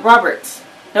 Roberts.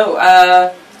 No,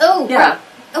 Oh, yeah.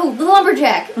 Oh, the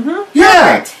lumberjack.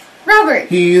 Yeah. Robert.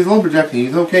 He's a lumberjack.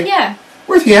 He's okay. Yeah.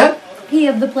 Where's he at? He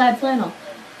of the plaid flannel.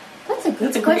 That's a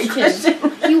good great question.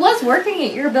 He was working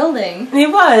at your building. He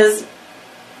was.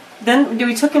 Then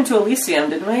we took him to Elysium,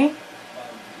 didn't we?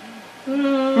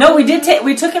 No, we did.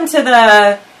 We took him to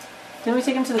the. Didn't we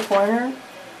take him to the coroner?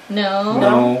 No.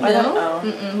 No. I don't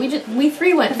know. We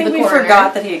three went I to think the we coroner.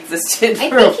 forgot that he existed. I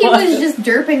for a think he while. was just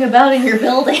derping about in your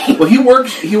building. Well, he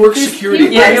works security.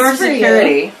 Yeah, he works works for you.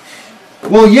 security.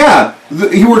 Well, yeah.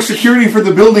 He worked security for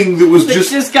the building that was They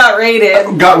just got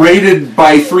raided. got raided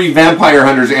by 3 vampire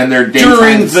hunters and their daytime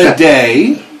During the staff.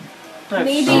 day.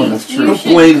 Maybe Oh, that's true. you Don't should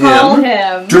blame call him.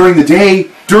 him. During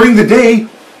the day,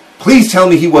 please tell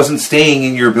me he wasn't staying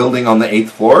in your building on the 8th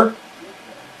floor.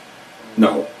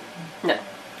 No. No.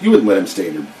 You wouldn't let him stay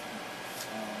in your...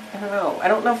 I don't know. I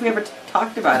don't know if we ever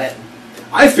talked about it.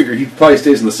 I figured he probably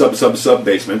stays in the sub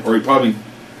basement, or he probably...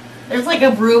 There's like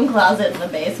a broom closet in the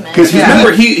basement. Because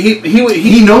Remember,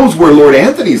 he knows where Lord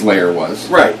Anthony's lair was.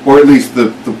 Right. Or at least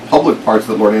the public parts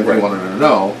that Lord Anthony Right. wanted to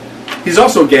know. He's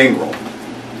also gangrel.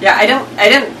 Yeah, I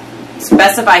didn't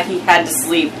specify he had to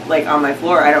sleep like on my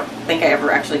floor. I don't think I ever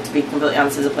actually, to be completely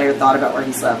honest, as a player, thought about where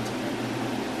he slept.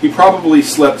 He probably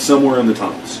slept somewhere in the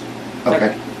tunnels.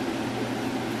 Okay.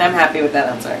 I'm happy with that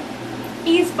answer.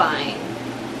 He's fine.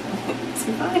 Is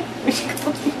he fine? We should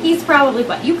call him. He's probably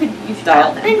fine. You should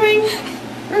Dial. call Ring him. ring.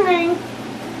 Ring ring.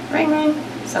 Ring ring.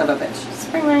 Son of a bitch.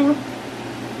 Just ring ring.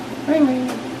 Ring ring.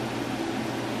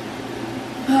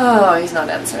 Oh, he's not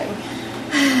answering.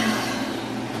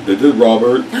 This is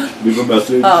Robert. Leave a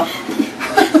message. Oh.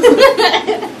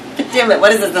 Damn it,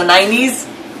 what is it, the 90s?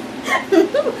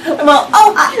 I'm all,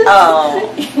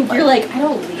 oh. You're like, I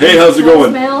don't leave. Hey, how's it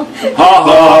going? Voicemail. Ha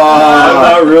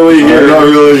ha! I'm not really here. I'm not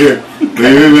really here.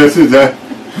 Leave a message.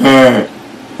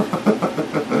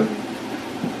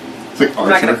 It's like I'm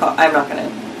not Archer. gonna call. I'm not gonna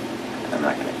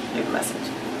leave a message.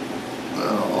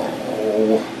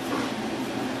 Oh.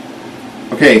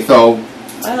 Okay, so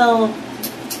Well,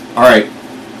 all right.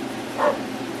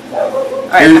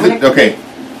 alright, I'm gonna, Okay.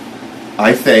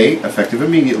 I say, effective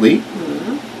immediately,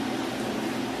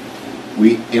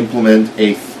 we implement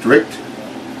a strict,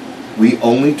 we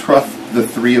only trust the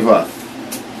 3 of us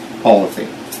policy.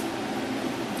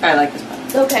 I like this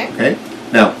one. Okay. Okay?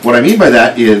 Now, what I mean by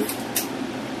that is,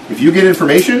 if you get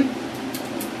information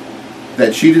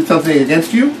that she did something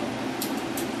against you,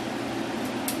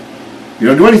 you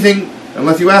don't do anything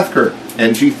unless you ask her.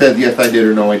 And she says, yes, I did,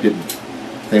 or no, I didn't.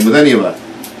 Same with any of us.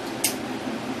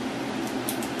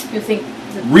 You think?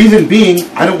 Reason being,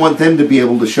 I don't want them to be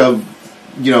able to shove,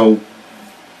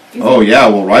 oh yeah,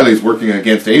 well Riley's working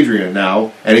against Adrian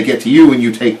now, and it get to you and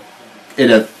you take it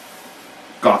as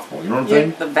gospel, you know what I'm You saying?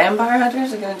 think the vampire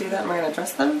hunters are gonna do that and we're gonna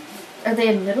trust them? Are they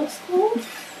in middle school?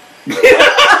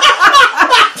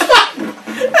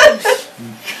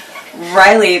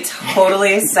 Riley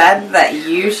totally said that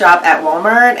you shop at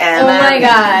Walmart and Oh my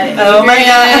god. Oh my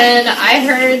god. And I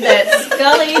heard that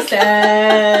Scully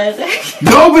said...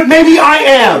 No, but maybe I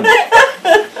am!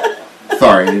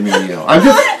 Sorry, I didn't mean to yell. I'm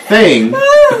just saying.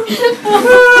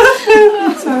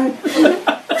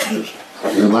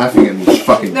 You're laughing at me,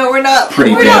 fucking No, we're not.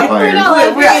 pretty we're not, vampires. we're not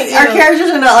laughing at you. our characters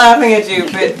are not laughing at you,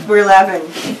 but we're laughing.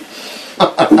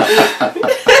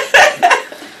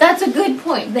 That's a good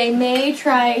point. They may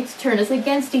try to turn us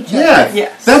against each other. Yes,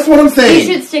 Yes. that's what I'm We saying.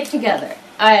 should stick together.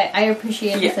 I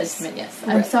appreciate Yes. the sentiment, yes.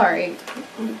 I'm Right. sorry.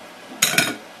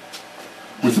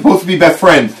 We're supposed to be best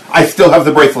friends. I still have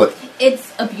the bracelet.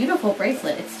 It's a beautiful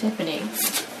bracelet. It's Tiffany.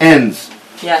 Ends.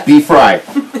 Yeah. Be fry.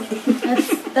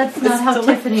 That's not how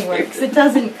delicious. Tiffany works. It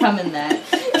doesn't come in that.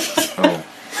 Oh.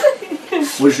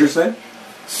 What did yours say?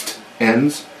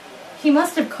 Ends. He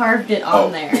must have carved it on Oh.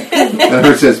 there. And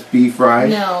hers says be fry.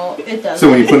 No, it doesn't. So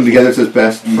when you put them together, it says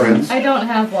best friends. I don't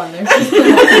have one. There's just the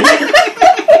one.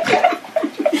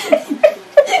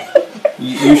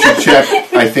 You should check.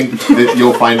 I think that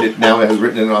you'll find it now. It has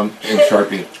written it on in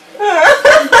Sharpie.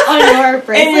 on your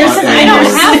bracelet. I don't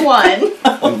have one.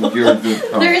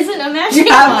 There isn't a matching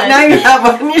one. Now you have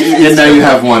one. Yeah, now you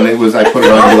have one. It was I put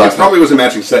it on you last night. Probably was a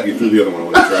matching set. You threw the other one away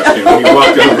in the trash can when you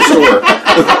walked out of the store.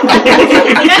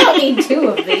 I don't need two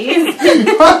of these.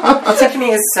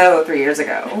 Tiffany is so 3 years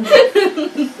ago.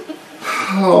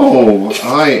 Oh,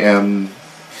 I am.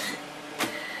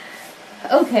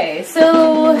 Okay,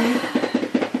 so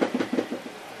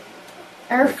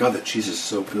Oh my god, that cheese is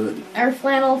so good. our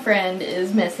flannel friend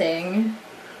is missing,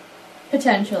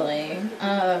 potentially.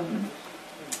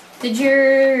 Did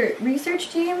your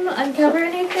research team uncover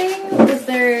anything? Was I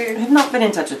there... have not been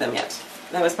in touch with them yet.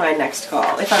 That was my next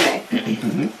call, if I may.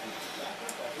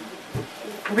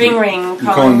 Ring ring.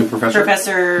 calling the professor?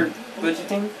 Professor. What'd you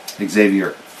think?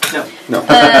 Xavier. No.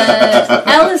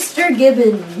 Alistair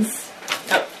Gibbons.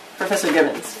 Oh, Professor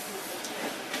Gibbons.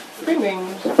 Ring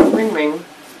ring. Ring ring.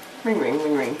 Ring ring.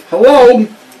 Ring ring. Hello?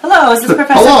 Hello, is this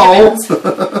Professor Gibbons?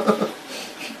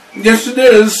 Yes, it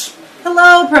is.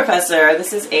 Hello, Professor.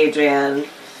 This is Adrian.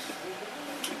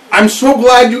 I'm so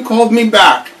glad you called me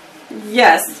back.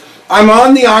 Yes. I'm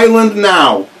on the island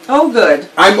now. Oh, good.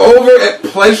 I'm over at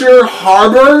Pleasure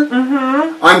Harbor.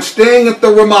 Mm-hmm. I'm staying at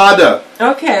the Ramada.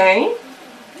 Okay.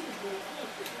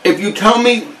 If you tell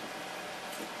me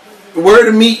where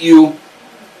to meet you,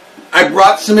 I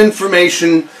brought some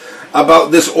information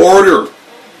about this order.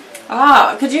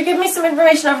 Ah, could you give me some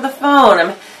information over the phone?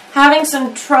 I'm having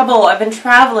some trouble. I've been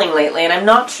traveling lately, and I'm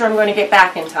not sure I'm going to get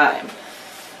back in time.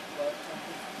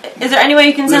 Is there any way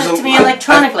you can send it to me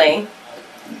electronically?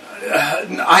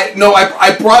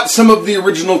 I brought some of the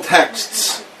original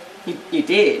texts. You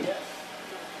did?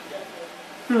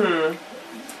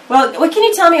 Well, what can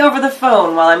you tell me over the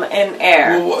phone while I'm in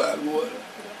air?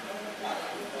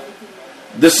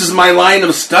 This is my line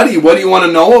of study. What do you want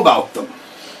to know about them?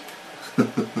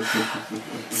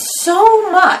 So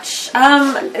much.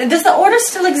 Does the order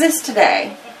still exist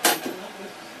today?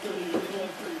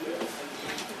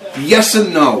 Yes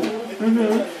and no.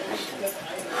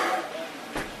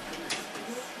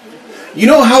 You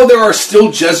know how there are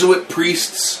still Jesuit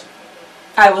priests?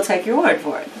 I will take your word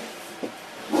for it.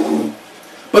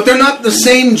 But they're not the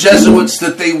same Jesuits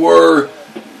that they were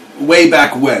way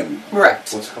back when. Right.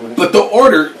 But the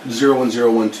order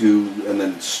 01012 and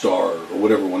then star or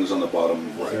whatever one is on the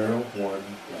bottom right.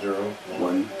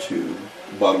 1 2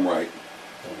 bottom right.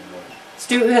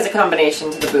 Stu has a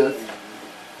combination to the booth.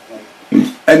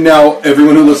 And now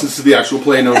everyone who listens to the actual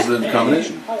play knows the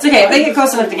combination. It's okay. If they get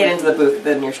close enough to get into the booth,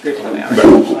 then you're screwed anyway.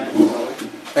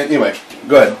 Anyway,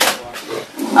 go ahead.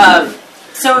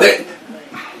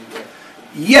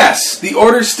 Yes, the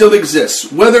order still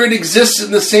exists. Whether it exists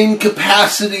in the same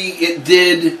capacity it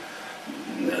did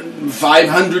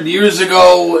 500 years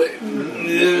ago,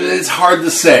 it's hard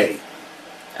to say.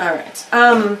 All right.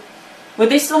 Would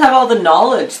they still have all the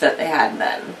knowledge that they had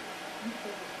then?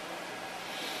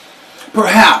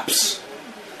 Perhaps.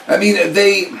 I mean,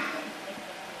 they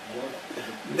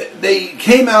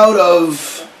came out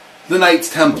of the Knights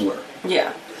Templar.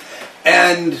 Yeah.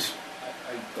 And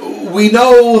we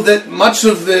know that much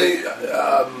of the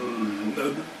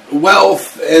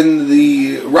wealth and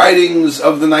the writings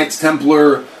of the Knights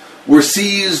Templar were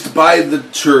seized by the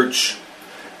church.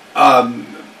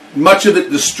 Much of it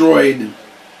destroyed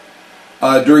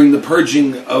during the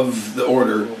purging of the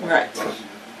order. Right.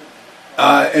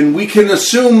 And we can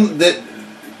assume that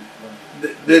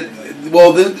the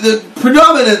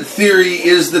predominant theory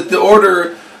is that the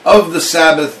Order of the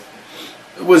Sabbath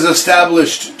was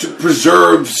established to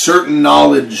preserve certain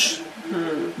knowledge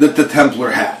that the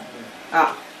Templar had.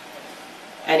 Ah.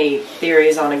 Any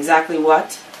theories on exactly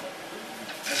what?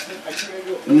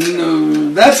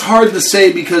 No, that's hard to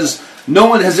say because no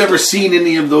one has ever seen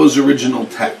any of those original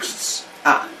texts.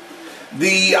 Ah.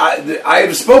 I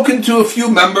have spoken to a few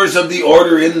members of the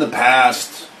Order in the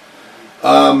past,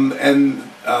 and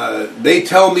they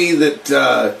tell me that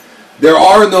there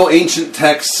are no ancient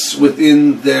texts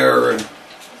within their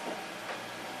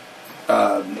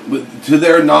to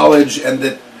their knowledge, and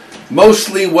that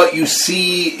mostly what you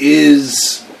see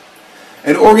is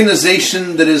an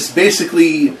organization that is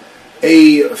basically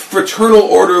a fraternal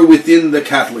order within the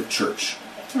Catholic Church.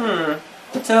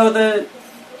 So the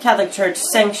Catholic Church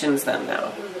sanctions them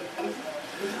now?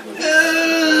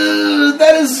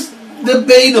 That is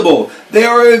debatable. They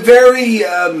are a very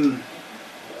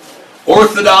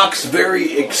orthodox,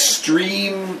 very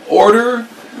extreme order.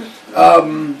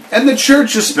 And the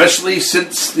church, especially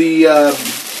since the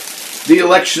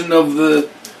election of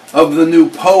the new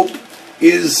pope,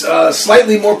 is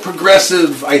slightly more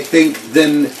progressive, I think,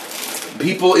 than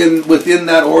people within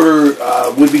that order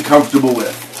would be comfortable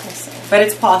with. But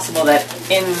it's possible that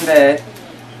in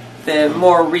the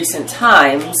more recent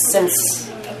times,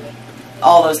 since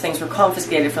all those things were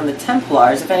confiscated from the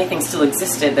Templars, if anything still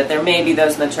existed, that there may be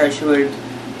those in the church who would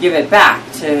give it back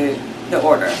to the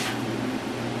order.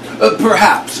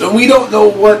 Perhaps. And we don't know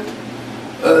what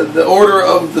the Order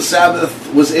of the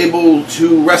Sabbath was able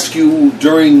to rescue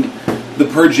during the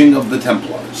purging of the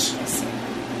Templars.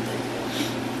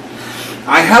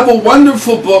 I have a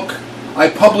wonderful book I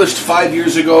published 5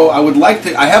 years ago.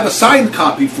 I have a signed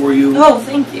copy for you. Oh,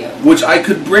 thank you. Which I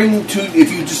could bring to,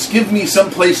 if you just give me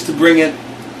some place to bring it,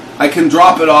 I can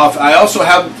drop it off. I also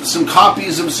have some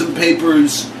copies of some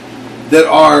papers that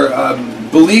are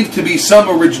believed to be some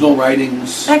original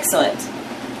writings. Excellent.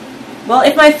 Well,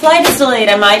 if my flight is delayed,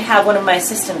 I might have one of my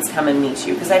assistants come and meet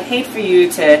you, because I'd hate for you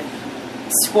to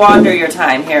squander your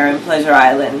time here in Pleasure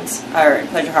Island, or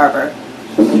Pleasure Harbor.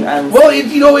 Well,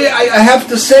 I have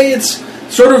to say it's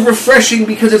sort of refreshing,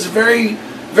 because it's very,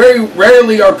 very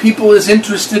rarely are people as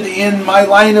interested in my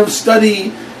line of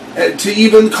study to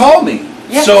even call me.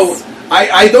 Yes. So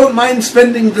I don't mind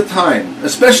spending the time,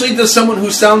 especially to someone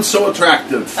who sounds so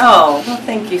attractive. Oh, well,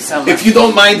 thank you so much. If you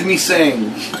don't mind me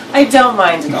saying. I don't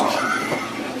mind at all.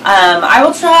 I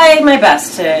will try my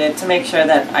best to make sure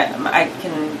that I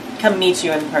can come meet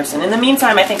you in person. In the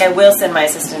meantime, I think I will send my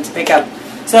assistant to pick up,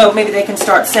 so maybe they can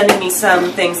start sending me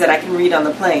some things that I can read on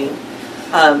the plane.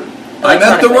 I'm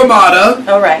at the Ramada.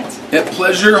 All right. At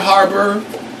Pleasure Harbor.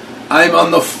 I'm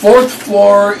on the 4th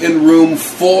floor in room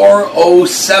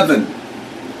 407.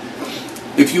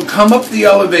 If you come up the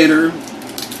elevator,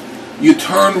 you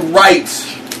turn right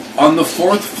on the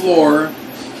 4th floor,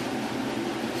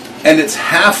 and it's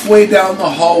halfway down the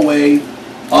hallway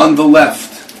on the left.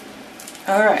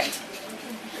 All right.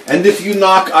 And if you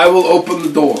knock, I will open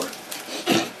the door.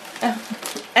 Oh,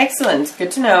 excellent.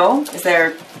 Good to know. Is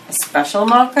there a special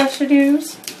knock I should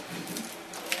use?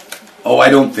 Oh, I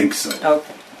don't think so.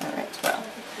 Okay. All right. Well,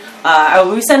 I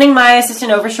will be sending my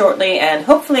assistant over shortly, and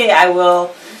hopefully I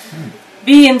will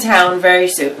be in town very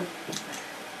soon.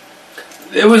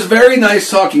 It was very nice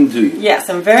talking to you. Yes,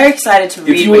 I'm very excited to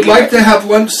read. If you would like to have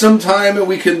lunch sometime and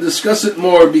we can discuss it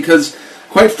more, because,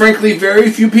 quite frankly,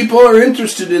 very few people are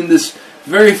interested in this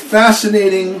very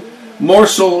fascinating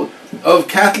morsel of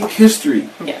Catholic history.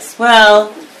 Yes,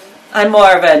 well, I'm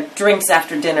more of a drinks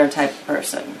after dinner type of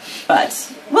person, but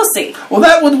we'll see. Well,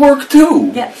 that would work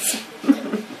too. Yes.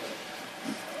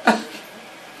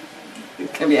 You're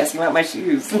going to be asking about my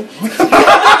shoes. All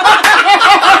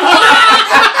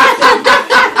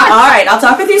right, I'll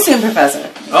talk with you soon, Professor.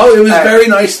 Oh, it was All very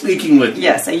nice speaking with you.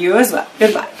 Yes, you as well.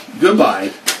 Goodbye.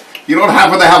 Goodbye. You don't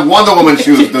happen to have Wonder Woman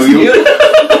shoes, do you?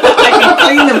 I can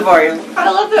clean them for you. I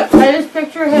love it. I just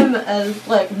picture him as,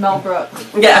 like, Mel Brooks.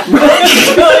 Yeah.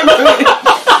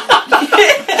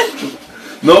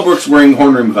 Mel Brooks wearing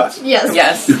horn rim glasses. Yes.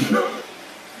 Yes.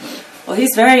 Well,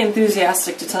 he's very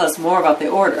enthusiastic to tell us more about the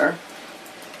Order.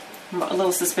 I'm a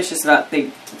little suspicious about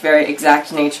the very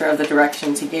exact nature of the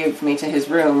directions he gave me to his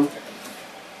room.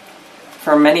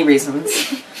 For many reasons.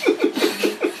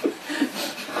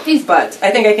 But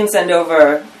I think I can send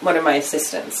over one of my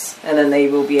assistants, and then they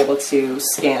will be able to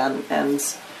scan and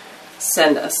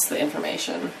send us the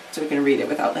information so we can read it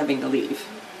without having to leave.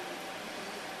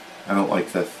 I don't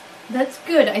like this. That's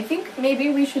good. I think maybe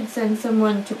we should send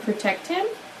someone to protect him.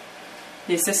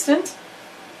 The assistant?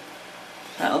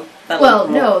 The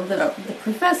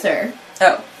professor.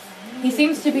 Oh. He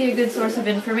seems to be a good source of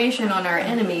information on our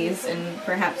enemies, and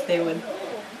perhaps they would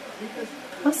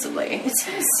possibly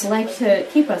like to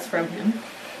keep us from him.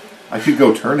 I could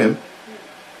go turn him.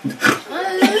 I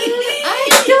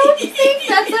don't think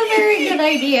that's a very good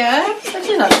idea.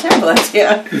 Actually, not a terrible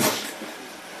idea.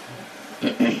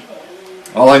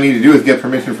 All I need to do is get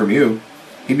permission from you.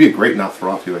 He'd be a great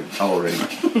Nosferatu already.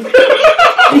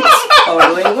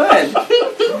 Totally would.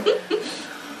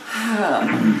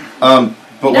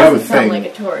 But what I was saying... like a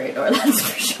Toreador, that's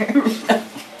for sure.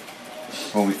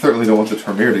 Well, we certainly don't want the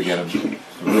Tremere to get him.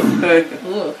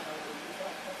 Ugh.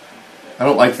 I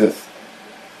don't like this.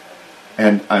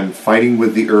 And I'm fighting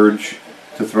with the urge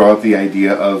to throw out the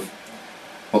idea of...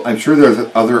 Well, I'm sure there's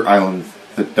other islands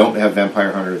that don't have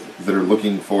vampire hunters that are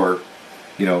looking for,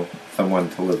 someone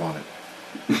to live on it.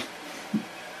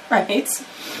 Right.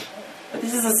 But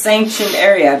this is a sanctioned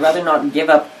area. I'd rather not give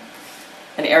up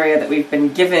an area that we've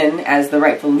been given as the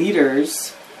rightful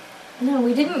leaders. No,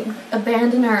 we didn't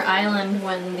abandon our island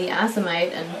when the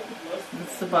Asimite and the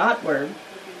Sabbat were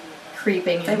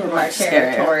creeping into our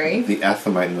territory. The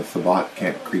Asimite and the Sabbat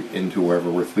can't creep into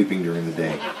wherever we're sleeping during the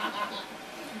day.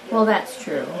 Well, that's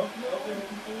true.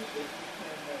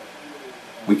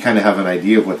 We kind of have an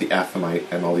idea of what the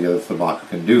Asimite and all the other Sabbat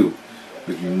can do,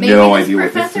 Because Maybe no this idea what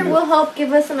this professor is. will help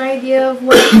give us an idea of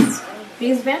what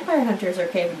these vampire hunters are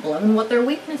capable of and what their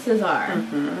weaknesses are.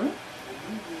 Mm-hmm.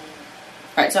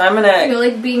 Alright, so I'm I gonna... feel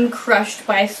like being crushed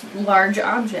by large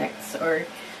objects or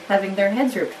having their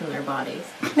heads ripped from their bodies.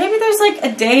 Maybe there's like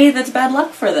a day that's bad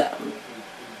luck for them.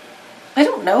 I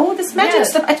don't know. This magic Yeah.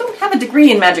 stuff... I don't have a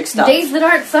degree in magic stuff. Days that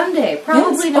aren't Sunday,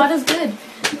 probably Yes. not as good.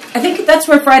 I think that's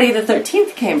where Friday the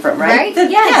 13th came from, right? Right? The,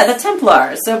 Yes. Yeah, the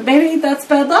Templars. So maybe that's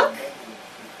bad luck?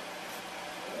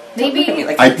 Don't look at me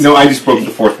Maybe. like No, I just broke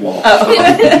the fourth wall.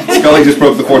 Oh. Scully just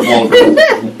broke the fourth wall.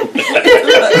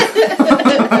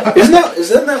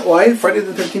 Isn't that why Friday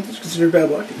the 13th is considered bad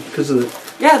luck? Because of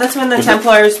the... Yeah, that's when the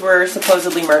Templars were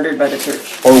supposedly murdered by the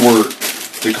church. Or were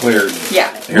declared Yeah.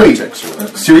 heretics or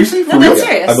whatever. Seriously? For No, real? that's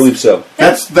serious. I believe so.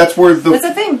 That's where the... That's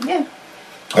a thing, yeah.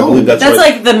 I believe that's That's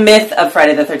right. like the myth of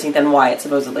Friday the 13th and why it's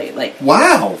supposedly like...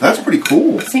 Wow, that's pretty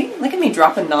cool. See, look at me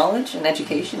dropping knowledge and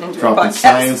education into a Dropping podcast.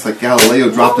 science like Galileo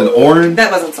dropped an orange. That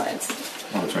wasn't science.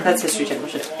 Oh, that's right. That's History Channel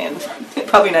shit, and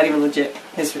probably not even legit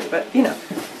history, but you know.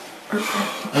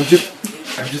 I'm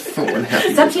just so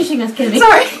unhappy. Stop teaching us, Kenny.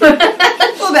 Sorry.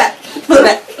 Pull back. Pull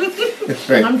back. That's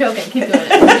right. I'm joking. Keep doing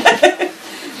it.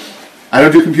 I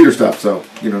don't do computer stuff, so,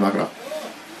 knock it off.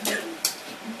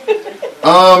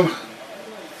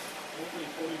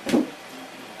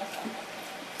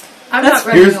 I'm Let's- not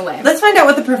running here's- away. Let's find out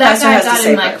what the That professor guy has to got say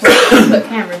in my first. clothes and put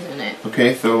cameras in it. Okay,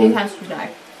 He so has to die.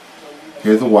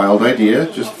 here's a wild idea.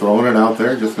 Just throwing it out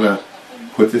there. Just gonna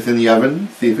put this in the oven,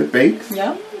 see if it bakes.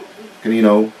 Yeah.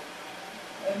 Gonna,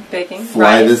 Baking.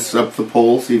 fly Rice. this up the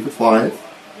pole, see if it flies.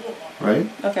 Right?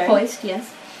 Okay. Hoist,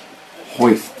 yes.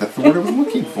 Hoist. That's the word I was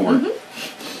looking for. Mm-hmm.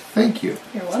 Thank you.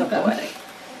 You're So welcome. poetic.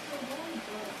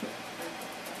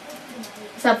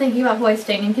 Stop thinking about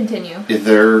hoisting and continue. Is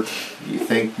there, you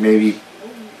think maybe...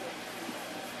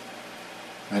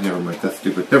 never mind. That's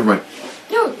stupid. Never mind.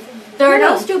 No, there are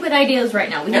no No. stupid ideas right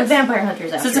now. We have Yes. vampire hunters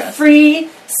So after it's a us. free,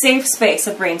 safe space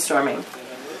of brainstorming.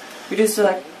 We just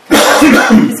like...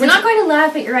 We're not going to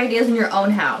laugh at your ideas in your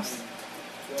own house.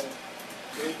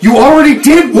 You already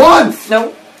did once!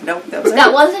 No, that was That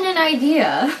it. wasn't an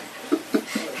idea.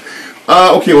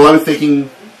 Okay, well I was thinking,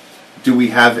 do we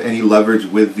have any leverage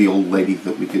with the old lady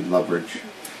that we could leverage?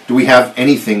 Do we have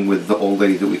anything with the old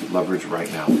lady that we could leverage right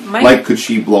now? Like, could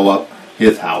she blow up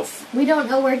his house? We don't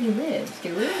know where he lives,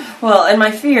 do we? Well, and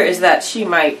my fear is that she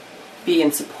might be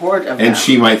in support of And them.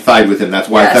 she might side with him. That's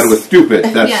why I Yes. thought it was stupid.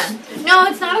 That's, Yeah. No,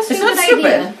 it's not a stupid not stupid.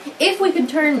 idea. If we could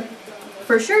turn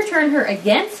her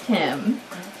against him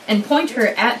and point her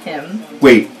at him.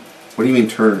 Wait, what do you mean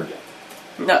turn her?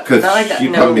 No, not Because like that.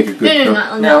 she'd No. probably make a good... No,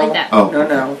 not like that. Oh.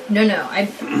 No.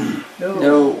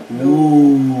 No.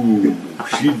 Ooh.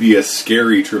 She'd be a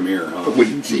scary Tremere, huh?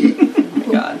 Wouldn't she?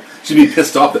 God. She'd be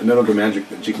pissed off that none of the magic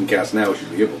that she can cast now she'd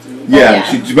be able to.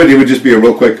 Yeah, yeah. but it would just be a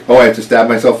real quick, I have to stab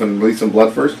myself and release some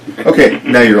blood first? Okay,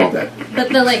 now you're all dead. But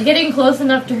the getting close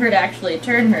enough to her to actually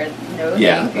turn her, no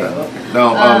Yeah. thank you.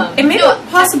 No, It may No,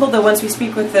 be possible, though, once we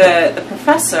speak with the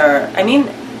professor. I mean,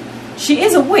 she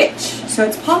is a witch, so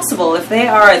it's possible if they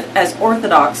are as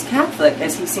Orthodox Catholic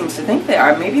as he seems to think they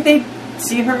are, maybe they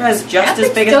see her as just Catholics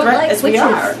as big a don't threat like as we witches.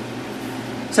 are.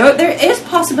 So there is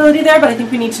possibility there, but I think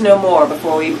we need to know more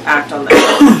before we act on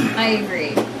that. I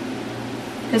agree.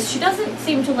 Because she doesn't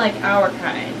seem to like our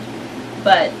kind,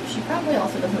 but she probably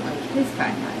also doesn't like his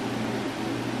kind.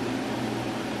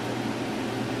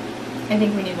 I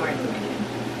think we need more information.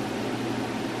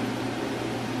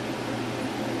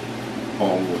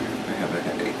 I have a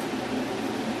headache.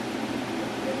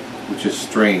 Which is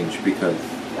strange because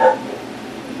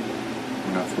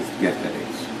we're not supposed to get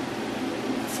headaches.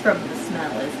 It's from the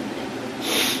smell, isn't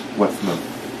it? What smell?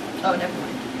 Oh, never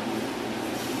mind.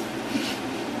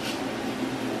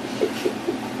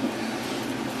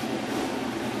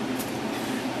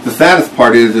 The saddest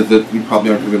part is that we probably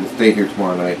aren't going to be able to stay here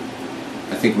tomorrow night.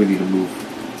 I think we need to move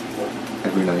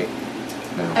every night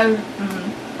now.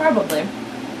 Probably.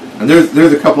 And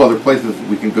there's a couple other places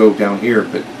we can go down here,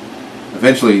 but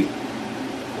eventually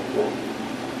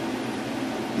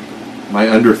my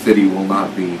Undercity will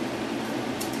not be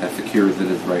as secure as it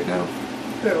is right now.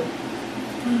 True.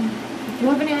 Do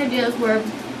you have any ideas where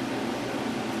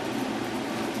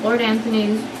Lord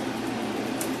Anthony's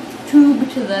tube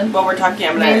to the While we're talking,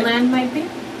 I'm gonna mainland might be? use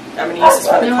this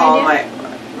one to No call idea.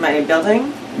 my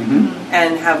building Mm-hmm.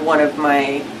 and have one of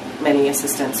my many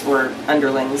assistants or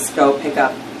underlings go pick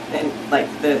up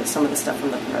some of the stuff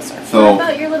from the professor. What So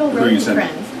about your little who are you rodent sending?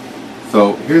 friends?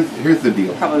 so here's the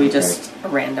deal. Probably Okay? just a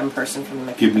random person from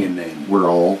the Give me a name. We're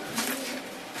all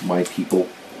my people,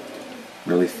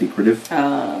 really secretive.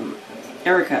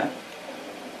 Erica.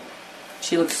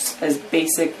 She looks as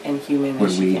basic and human When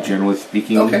as we, she can. generally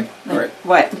speaking, Okay, all right.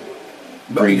 What?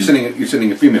 But you're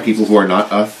sending a female. people who are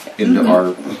not us into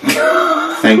our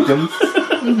sanctum.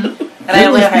 And I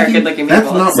only hire good-looking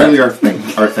people. That's not really our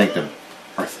sanctum.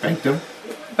 Our sanctum?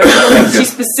 But she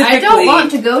specifically I don't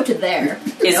want to go to there.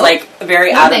 is Nope. like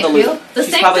very No, out of thank the loop. you. The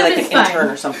She's probably like sanctum an is intern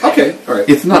fine. or something. Okay, all right.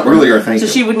 It's not really our sanctum.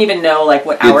 So she wouldn't even know like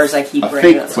what hours I keep a right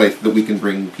fake now. place that we can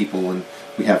bring people, and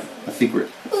we have a secret.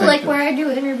 Well, like sanctum. where I do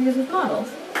interviews with models.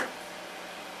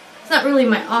 It's not really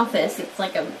my office. It's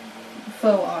like a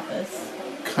faux office.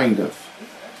 Kind of.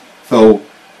 So,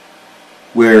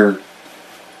 where,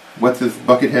 what's his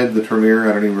Buckethead, the Tremere?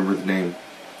 I don't even remember his name.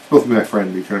 Supposed to be my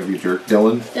friend, but he's trying to be a jerk.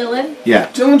 Dylan? Dylan? Yeah.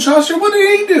 Dylan Chaucer, what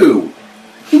did he do?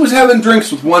 He was having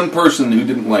drinks with one person who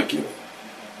didn't like you.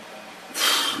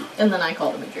 And then I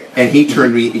called him a jerk. And he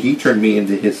turned me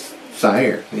into his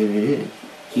sire.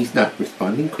 He's not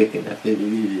responding quick enough. He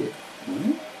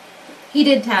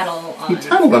did tattle on He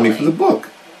tattled on me for the book.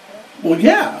 Well,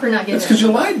 yeah. For not giving That's because you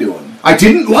him- lied to him. I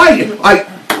didn't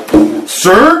lie.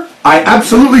 Sir, I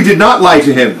absolutely did not lie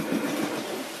to him.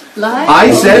 Lie?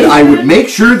 I said I would make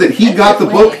sure that he got the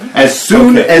book as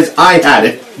soon Okay. as I had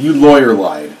it. You lawyer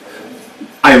lied.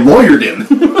 I lawyered him.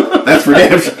 That's for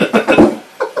damn sure.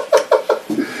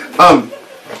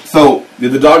 So Yeah,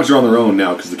 the dogs are on their own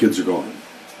now because the kids are gone.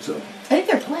 So I think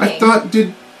they're playing. I thought,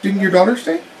 didn't your daughter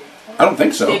stay? I don't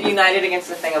think so. They've united against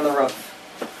the thing on the roof.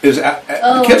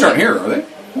 The kids aren't here, are they?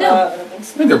 No. I don't think I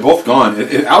so. think they're both gone.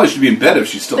 Allie should be in bed if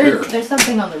she's still here. There's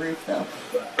something on the roof, though.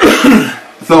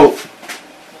 So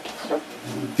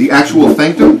the actual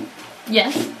sanctum,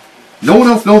 Yes. no one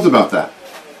else knows about that.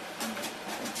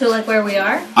 So, like, where we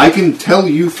are? I can tell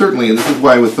you certainly, and this is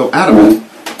why I was so adamant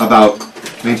about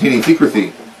maintaining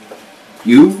secrecy.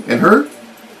 You and her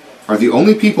are the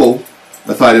only people,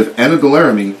 aside of Anna de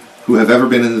Laramie, who have ever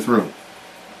been in this room.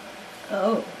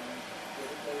 Oh.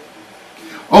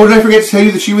 Oh, did I forget to tell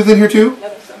you that she was in here too?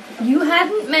 You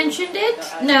hadn't mentioned it?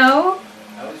 No.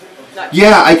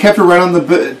 Yeah, I kept her right on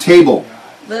the table.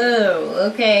 Oh,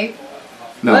 okay.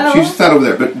 No, Well- she just sat over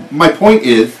there. But my point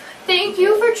is, Thank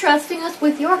you for trusting us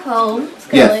with your home,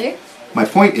 Scully. Yes. my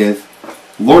point is,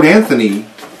 Lord Anthony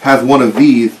has one of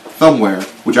these somewhere,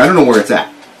 which I don't know where it's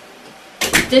at.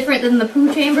 Different than the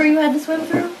poo chamber you had to swim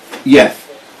through? Yes.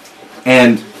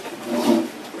 And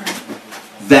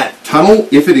that tunnel,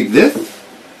 if it exists,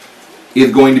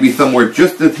 is going to be somewhere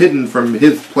just as hidden from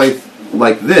his place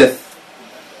like this.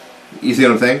 You see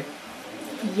what I'm saying?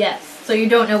 Yes. So you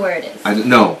don't know where it is? I don't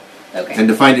know. Okay. And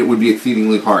to find it would be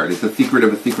exceedingly hard. It's a secret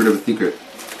of a secret of a secret.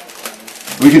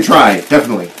 We can try,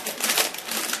 definitely.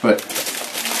 But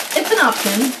It's an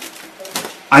option.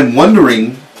 I'm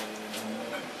wondering...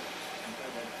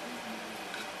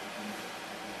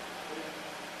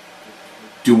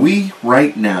 Do we,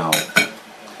 right now,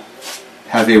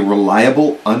 have a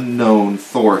reliable, unknown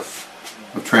source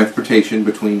of transportation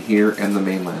between here and the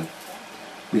mainland?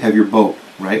 We have your boat,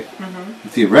 right? Mm-hmm.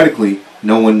 Theoretically,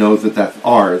 no one knows that that's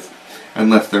ours,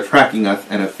 unless they're tracking us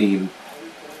and have seen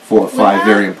 4 or 5 have-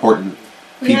 very important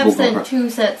We people have go sent across 2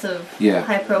 sets of Yeah.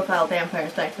 high-profile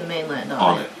vampires back to the mainland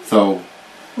on it. So,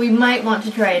 We might want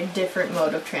to try a different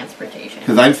mode of transportation.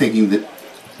 because I'm thinking that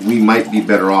we might be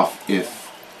better off if...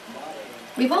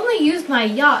 We've only used my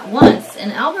yacht once,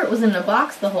 and Albert was in a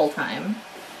box the whole time.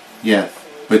 Yes,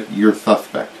 but you're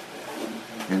suspect.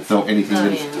 And so anything Oh,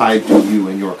 that is yeah. tied to you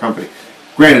and your company.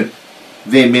 Granted,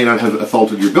 they may not have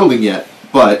assaulted your building yet,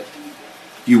 but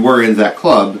you were in that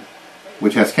club,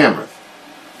 which has cameras.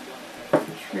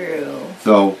 True.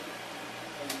 So,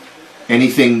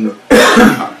 anything,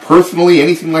 personally,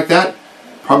 anything like that,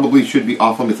 probably should be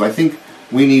off limits. So I think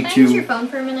we need Can I use your to... phone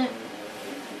for a minute?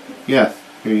 Yes,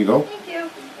 here you go. Thank you.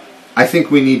 I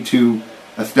think we need to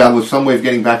establish some way of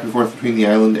getting back and forth between the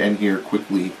island and here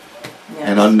quickly Yes.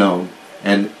 and unknown,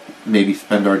 and maybe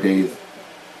spend our days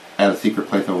at a secret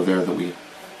place over there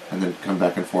and then come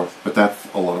back and forth. But that's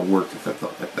a lot of work to set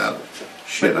something like that.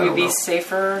 Shit, I Would don't we be know.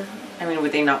 safer? I mean,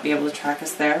 would they not be able to track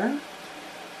us there?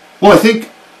 Well, I think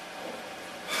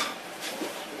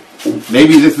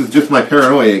maybe this is just my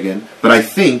paranoia again, but I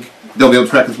think they'll be able to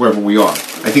track us wherever we are.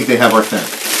 I think they have our scent,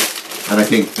 and I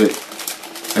think that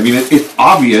it's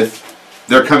obvious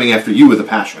they're coming after you with a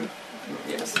passion.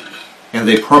 Yes. And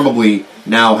they probably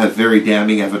now have very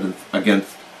damning evidence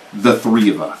against the 3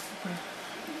 of us.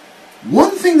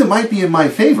 One thing that might be in my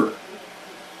favor.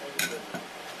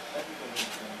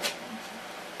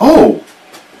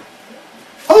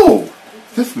 Oh,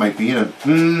 this might be in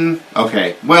a...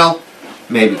 okay, well,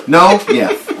 maybe. No,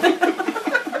 yes.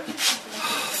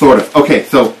 Sort of. Okay,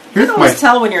 so You here's can my... always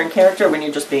tell when you're in character or when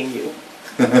you're just being you.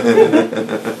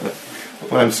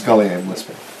 When I'm Scully, I'm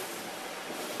lisping.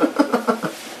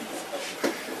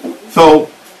 So,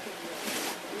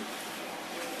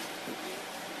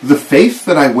 the face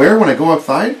that I wear when I go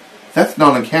outside, that's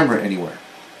not on camera anywhere.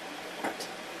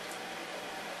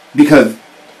 Because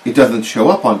it doesn't show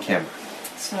up on camera.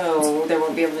 So there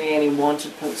won't be able to be any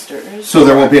wanted posters. So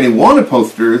there won't be any wanted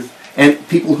posters, and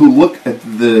people who look at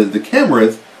the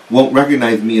cameras won't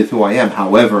recognize me as who I am.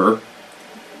 However,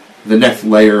 the next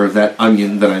layer of that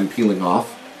onion that I'm peeling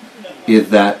off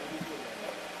is that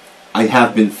I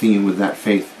have been seen with that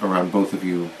face around both of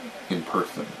you in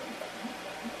person.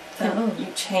 Can you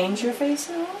change your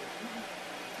face at all?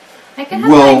 I can have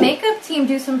my makeup team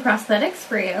do some prosthetics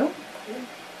for you.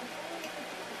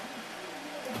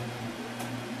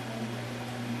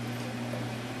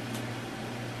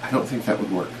 I don't think that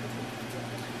would work.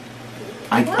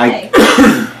 Why?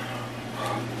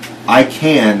 I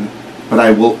can, but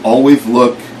I will always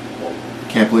look.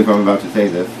 Can't believe I'm about to say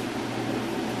this.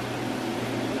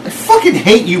 I fucking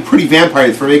hate you pretty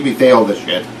vampires for making me say all this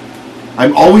shit.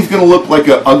 I'm always going to look like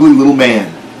an ugly little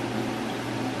man.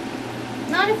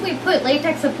 Not if we put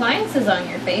latex appliances on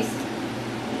your face.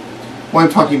 Well,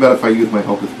 I'm talking about if I use my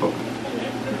hocus pocus.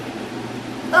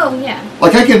 Oh, yeah.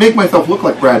 Like, I can make myself look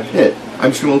like Brad Pitt.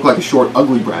 I'm just going to look like a short,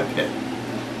 ugly Brad Pitt.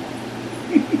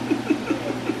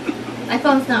 My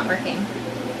phone's not working.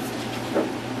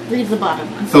 Read the bottom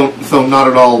one. So not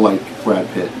at all like Brad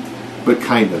Pitt, but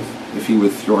kind of, if he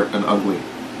was short and ugly.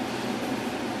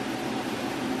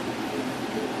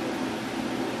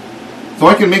 So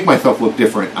I can make myself look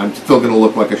different. I'm still going to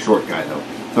look like a short guy, though.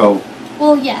 So.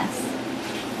 Well, yes.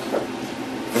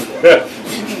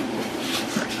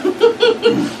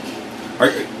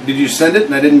 Did you send it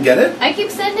and I didn't get it? I keep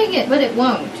sending it, but it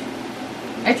won't.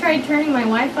 I tried turning my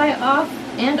Wi-Fi off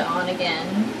and on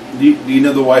again. Do you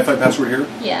know the Wi-Fi password here?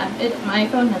 Yeah, my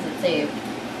phone has it saved.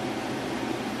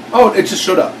 Oh, it just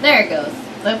showed up. There it goes.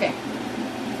 Okay.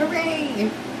 Hooray!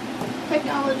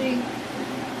 Technology.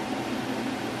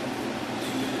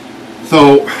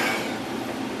 So.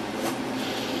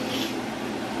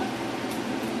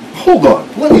 Hold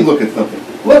on. Let me look at something.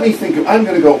 Let me think. I'm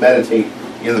going to go meditate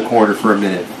in the corner for a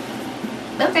minute.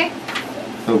 Okay.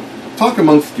 So, talk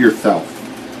amongst yourself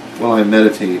while I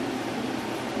meditate.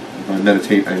 If I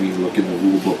meditate, I mean look in the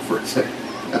rule book for a second.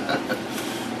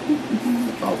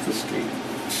 Obfuscate.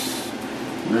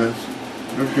 Yes.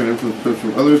 Never can influence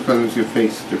from others, causing to see a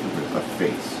face different than a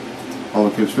face. All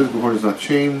the kid's physical form does not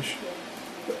change.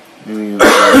 Any of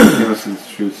the innocence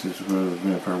shoots is what the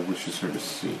vampire wishes her to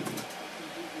see.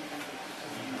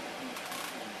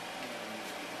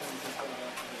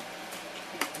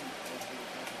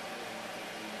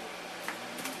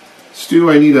 Stu,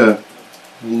 I need a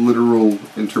literal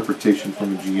interpretation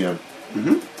from a GM.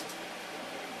 Mm-hmm.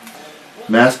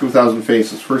 Mask of a Thousand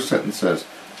Faces. First sentence says,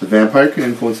 the vampire can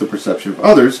influence the perception of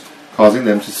others, causing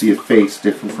them to see a face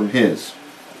different from his.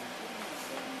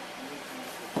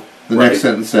 The next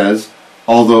sentence says,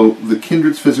 although the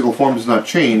kindred's physical form does not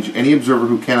change, any observer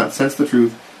who cannot sense the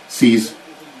truth sees...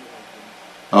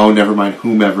 Oh, never mind,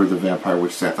 whomever the vampire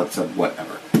wishes. I thought it said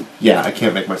whatever. Yeah, I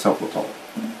can't make myself look taller.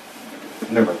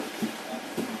 Never mind.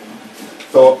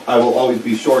 So, I will always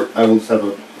be short. I will just have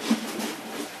a...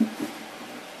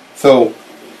 So,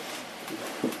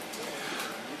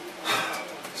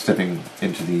 stepping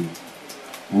into the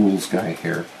rules guy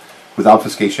here. With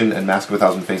Obfuscation and Mask of a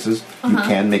Thousand Faces, you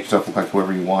can make yourself look like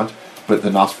whoever you want, but the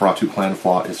Nosferatu clan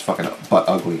flaw is fucking butt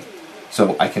ugly.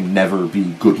 So I can never be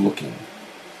good looking.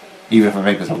 Even if I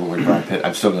make myself look like Brad Pitt,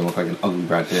 I'm still going to look like an ugly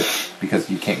Brad Pitt, because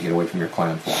you can't get away from your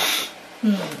clan flaw.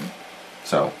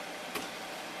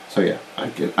 So yeah, I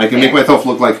can make myself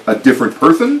look like a different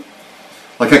person.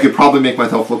 Like I could probably make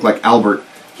myself look like Albert.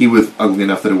 He was ugly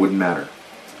enough that it wouldn't matter.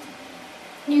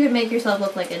 You could make yourself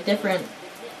look like a different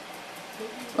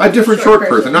short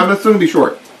person. No, I'm not going to be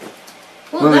short.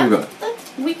 Well,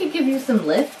 we could give you some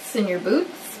lifts in your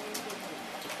boots.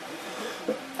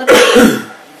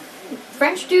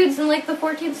 French dudes in like the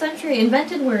 14th century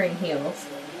invented wearing heels.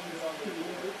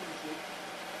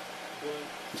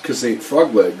 It's because they ate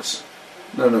frog legs.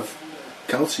 Not enough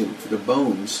calcium for the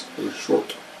bones. They were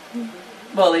short.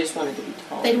 Well, they just wanted to be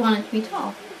tall. They wanted to be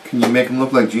tall. Can you make him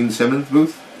look like Gene Simmons,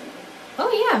 Booth? Oh,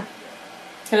 yeah.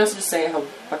 Can I also just say how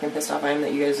fucking pissed off I am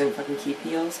that you guys didn't fucking keep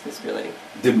heels? Because really...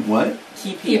 Didn't what?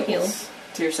 Keep Keep heels.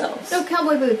 To yourselves. No,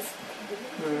 cowboy boots.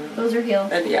 Those are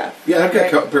heels. Yeah. Yeah, I've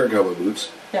got a pair of cowboy boots.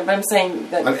 Yeah, but I'm saying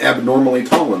that... I'm abnormally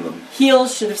tall in them.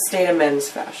 Heels should have stayed a men's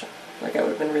fashion. Like, I would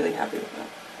have been really happy with that.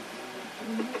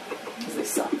 Because they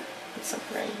suck. They suck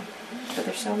right now. But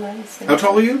they're so nice. How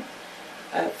tall are you?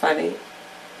 5'8".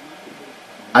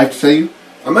 I'd say you.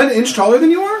 Am I an inch taller than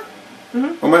you are? Or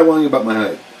am I lying about my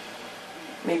height?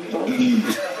 Maybe both.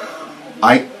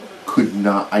 I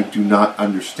do not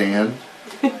understand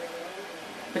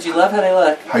But you love how they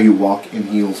look. how you walk in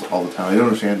heels all the time. I don't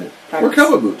understand it. Or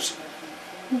cowboy boots.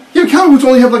 Yeah, cowboy boots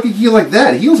only have like a heel like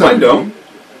that. Heels Mine have don't.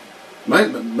 My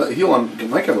heel on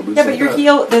my cowboy boots. Yeah, but like your that.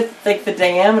 heel, like the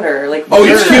diameter, like. Oh,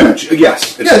 it's yours. huge.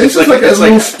 Yes. Yeah, this is like a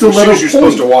little stiletto shoes you're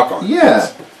supposed to point. walk on.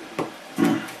 Yeah.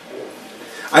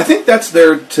 I think that's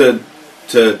there to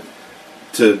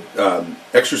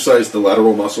exercise the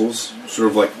lateral muscles, sort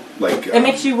of like It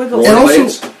makes you wiggle. And also-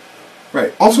 rollerblades.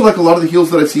 Right. Also, like a lot of the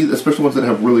heels that I see, especially ones that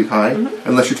have really high,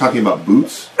 unless you're talking about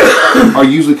boots, are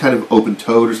usually kind of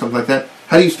open-toed or something like that.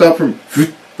 How do you stop from,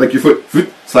 like your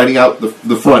foot sliding out the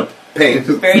front? Pain.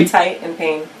 Very tight and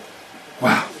pain.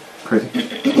 Wow. Crazy.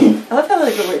 I love how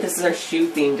like this is our shoe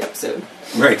themed episode.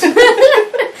 Right.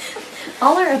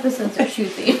 All our episodes are shoe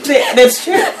themed. That's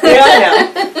true. We are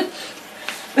now.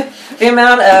 The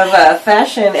amount of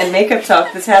fashion and makeup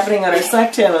talk that's happening on our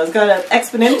Slack channel has gone up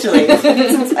exponentially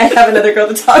since I have another girl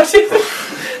to talk to.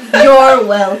 You're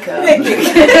welcome. Thank you.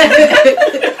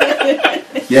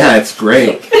 Yeah, it's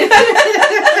great.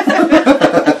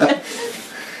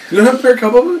 You don't have a pair of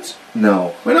cowboy boots?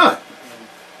 No. Why not?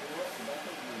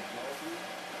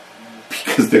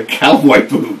 Because they're cowboy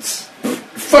boots.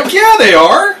 Fuck yeah, they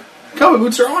are. Cowboy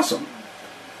boots are awesome.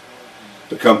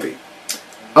 They're comfy.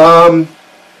 And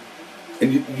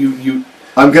you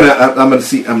I'm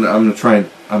gonna try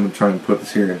and put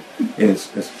this here in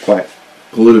as quite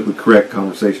politically correct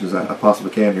conversation as I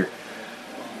possibly can here.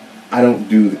 I don't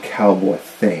do the cowboy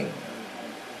thing.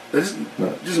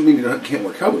 that doesn't mean you can't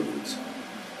wear cowboy boots.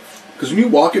 Because when you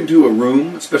walk into a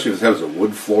room, especially if it has a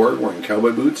wood floor, wearing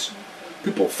cowboy boots,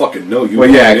 people fucking know you. Well,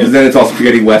 yeah, because then it's all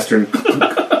spaghetti western.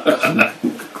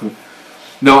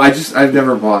 No, I've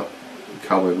never bought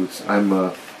cowboy boots. I have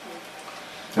a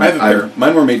pair.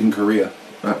 Mine were made in Korea.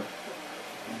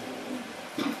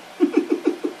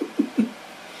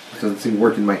 Doesn't seem to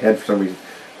work in my head for some reason.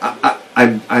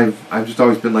 I've just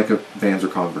always been like a Vans or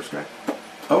Converse guy.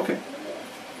 Okay.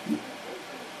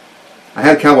 I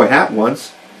had a cowboy hat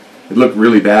once. It looked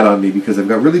really bad on me because I've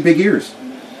got really big ears.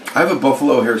 I have a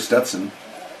buffalo hair Stetson.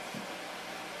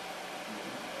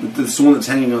 It's the one that's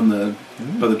hanging on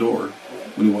by the door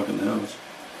when you walk in the house.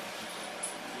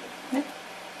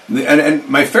 And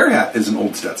my fair hat is an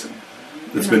old Stetson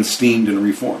that's been steamed and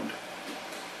reformed.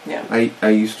 Yeah. I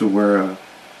used to wear a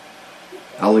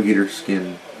alligator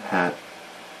skin hat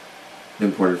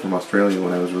imported from Australia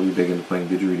when I was really big into playing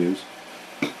didgeridoos.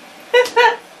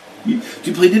 Do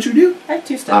you play didgeridoo? I have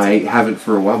two Stetsons. I haven't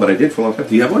for a while, but I did for a long time.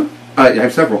 Do you have one? I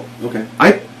have several. Okay.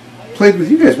 I played with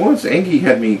you guys once. Angie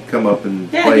had me come up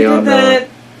and Yeah, play you on. did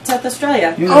the South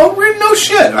Australia. Yeah. Oh, no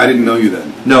shit. I didn't know you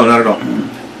then. No, not at all.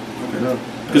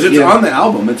 Because it's on the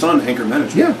album. It's on Anchor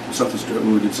Management. Yeah. South Australia.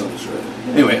 When we did South Australia.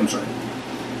 Anyway, I'm sorry.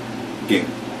 Game.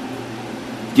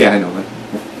 Yeah, I know that.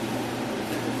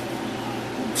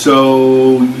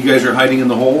 So you guys are hiding in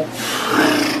the hole?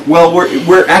 Well,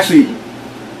 we're actually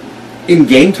in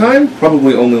game time.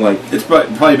 Probably only like It's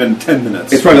probably been 10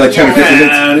 minutes. it's probably like 10 or 15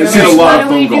 minutes. And it's Since- been a lot What of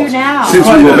do we phone do calls. now? Since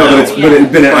we woke up, but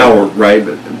it's been an Right. hour,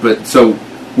 right? But so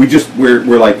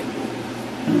we're like,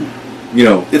 you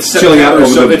know, It's chilling out September,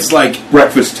 over so the it's like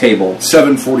breakfast table.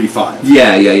 7:45.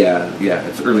 Yeah.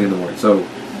 It's early in the morning, so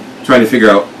trying to figure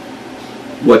out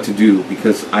what to do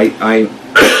because I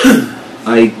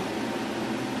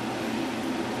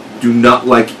do not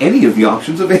like any of the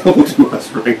options available to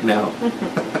us right now.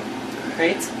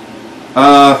 Great.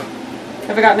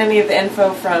 Have I gotten any of the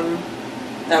info from...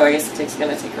 No, I guess it's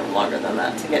going to take her longer than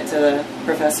that to get to the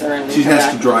professor and She come has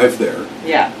back. to drive there,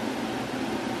 Yeah.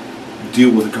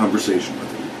 deal with a conversation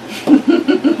with him.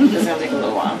 It's going to take a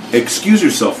little while. Excuse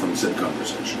yourself from said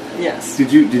conversation. Yes.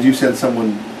 Did you send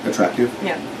someone attractive?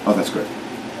 Yeah. Oh, that's great.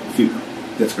 Female.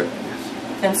 That's great.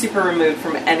 Yes. And super removed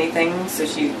from anything, so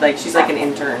she's like an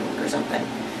intern or something.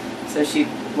 So she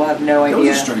will have no That was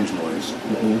idea. a strange noise.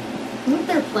 I think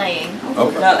they're playing.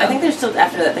 Okay. No, I think they're still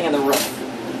after that thing on the roof.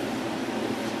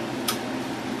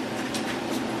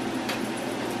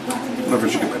 I wonder if I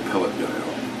should get my pellet gun out.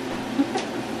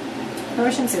 I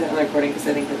shouldn't say that on the recording because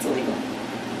I think that's illegal.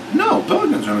 No,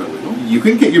 pellet guns aren't illegal. You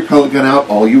can get your pellet gun out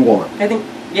all you want. I think,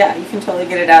 yeah, you can totally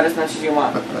get it out as much as you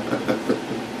want.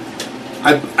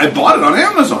 I bought it on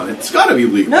Amazon. It's got to be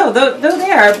legal. No, though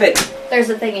they are, but There's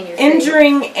a thing in your tree.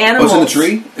 injuring Oh, animals. it's in the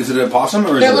tree? Is it a possum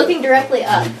or is They're it looking directly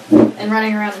up and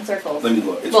running around in circles. Let me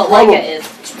look. It's Well, probably- Leica is.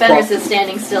 Fenris is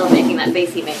standing still making that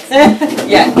face he makes.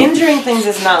 Yeah, injuring things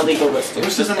is not legal listed.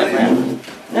 This isn't I legal.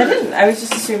 didn't. I was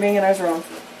just assuming and I was wrong.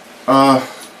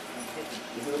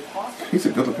 He's a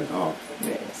good-looking dog. It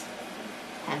is.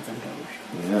 Handsome dog.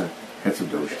 Yeah, handsome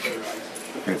Doge.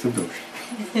 Handsome Doge.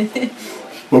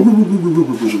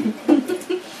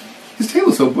 His tail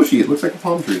is so bushy, it looks like a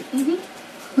palm tree.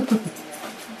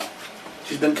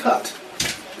 She's been cut.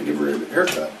 They give her a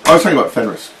haircut. I was talking about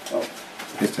Fenris. Oh.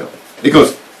 His tail. It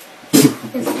goes.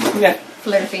 Yeah.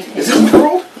 Flirty Is tail. it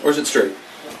curled or is it straight?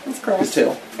 It's gross. His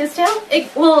tail. His tail?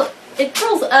 It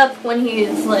curls up when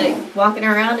he's like walking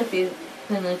around if he's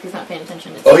not paying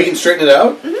attention. Oh, he can straighten it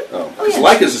out? Mm-hmm. Oh. Oh, Because yeah.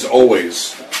 Lycus is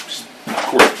always just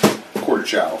quarter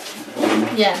chow.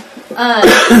 Yeah.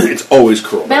 It's always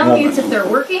curled. Malamutes, if they're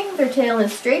working, their tail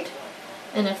is straight,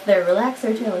 and if they're relaxed,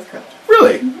 their tail is curled.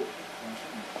 Really?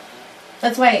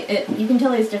 That's why you can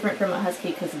tell he's different from a husky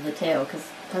because of the tail, because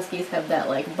huskies have that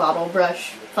like bottle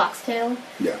brush foxtail,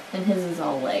 Yeah. and his is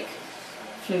all like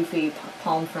floofy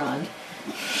palm frond.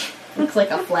 Looks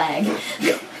like a flag.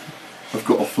 Yeah. I've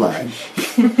got a flag.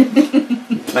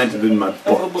 Planted in my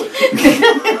butt.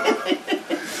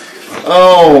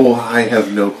 Oh, I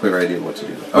have no clear idea what to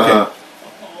do.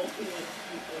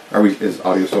 Okay. Is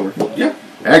audio still working? Yeah.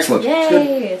 Excellent.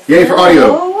 Yay! Yay for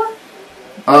audio.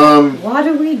 What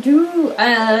do we do?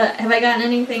 Have I gotten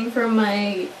anything from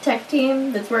my tech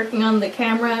team that's working on the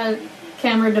camera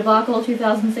debacle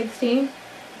 2016?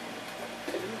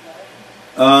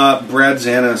 Brad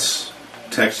Zanis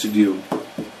texted you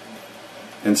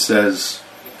and says,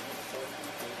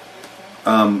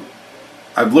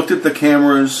 I've looked at the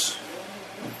cameras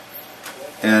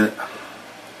and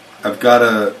I've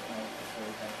got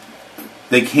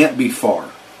they can't be far.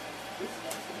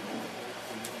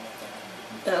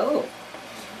 Oh.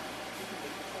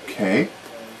 Okay.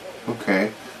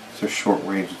 Okay. So short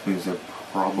range, which means they're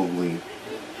probably...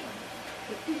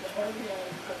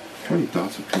 How many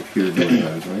dots of computer do I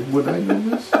have, right? Would I know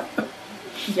this?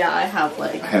 Yeah, I have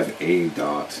like I have a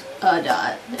dot. a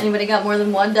dot. Anybody got more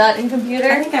than one dot in computer?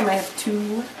 I think I might have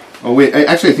two. Oh wait,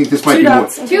 actually I think this might Two be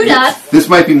dots. more... Two dots. This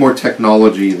might be more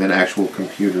technology than actual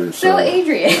computers. So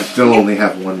Adrian. I still only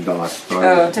have one dot. So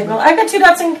Oh, technology. I got 2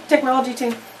 dots in technology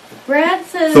too. Brad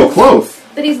says So close.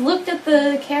 that he's looked at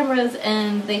the cameras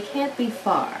and they can't be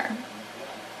far.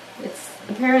 It's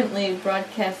apparently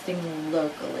broadcasting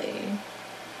locally.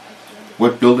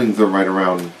 What buildings are right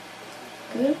around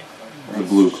Good. the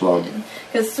Blue Club?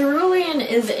 Because Cerulean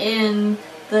is in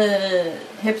the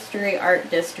hipstery art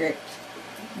district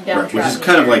downtown. Which is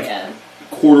kind of like area.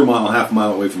 quarter mile, half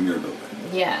mile away from your building.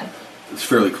 Yeah. It's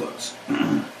fairly close.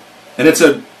 And it's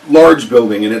a large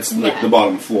building, and it's like Yeah. the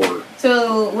bottom floor.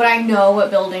 So would I know what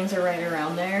buildings are right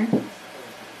around there?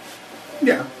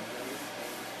 Yeah.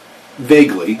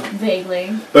 Vaguely.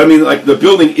 Vaguely. But I mean, like, the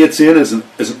building it's in is an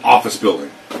office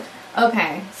building.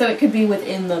 Okay, so it could be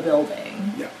within the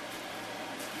building. Yeah.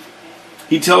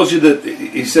 He tells you that,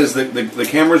 he says that the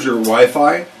cameras are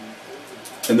Wi-Fi,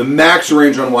 and the max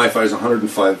range on Wi-Fi is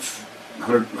 105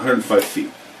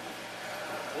 feet.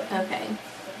 Okay.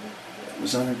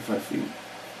 Was that 105 feet?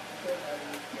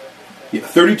 Yeah,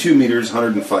 32 meters,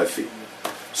 105 feet.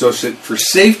 So for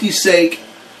safety's sake,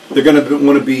 they're going to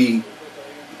want to be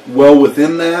well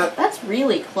within that. That's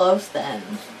really close then.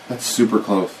 That's super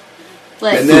close.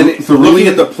 Like, And then, So looking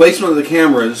at the placement of the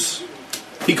cameras,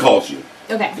 he calls you.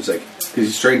 okay, He's like, because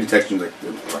he's trying to text you,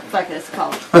 he's like, fuck this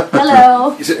call.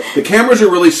 Hello. he said, the cameras are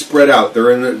really spread out.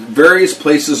 They're in various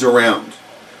places around.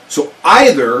 So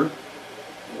either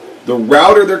the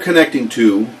router they're connecting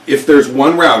to, if there's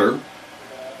one router,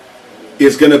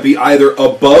 is going to be either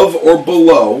above or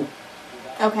below,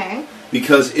 Okay.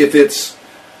 because if it's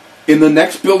in the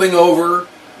next building over,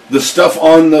 the stuff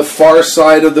on the far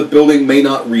side of the building may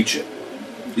not reach it.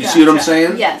 You see what I'm Gotcha.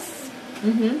 saying? Yes.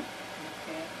 Mm-hmm.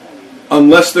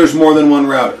 Unless there's more than one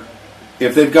router.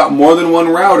 If they've got more than one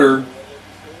router,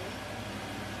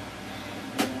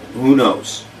 who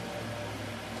knows?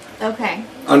 Okay.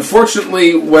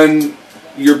 Unfortunately, when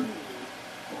your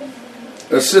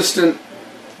assistant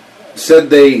said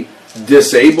they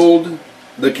disabled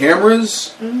the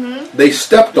cameras, they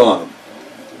stepped on them.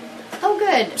 Oh,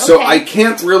 good. So okay. I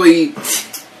can't really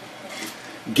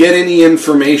get any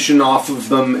information off of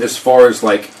them as far as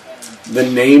like the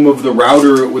name of the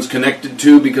router it was connected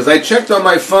to, because I checked on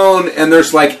my phone and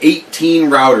there's like 18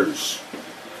 routers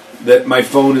that my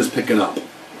phone is picking up.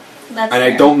 That's And I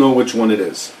fair. don't know which one it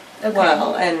is. Okay.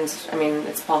 Well, and I mean,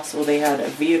 it's possible they had a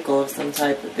vehicle of some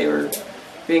type that they were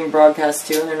being broadcast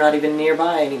to, and they're not even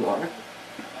nearby anymore.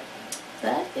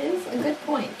 That is a good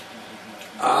point.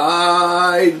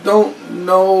 I don't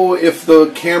know if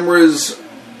the cameras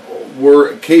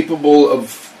were capable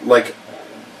of, like,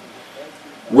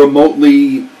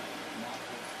 remotely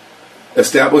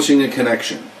establishing a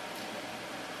connection.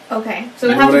 Okay. So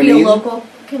You it know have what to I be mean? a local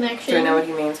connection. Do I know what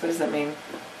he means? What does that mean?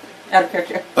 Out of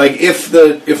character. Like if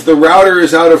the router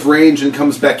is out of range and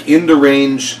comes back into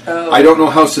range, I don't know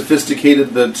how sophisticated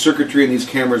the circuitry in these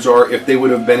cameras are. If they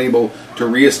would have been able to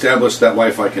reestablish that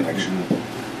Wi-Fi connection.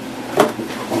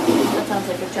 That sounds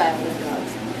like a child in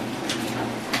drugs.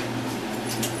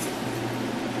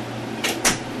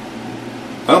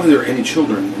 I don't think there are any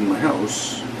children in my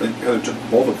house. I took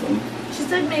both of them. She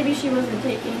said maybe she wasn't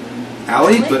taking.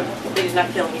 Allie, but He's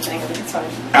not killing anything. I think it's fine.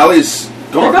 Allie's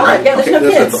gone, They're gone. right? Yeah, there's no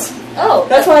kids. Oh,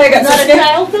 That's why I got not so a scared.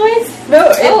 child noise. No,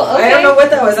 okay. I don't know what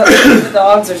that was. That was the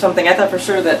dogs or something. I thought for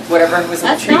sure that whatever was in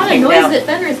the That's tree not a came noise down. that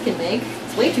Fenris can make.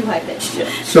 It's way too high pitched.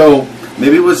 So,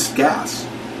 Maybe it was gas.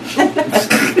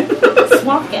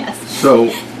 Swamp gas. so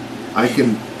I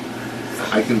can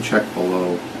check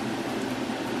below.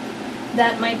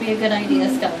 That might be a good idea,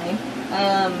 Scully.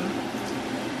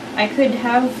 I could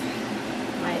have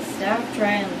my staff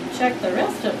try and check the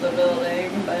rest of the building,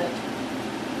 but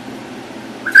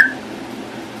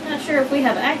not sure if we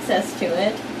have access to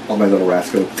it. On my little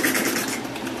rascal.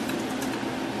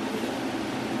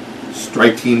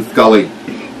 Strike Team Scully.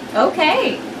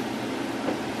 Okay.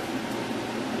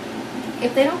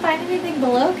 If they don't find anything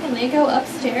below, can they go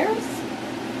upstairs?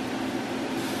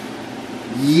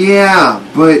 Yeah,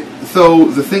 but so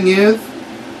the thing is,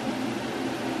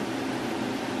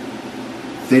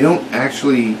 they don't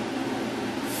actually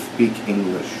speak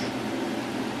English.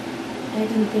 I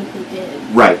didn't think they did.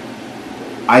 Right.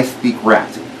 I speak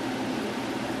rat,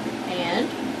 And?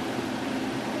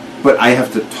 but I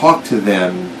have to talk to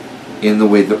them in the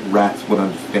way that rats would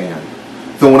understand.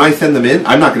 So when I send them in,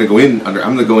 I'm not going to go in under.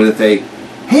 I'm going to go in and say,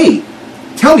 "Hey,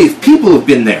 tell me if people have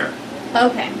been there."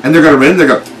 Okay. And they're going to run in. They're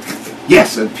going,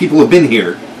 "Yes, and people have been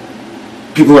here.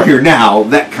 People are here now."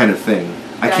 That kind of thing.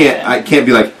 Gotcha. I can't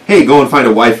be like, "Hey, go and find a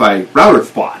Wi-Fi router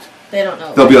spot." They don't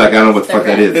know. They'll be like, "I don't know what the They're fuck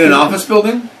that rats. is." In an office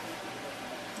building?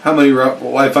 How many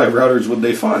Wi-Fi routers would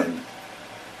they find?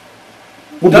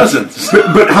 Well, Dozens.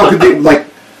 But how could they, like,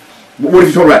 what if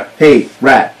you told a rat, "Hey,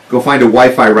 rat, go find a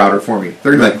Wi-Fi router for me"?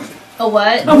 They're going to be like, A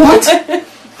what? "What?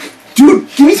 Dude,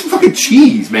 give me some fucking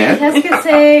cheese, man." Tess could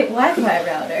say Wi-Fi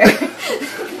router.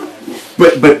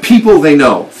 But people they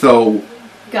know. So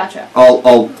Gotcha.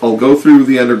 I'll go through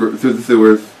through the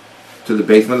sewers to the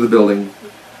basement of the building.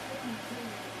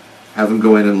 Have them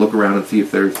go in and look around and see if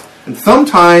there's. And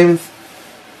sometimes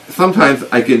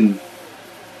I can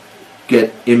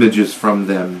get images from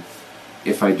them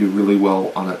if I do really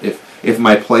well on if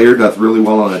my player does really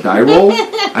well on a die roll.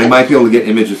 I might be able to get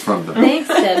images from them. Thanks,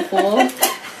 Deadpool.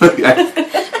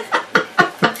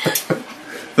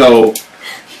 So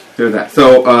there's that.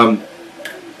 So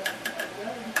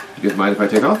you guys mind if I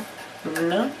take off?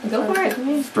 No. Go for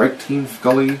it. Strike Team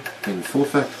Scully in full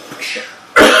effect.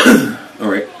 All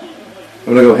right. I'm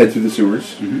gonna go head through the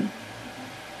sewers. Mm-hmm.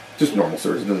 Just normal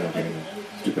sewers. It doesn't have anything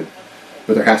stupid.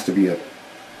 But there has to be a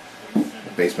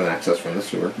basement access from the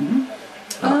sewer.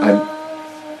 Mm-hmm.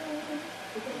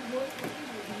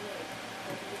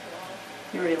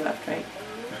 You already left, right?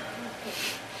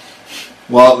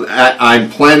 Well, I'm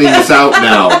planning this out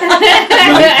now. No, he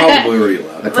probably already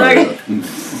left. I probably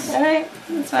will. Alright,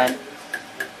 that's fine.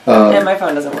 Um, And my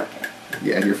phone doesn't work.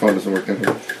 Yeah, and your phone doesn't work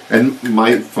anymore. And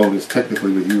my phone is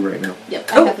technically with you right now.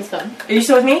 Yep, I got this phone. Are you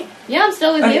still with me? Yeah, I'm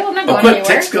still with you. I'm not Oh, going quick, anywhere.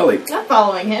 text Scully. I'm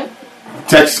following him.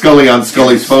 Text Scully on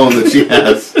Scully's phone that she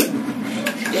has.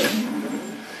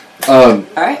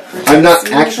 Alright. I'm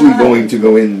not actually going to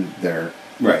go in there.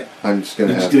 Right. I'm just going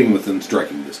to You're have... just getting within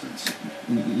striking distance.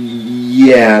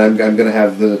 Yeah, I'm going to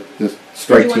have the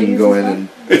strike wanna team use go this in phone? and...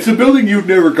 It's a building you've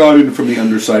never got in from the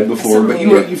underside before, but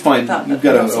Somebody you find thought you've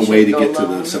that got perhaps a you way to should get go to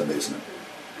the alone. sub-basement.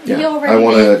 You Yeah, already I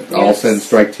want did. to... I'll Yes. send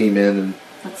strike team in and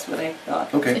That's what I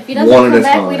thought. Okay. If he doesn't One at come a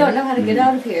back, we time. don't know how to get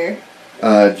out of here.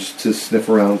 just to sniff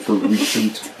around for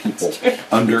recent people.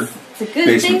 Under. It's a good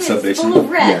Basement, thing it's sub-basement. full of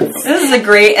rats. This is a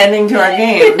great ending to our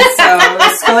game. So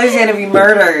Scully's going to be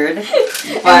murdered. And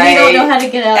we don't know how to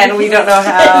get out. And we don't know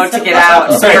how to get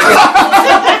out. So we're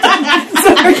gonna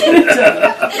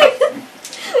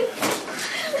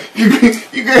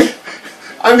You guys,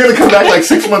 I'm going to come back like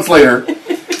 6 months later,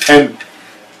 and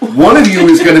one of you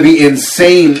is going to be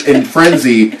insane in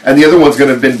frenzy, and the other one's going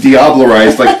to have been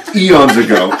Diablerized like eons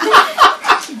ago.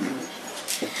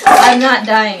 I'm not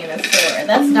dying in a sewer.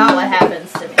 That's not what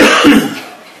happens to me.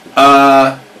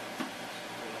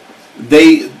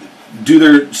 They do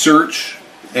their search,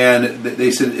 and they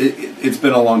said it's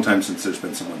been a long time since there's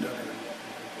been someone down here.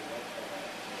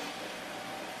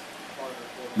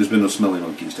 There's been no smelly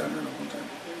monkeys down here in a long time.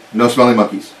 No smelly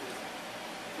monkeys.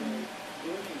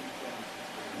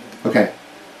 Okay.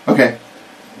 Okay.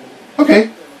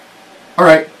 Okay. All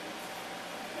right.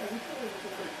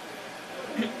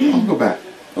 I'll go back.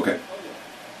 Okay.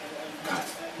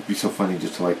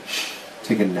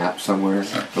 take a nap somewhere,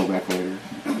 go back later.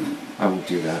 I won't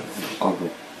do that. I'll go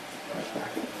right back.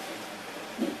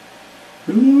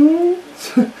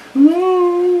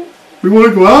 Hello? We want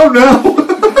to go out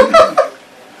now.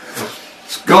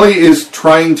 Scully is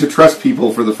trying to trust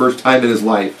people for the first time in his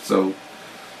life, so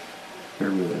bear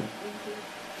with him.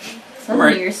 Suddenly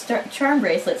Right. your charm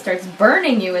bracelet starts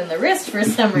burning you in the wrist for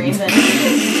some reason.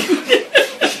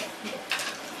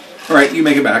 All right, you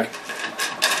make it back.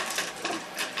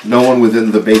 No one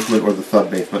within the basement or the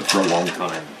sub-basement for a long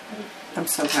time. I'm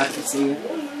so happy to see you.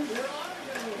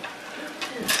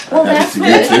 Well, Happy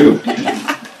that's to you good. too.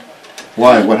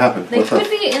 Why? What happened? They What's could up?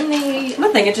 be in the...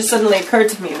 Nothing. It just suddenly occurred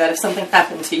to me that if something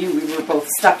happened to you, we were both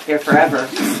stuck here forever.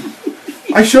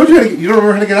 I showed you how to, you don't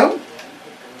remember how to get out?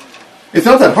 It's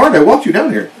not that hard. I walked you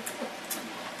down here.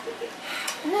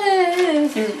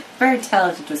 You're very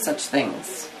talented with such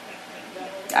things.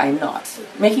 I'm not.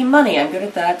 Making money, I'm good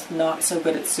at that. Not so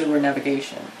good at sewer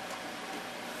navigation.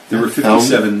 There were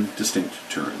 57 distinct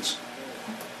turns.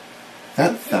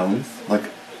 That sounds like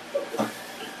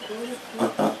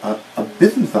a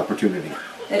business opportunity.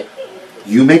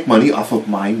 You make money off of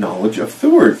my knowledge of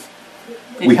sewers.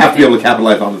 We have to be able to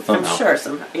capitalize on it somehow. I'm sure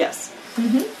somehow. Yes.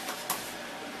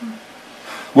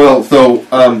 Well, so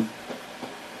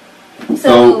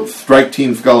So, strike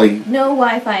Team Scully. no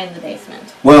Wi-Fi in the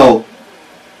basement. Well,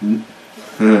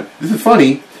 this is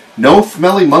funny. No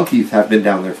smelly monkeys have been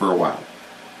down there for a while.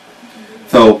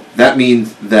 So that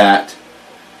means that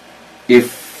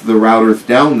if the router's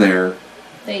down there,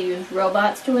 They use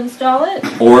robots to install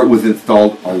it. or it was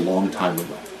installed a long time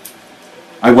ago.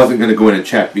 I wasn't going to go in and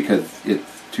check because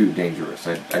it's too dangerous.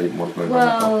 I didn't want to go in.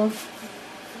 Well,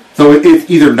 So it's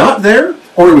either not there,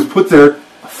 or it was put there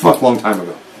a fuck long time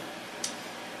ago.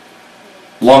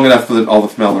 Long enough so that all the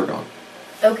smells are gone.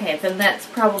 okay, then that's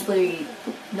probably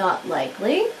not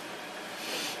likely,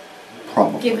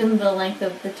 Probably. given the length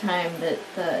of the time that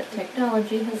the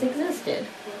technology has existed.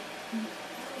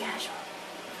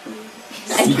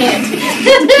 I can't.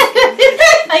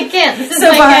 I can't. This is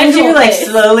So my behind casual you, like face.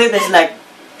 slowly, there's like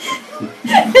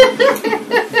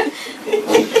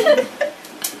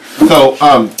So,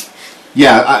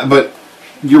 yeah, but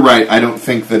you're right. I don't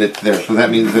think that it's there. So that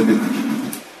means that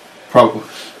it's probably.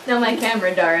 No, my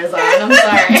camera dar is on. I'm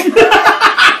sorry.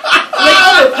 Like,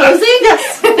 oh, we're posing?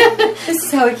 Yes. This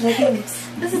is how we play games.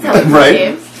 This is how we play Right.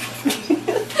 games.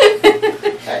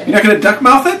 You're not going to duck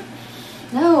mouth it?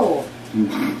 No.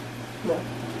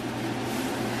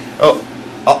 Oh,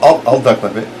 I'll duck my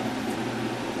bit.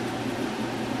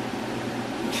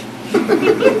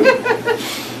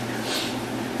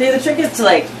 The trick is to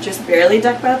like just barely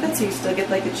duck mouth it, so you still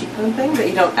get like the cheekbone thing, but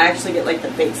you don't actually get like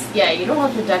the face. Yeah, you don't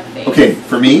want the duck face. Okay,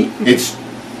 for me, it's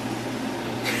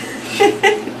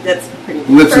That's pretty.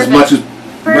 lips as much as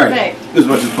Perfect. as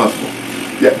much as possible.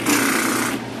 Yeah.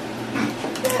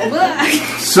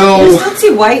 You're So still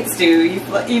too white, Stu. You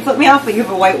flip me off, but you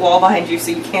have a white wall behind you,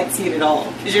 so you can't see it at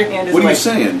all because your hand is What are white. you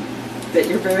saying? That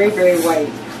you're very, very white.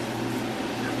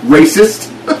 racist.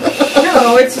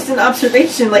 No, it's just an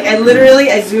observation. Like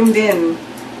I zoomed in,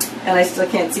 and I still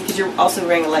can't see because you're also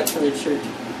wearing a light-colored shirt.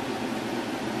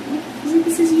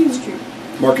 This is you, Stu.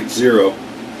 Mark it 0.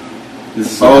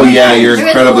 This is Oh yeah, you're There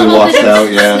is incredibly a little washed bit of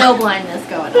out. Yeah. snow blindness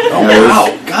going on. Oh,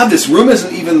 wow. God, this room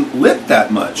isn't even lit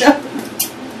that much.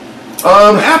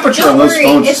 Aperture Don't on those worry,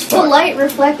 phones it's is the fucked. light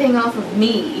reflecting off of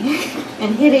me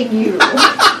and hitting you.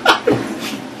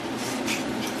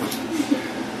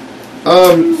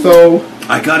 So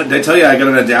I got it. Did I tell you I got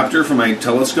an adapter for my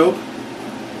telescope?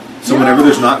 So whenever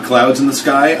there's not clouds in the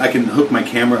sky, I can hook my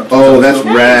camera up to the oh, that's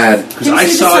telescope. rad. Because Can you I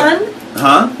see saw the sun? it.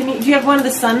 Huh? Do you have one of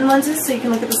the sun lenses so you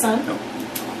can look at the sun?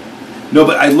 No,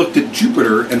 but I looked at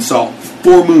Jupiter and saw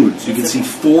 4 moons. You can see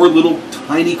 4 little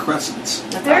tiny crescents.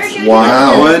 That's Very awesome. good.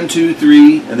 Wow. 1, 2,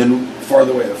 3, and then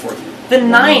farther away the 4th. The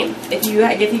 9th, if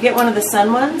you get one of the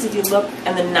sun ones, if you look,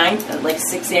 and the 9th at like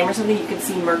 6 a.m. or something, you can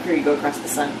see Mercury go across the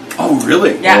sun. Oh,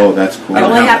 really? Yeah. Oh, that's cool. It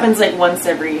only know. happens like once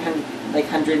every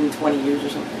 120 years or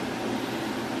something.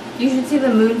 You should see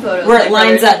the moon photos. Where my it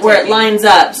lines brother's up, where it taking. lines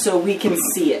up, so we can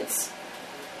see it.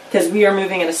 Because we are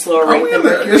moving at a slower Are rate we than in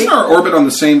the, Mercury. isn't our orbit on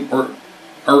the same, or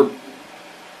our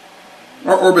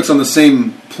orbit's on the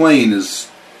same plane as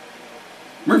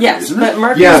Mercury, Yes, isn't but it?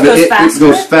 Mercury Yeah, but goes it faster.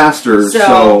 goes faster.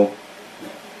 So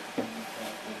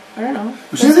I don't know.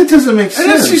 See, that doesn't make And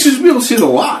that's, sense. you should be able to see it a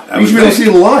lot. I You should be would able to see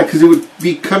think. it a lot because it would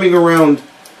be coming around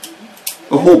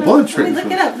a whole bunch. Let me Right?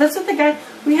 look it up. That's what the guy.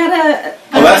 We had a.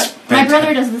 Oh, that's My fantastic.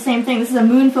 brother does the same thing. This is a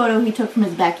moon photo he took from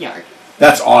his backyard.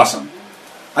 That's awesome.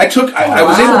 I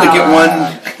was able to get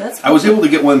one. That's I was able to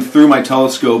get one through my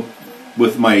telescope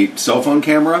with my cell phone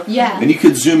camera. Yeah. And you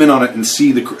could zoom in on it and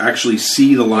see actually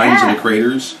see the lines in the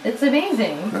craters. It's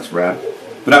amazing. That's rad.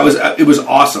 But it was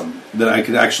awesome that I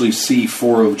could actually see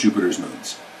 4 of Jupiter's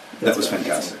moons. That was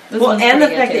fantastic. Well, and the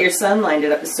fact that your sun lined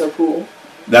it up is so cool.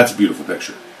 That's a beautiful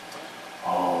picture.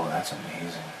 Oh, that's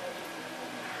amazing.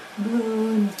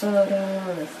 Moon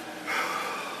photos.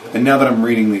 And now that I'm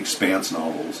reading the Expanse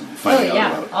novels and finding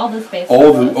out about all the space.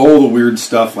 all the weird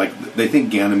stuff, like they think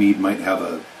Ganymede might have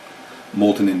a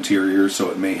molten interior,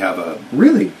 so it may have a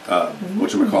really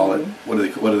whatchamacallit. What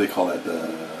do they call that?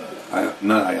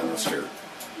 Not ionosphere.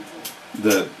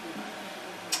 The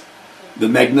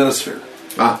magnetosphere.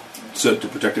 So to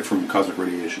protect it from cosmic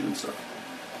radiation and stuff.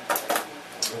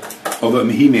 Although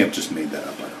he may have just made that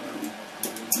up, I don't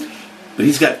know.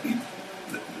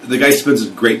 But the guy spends a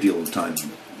great deal of time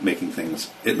making things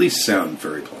at least sound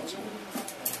very plausible.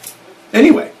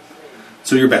 Anyway,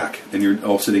 so you're back, and you're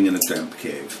all sitting in a damp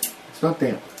cave. It's not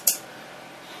damp.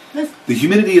 The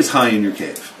humidity is high in your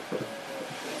cave.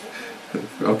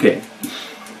 Okay.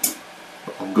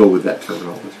 I'll go with that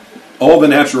terminology. All the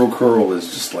natural coral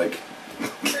is just like...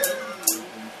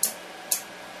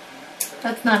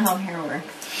 That's not how hair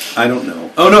works. I don't know.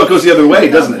 Oh no, it goes the other way,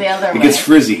 doesn't it? The other it way. gets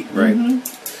frizzy, right?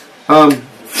 Mm-hmm.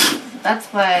 That's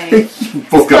why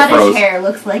Both got Scottish froze. hair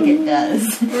looks like it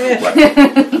does.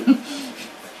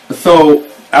 So,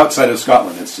 outside of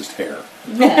Scotland, it's just hair.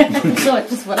 Yeah, so it's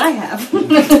just what I have.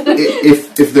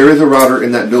 If there is a router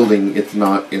in that building, it's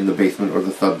not in the basement or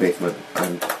the sub-basement.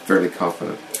 I'm fairly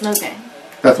confident. Okay.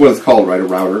 That's what it's called, right? A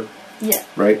router? Yeah.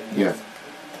 Right? Yeah.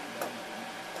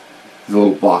 The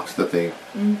little box that they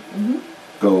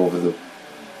go over the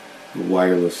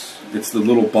wireless. It's the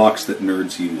little box that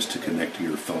nerds use to connect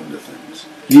your phone to things.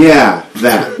 Yeah,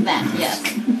 that. That, yes.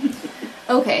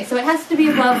 Okay, so it has to be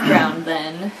above ground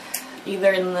then.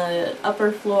 Either in the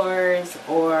upper floors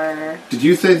or... Did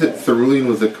you say that Cerulean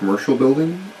was a commercial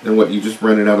building? And what, you just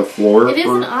rented out a floor? It is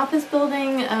an office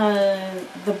building.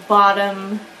 The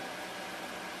bottom...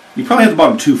 You probably have the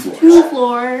bottom 2 floors. 2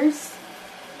 floors.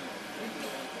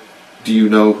 Do you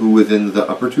know who was in the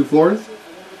upper 2 floors?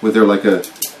 Was there like a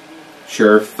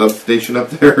sheriff substation up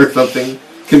there or something?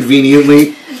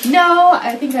 Conveniently? No,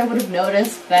 I think I would have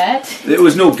noticed that. It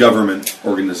was no government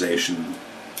organization.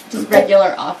 Just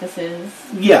regular offices.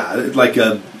 Yeah, like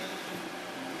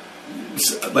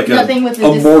Nothing with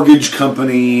a mortgage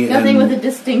company. Nothing and with a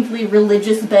distinctly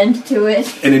religious bent to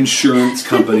it. an insurance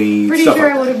company. Pretty stuff sure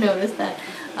like I would have noticed that.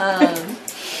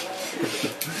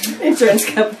 Insurance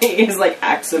company is like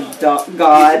acts of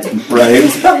God. Right.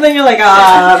 Something you're like,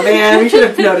 man, we should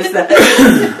have noticed that.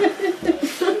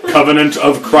 Covenant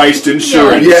of Christ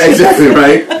Insurance. Yeah, exactly,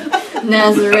 right?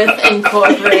 Nazareth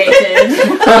Incorporated.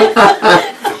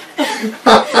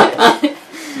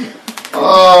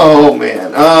 Oh,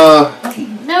 man.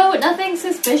 No, nothing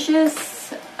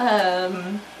suspicious.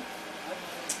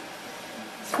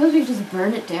 Suppose we just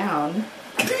burn it down.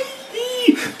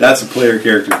 That's a player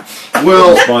character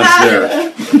Well, response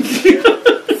there.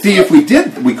 see, if we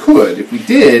did, we could. If we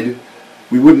did,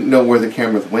 we wouldn't know where the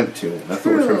cameras went to. That's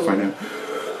what we're trying to find out.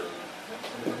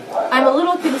 I'm a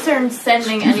little concerned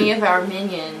sending any of our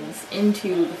minions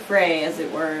into the fray, as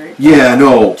it were. Yeah,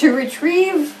 no. To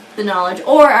retrieve the knowledge,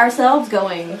 or ourselves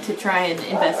going to try and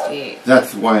investigate.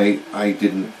 That's why I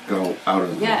didn't go out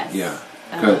of the... Yes. Yeah.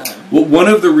 'Cause- Well, one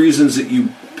of the reasons that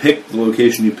you picked the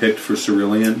location you picked for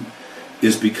Cerulean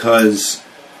is because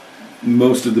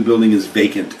most of the building is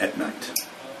vacant at night.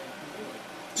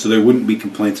 So there wouldn't be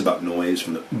complaints about noise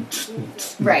from the...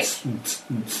 Right.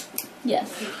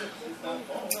 Yes.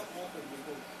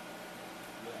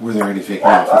 Were there any vacant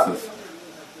offices?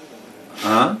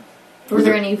 Huh? Were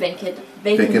there any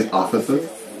vacant offices?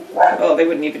 Well, they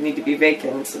wouldn't even need to be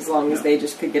vacant as long as they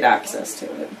just could get access to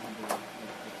it.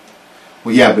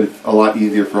 Well, yeah, but it's a lot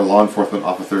easier for a law enforcement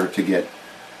officer to get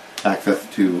access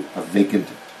to a vacant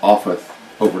office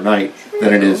overnight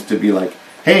than it is to be like,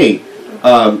 hey,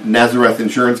 Nazareth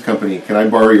Insurance Company, can I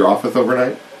borrow your office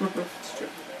overnight? It's true.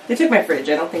 They took my fridge.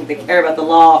 I don't think they care about the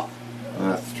law.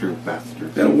 That's true,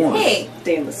 bastard. That warrant. Hey,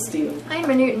 Stainless steel. I'm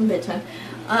a Newton bitch, huh?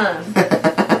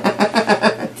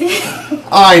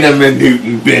 I'm a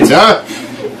Newton bitch, huh?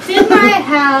 Didn't I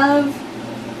have...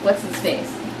 What's his face?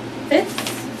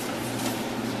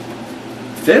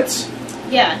 Fitz?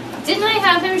 Yeah. Didn't I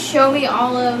have him show me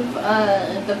all of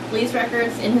the police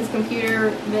records in his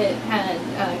computer that had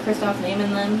Christoph's name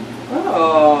in them?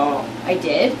 Oh. I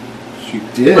did. You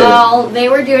did. While they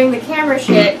were doing the camera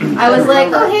shit, I was like,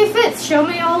 remember. "Oh, hey Fitz, show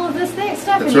me all of this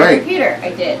stuff That's in your right. computer."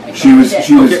 I did. I She was did.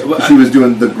 she was Okay, well, she was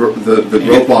doing the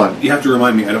Groupon. You have to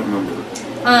remind me, I don't remember.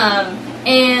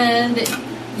 And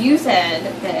you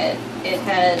said that it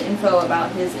had info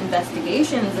about his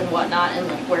investigations and whatnot, and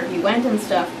like where he went and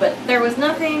stuff. But there was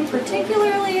nothing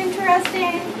particularly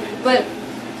interesting. But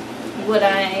would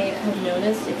I have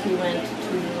noticed if he went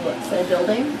to said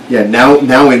building? Yeah.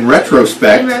 Now in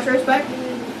retrospect. In retrospect,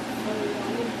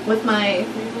 with my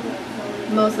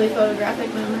mostly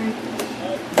photographic memory.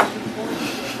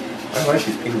 I like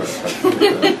these peanut butter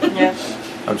cups. Yeah.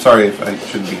 I'm sorry if I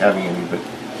shouldn't be having any, but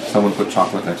someone put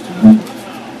chocolate next to me.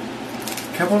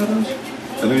 Have one of those?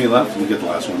 Are there any left? We get the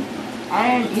last one.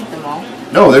 I didn't eat them all.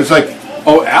 No, there's like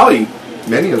Oh, Allie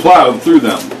many of plowed through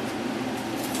them.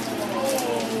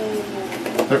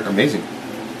 They're amazing.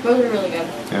 Those are really good.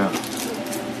 Yeah.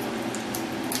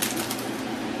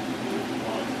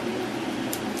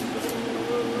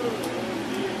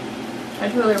 I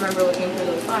totally remember looking through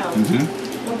those files.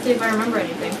 Mm-hmm. Let's see if I remember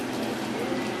anything.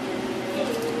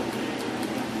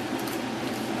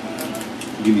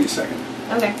 Give me a second.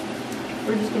 Okay.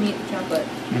 We're just gonna eat the chocolate.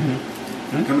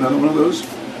 Mm-hmm. Come another one of those?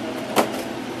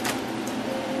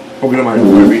 Hope you don't mind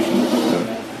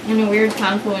the In a weird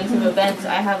confluence of events,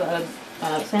 I have a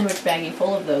sandwich baggie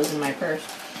full of those in my purse.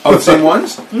 Oh, the same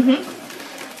ones? Mm-hmm.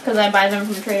 Because I buy them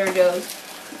from Trader Joe's.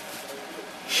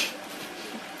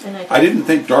 And I didn't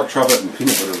think dark chocolate and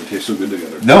peanut butter would taste so good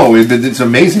together. No, it's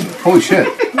amazing. Holy shit.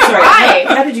 Sorry,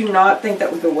 how did you not think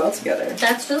that would go well together?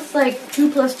 That's just like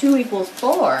 2 + 2 =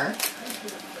 4.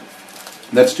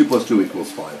 That's 2 + 2 =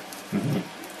 5.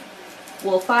 Mm-hmm.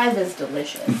 Well, 5 is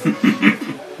delicious.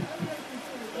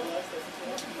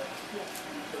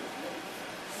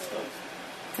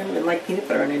 I don't even like peanut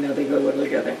butter and I know they go well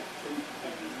together.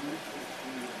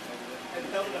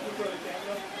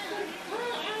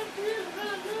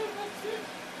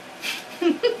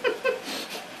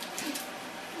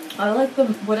 I like the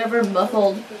whatever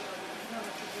muffled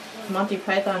Monty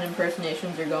Python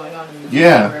impersonations are going on in the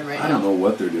room right now. I don't know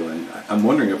what they're doing. I'm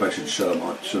wondering if I should shut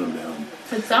them down.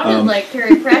 It sounded like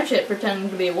Terry Pratchett pretending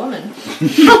to be a woman.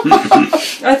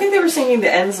 I think they were singing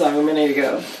the end song a minute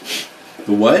ago.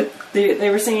 The what? They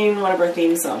were singing one of our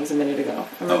theme songs a minute ago.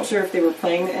 I'm not sure if they were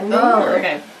playing the ending. Oh, or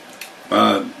okay.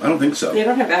 I don't think so. They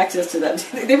don't have access to that.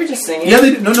 They were just singing. Yeah,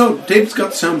 no. Dave's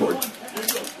got the soundboard.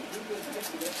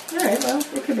 Alright, well,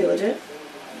 it could be legit.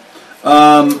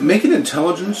 Make an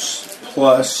intelligence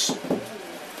plus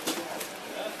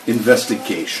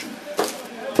investigation.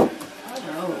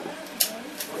 Oh.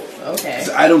 Okay. 'Cause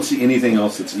I don't see anything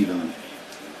else that's even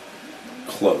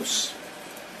close.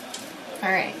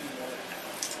 Alright.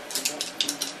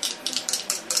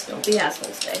 Don't be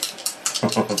assholes, Dave.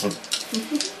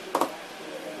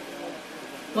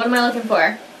 What am I looking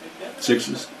for?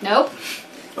 6s? Nope.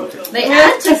 Okay. They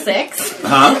add to 6.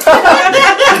 Huh?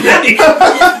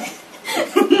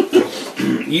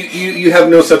 you have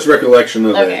no such recollection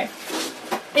of Okay.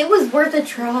 It was worth a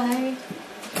try.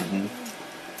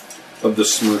 of the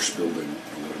Smirsh building.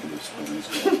 Or whatever this building is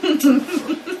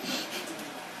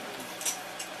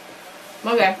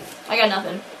called. Okay. I got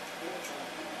nothing.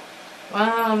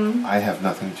 I have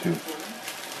nothing too.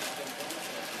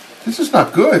 This is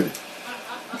not good.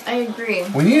 I agree.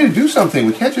 We need to do something.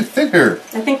 We can't just sit here.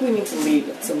 I think we need to leave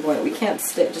at some point. We can't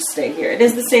just stay here. It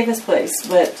is the safest place,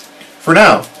 but... For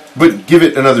now. But give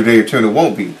it another day or two and it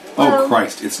won't be. Oh,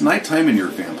 Christ. It's nighttime and you're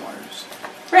vampires.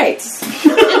 Right. It's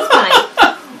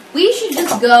fine. We should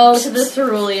just go to the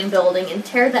Cerulean building and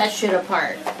tear that shit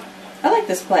apart. I like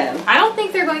this plan. I don't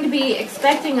think they're going to be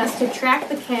expecting us to track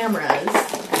the cameras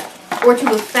or to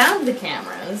have found the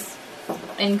cameras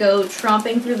and go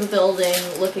tromping through the building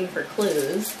looking for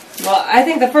clues. Well, I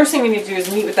think the first thing we need to do is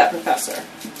meet with that professor.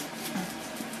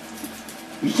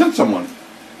 You sent someone.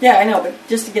 Yeah, I know, but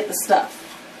just to get the stuff.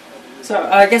 So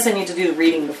I guess I need to do the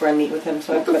reading before I meet with him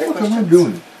so I have better What questions. am I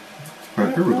doing? I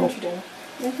Alright, here we don't know go. what you're doing.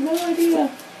 I have no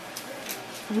idea.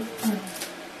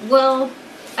 Well,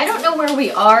 I don't know where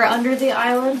we are under the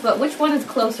island, but which one is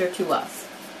closer to us?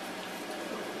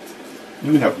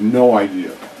 You have no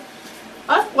idea.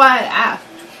 That's why I asked.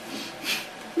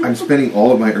 I'm spending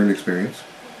all of my earned experience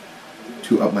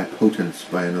to up my potence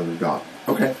by another dot.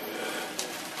 Okay.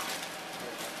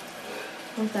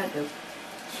 What's that do?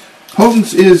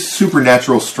 Potence is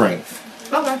supernatural strength.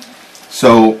 Okay.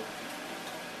 So,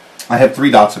 I have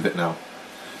 3 dots of it now.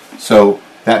 So,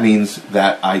 that means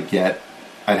that I get...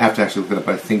 I'd have to actually look it up,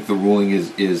 but I think the ruling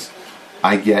is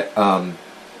I get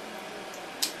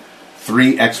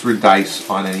 3 extra dice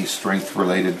on any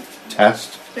strength-related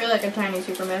test. So you're like a tiny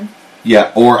Superman.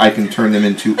 Yeah, or I can turn them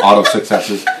into auto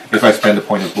successes if I spend a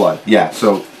point of blood. Yeah,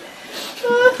 so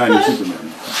Tiny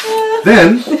Superman.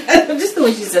 Then, Just the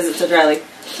way she says it so dryly.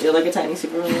 You're like a tiny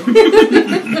Superman.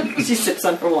 She sips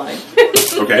on her wine.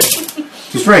 Okay.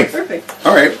 to strength. Perfect.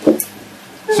 All right.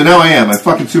 So now I am. I'm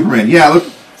fucking Superman. Yeah,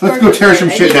 let's go tear some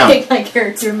shit down. Take my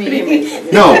character meeting.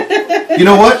 No. You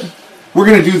know what? We're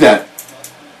going to do that.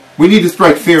 We need to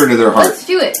strike fear into their heart. Let's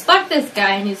do it. Fuck this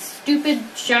guy and his stupid,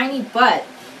 shiny butt.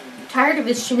 I'm tired of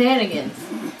his shenanigans.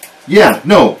 Yeah,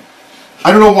 no.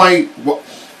 I don't know why...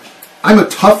 I'm a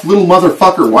tough little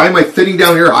motherfucker. Why am I sitting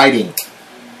down here hiding?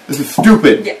 This is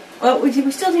stupid. Yeah. Well, we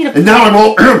still need a... And now I'm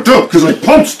all amped up because I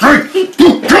pump strength to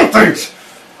kill things.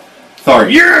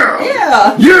 Sorry. Yeah!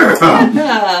 Yeah!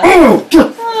 Yeah! Oh!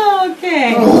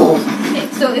 Okay. Okay,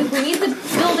 so if we need the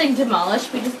building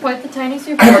demolished, we just point the tiny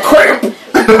super. I have a cramp!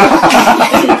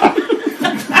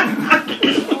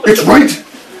 It's right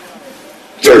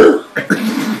there!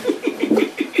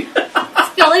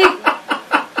 Scully,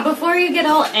 before you get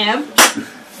all amped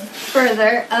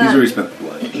further, He's already spent the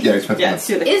blood. Yeah, I spent the let's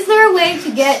do this. is there a way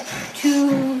to get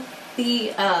to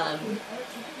the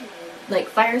like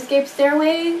fire escape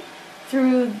stairway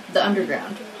through the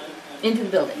underground into the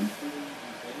building?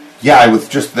 Yeah, I was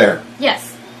just there.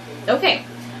 Yes. Okay.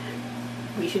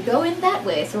 We should go in that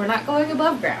way, so we're not going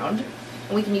above ground.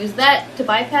 And we can use that to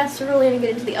bypass Cerulean and get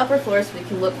into the upper floor so we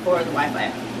can look for the Wi-Fi.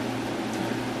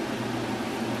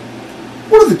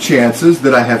 What are the chances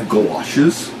that I have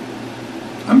galoshes?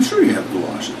 I'm sure you have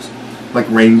galoshes. Like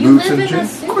rain You boots live and in a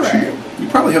shit? Of course you sewer. do. You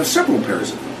probably have several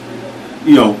pairs of them.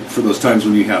 You know, for those times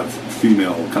when you have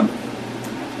female company.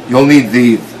 You'll need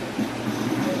these.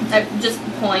 I just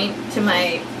point to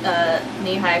my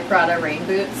knee-high Prada rain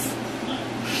boots.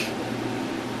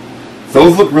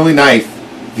 Those look really nice.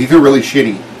 These are really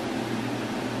shitty.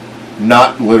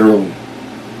 Not literally.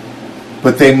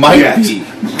 But they might Yet. be.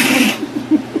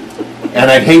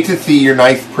 And I'd hate to see your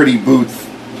nice, pretty boots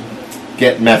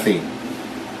get messy. I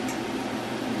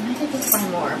might have to buy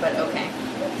more, but okay.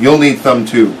 You'll need some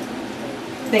too.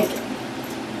 Thank you.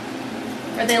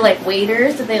 Are they like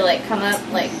waders? Do they like come up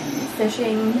like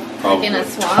fishing like in a Probably.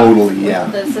 swamp? Totally, with yeah.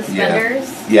 the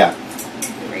suspenders? Yeah.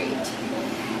 Great.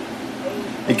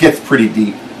 It gets pretty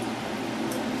deep.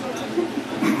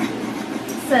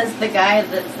 Says the guy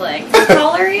that's like, how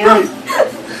tall are you?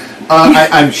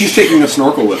 She's taking a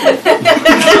snorkel with me.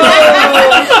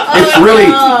 It's really...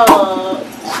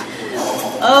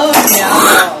 Oh no.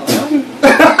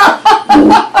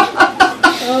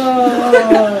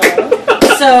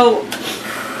 So,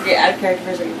 yeah, out of character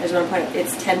for a second, I just want to point out,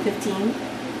 it's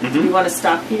 10:15. Do you want to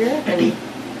stop here and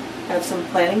have some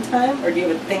planning time? Or do you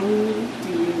have a thing? Do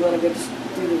you want to go just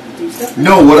do stuff?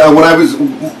 No,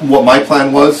 what my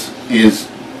plan was is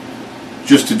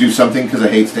just to do something because I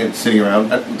hate sitting around.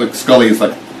 Like Scully is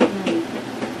like,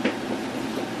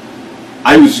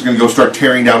 I was just gonna go start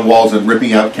tearing down walls and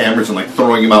ripping out cameras and like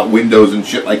throwing them out windows and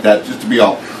shit like that, just to be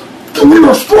all, we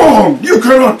are strong. You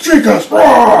cannot take us,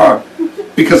 roar!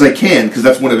 Because I can, because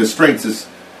that's one of his strengths. Is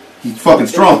he's fucking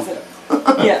strong.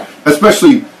 Yeah.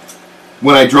 Especially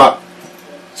when I drop.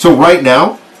 So right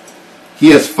now, he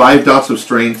has 5 dots of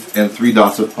strength and 3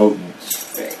 dots of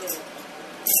potence. Right.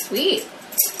 Sweet.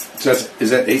 So is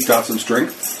that 8 dots of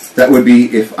strength? That would be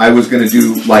if I was going to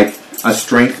do like a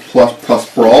strength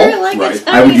plus brawl. You're like a right.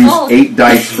 tiny I would use Hulk. 8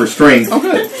 dice for strength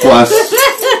plus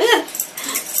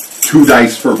 2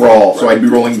 dice for brawl. So I'd be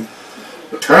rolling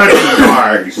 10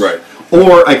 dice. Right.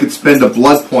 Or I could spend a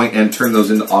blood point and turn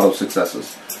those into auto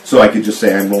successes. So I could just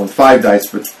say I'm rolling 5 dice,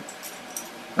 but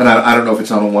and I don't know if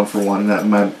it's on a 1-for-1.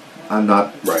 I'm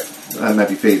not Right. That might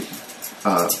be fake.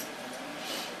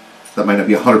 That might not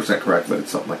be 100% correct, but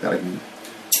it's something like that.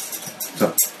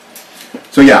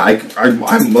 So yeah, I'm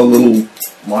a little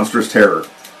monstrous terror.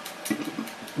 Do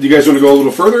you guys want to go a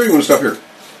little further or you want to stop here?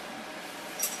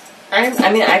 I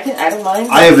don't mind.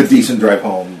 I have a decent drive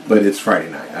home, but it's Friday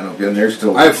night. I don't get in there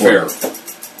still. I have fair.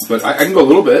 But I can go a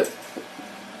little bit.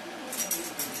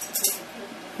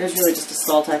 It was really just a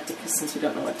stall tactic since we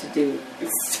don't know what to do.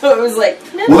 So it was like,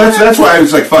 no, Well, that's why I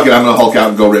was like, fuck it, I'm gonna Hulk out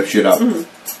and go rip shit up. And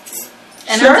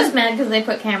Sure. I'm just mad because they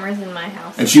put cameras in my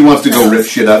house. And she wants to go rip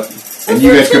shit up. And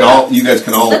you guys can all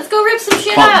Let's go rip some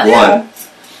shit pump up. blood.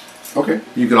 Okay.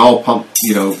 You can all pump,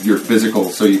 your physical,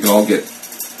 so you can all get.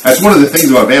 That's one of the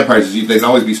things about vampires is they can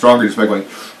always be stronger just by going,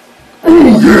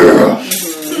 oh yeah,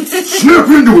 snap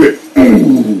into it.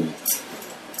 Ooh.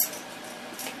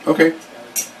 Okay.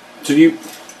 So you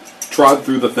trod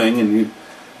through the thing and you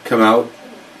come out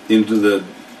into the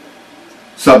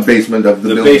Sub basement of the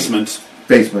building. basement,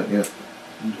 Basement, yeah.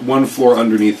 one floor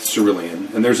underneath Cerulean,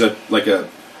 and there's a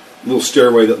little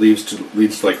stairway that leads to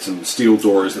like some steel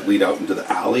doors that lead out into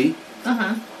the alley.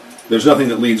 There's nothing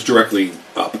that leads directly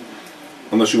up,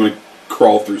 unless you want to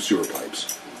crawl through sewer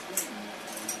pipes.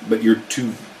 But you're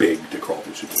too big to crawl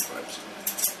through sewer pipes.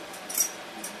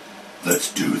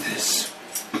 Let's do this.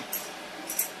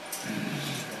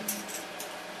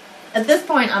 At this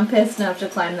point, I'm pissed enough to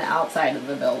climb the outside of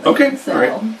the building. Okay, So.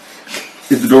 alright.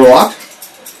 Is the door locked?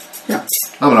 Yeah.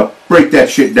 I'm gonna break that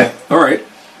shit down. All right.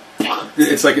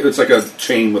 It's like a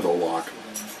chain with a lock.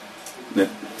 That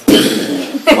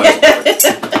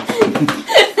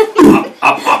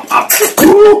up.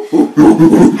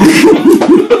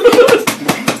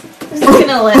 I'm just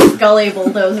gonna let Scully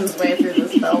bulldoze his way through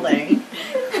this building.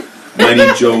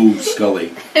 Mighty Joe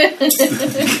Scully.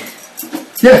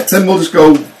 Yeah, then we'll just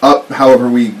go up however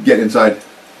we get inside.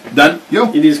 Done?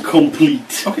 Yo. It is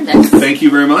complete. Okay. Nice. Thank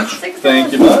you very much.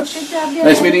 Thank you much. Good job, guys.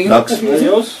 Nice meeting you. Nux.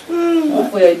 Adios.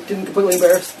 Hopefully I didn't completely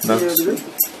embarrass No. you.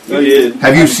 Oh, yeah.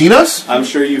 Have you seen us? I'm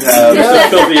sure you have.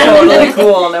 Filthy Totally animal.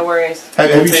 cool, no worries. Have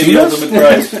you Pay seen the us? ultimate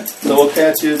price. So we'll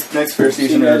catch you next fair See you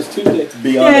season or guys Tuesday.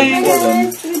 beyond it before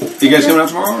then. You guys coming out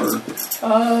tomorrow?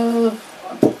 Or?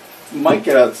 Might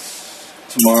get out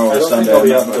tomorrow I or don't Sunday. think I'll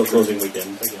be I'm out not until sure. closing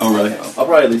weekend. Oh, really? I'll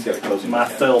probably at least get a closing weekend.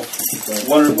 Myself.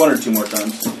 One or two more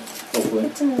times, hopefully.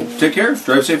 Take care.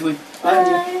 Drive safely.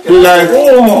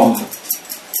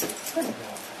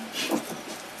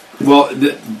 Well,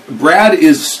 Brad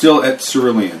is still at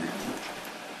Cerulean.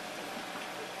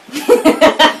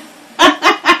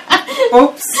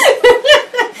 Oops.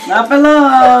 Not for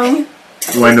long.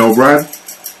 Do I know Brad?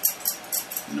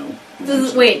 No.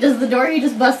 Does the door you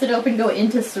just busted open go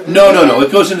into Cerulean? No.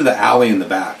 It goes into the alley in the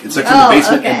back. It's like from the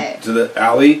basement okay. to the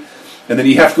alley, and then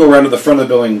you have to go around to the front of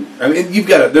the building. I mean, you've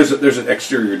got there's an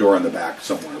exterior door on the back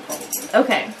somewhere probably.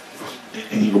 Okay.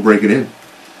 We'll break it in.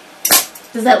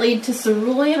 Does that lead to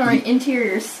Cerulean or an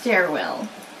interior stairwell?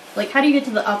 Like, how do you get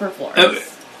to the upper floors?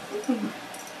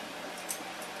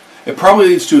 It probably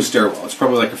leads to a stairwell. It's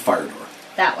probably like a fire door.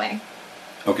 That way.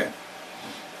 Okay.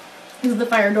 Is the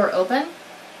fire door open?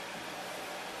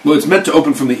 Well, it's meant to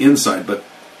open from the inside, but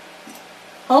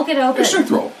Hulk it make open. a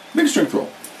strength roll. Make a strength roll.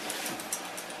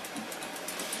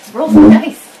 Roll some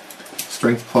dice.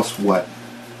 Strength plus what?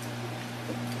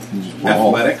 Just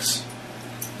brawl. Athletics.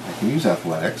 I can use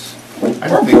athletics. I Or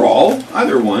don't think. brawl.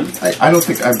 Either one. I don't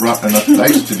think I brought enough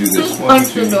dice to do this. 1,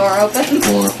 Punch the 2, door open.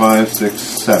 4, 5, 6,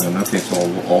 7. Okay, so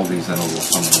all these then will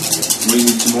come on. We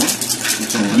need some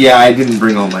more. Yeah, I didn't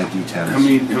bring all my d10s. How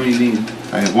many do you need?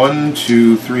 I have 1,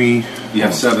 2, 3. You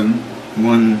have 7.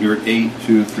 1, You're at 8.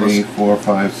 2, 3, 4,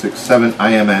 5, 6, 7.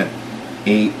 I am at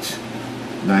 8,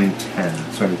 9,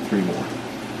 10. So I have 3 more.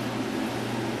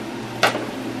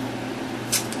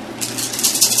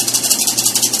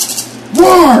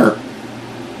 Roar!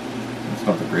 That's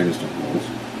not the greatest of rolls.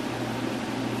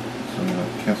 So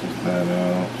that cancels that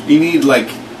out. You need like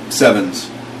 7s.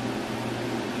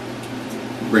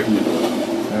 Breaking the door.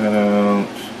 That out.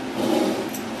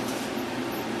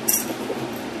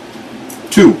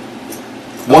 2.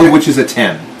 One Okay. which is a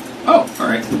 10. Oh, all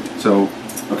right. So,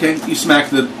 Okay, you smack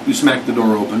the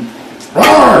door open.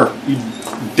 roar! You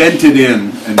dent it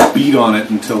in and beat on it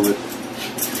until it.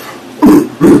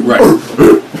 Right.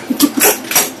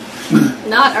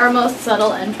 Not our most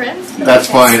subtle entrance. but That's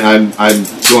okay. fine. I'm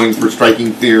going for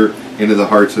striking fear into the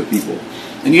hearts of people.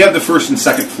 And you have the first and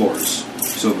second floors.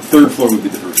 So the third floor would be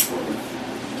the first floor.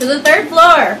 To the third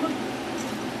floor.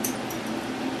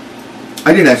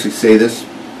 I didn't actually say this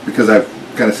because I've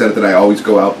kind of said it that I always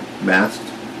go out masked.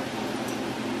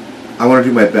 I want to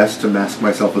do my best to mask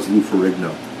myself as Lou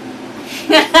Ferrigno.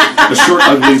 A short,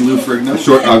 ugly Lou Ferrigno. A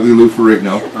short, ugly Lou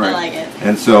Ferrigno. All I right. like it.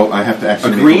 And so I have to A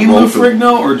actually green make a roll Lou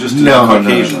Ferrigno or just a No,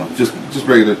 Caucasian? Just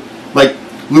regular. Like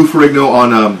Lou Ferrigno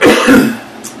on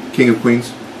King of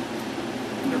Queens.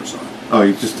 Never saw it. Oh,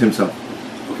 he's just himself.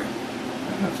 Okay.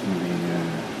 That's going to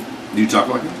be... Do you talk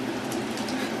like that?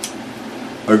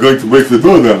 I'm going to break the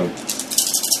door down.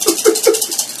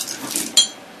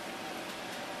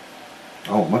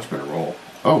 Oh, much better roll.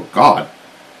 Oh, God.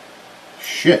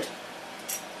 Shit.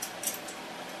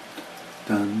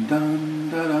 Dun dun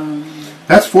dun dun.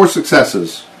 That's 4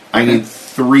 successes. I need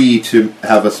 3 to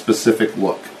have a specific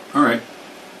look. All right.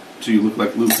 So you look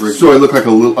like Lou Ferrigno. So I look like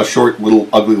a short, little,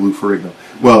 ugly Lou Ferrigno.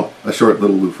 Well, a short,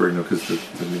 little Lou Ferrigno, because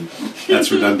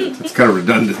That's redundant. it's kind of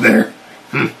redundant there.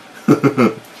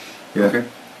 Yeah. Okay.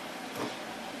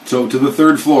 So to the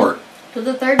third floor. To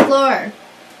the third floor.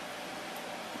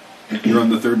 You're on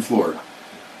the third floor.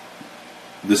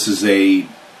 This is a...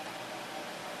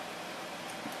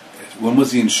 When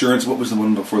was the insurance? What was the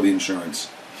one before the insurance?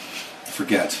 I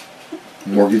forget.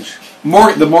 Mortgage.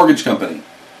 The mortgage company.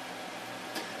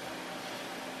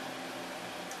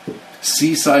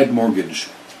 Seaside Mortgage.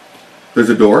 There's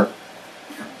a door.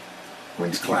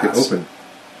 It's Keep glass. it open.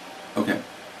 Okay.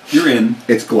 You're in.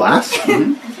 It's glass?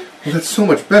 Well, that's so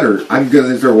much better.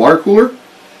 Is there a water cooler?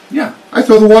 Yeah. I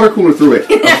throw the water cooler through it.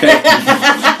 Okay.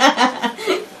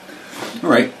 All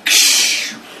right.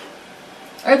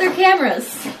 Are there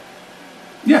cameras?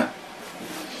 Yeah.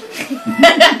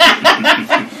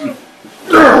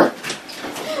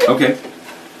 Okay.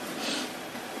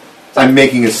 I'm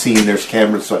making a scene. There's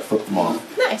cameras, so I flip them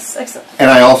off. Nice, excellent.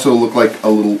 And I also look like a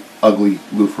little ugly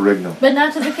Lou Ferrigno, But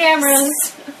not to the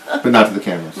cameras. but not to the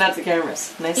cameras. Not the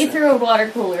cameras. Nice. He threw a water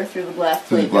cooler through the glass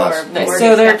Through the plate glass. door. Nice. Morgan's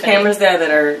So there are company. cameras there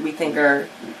that we think are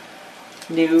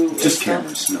new. Just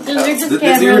cameras. No. Those are just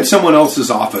They're in cameras. someone else's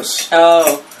office.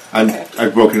 Oh. Okay.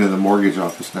 I've broken into the mortgage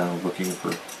office now, looking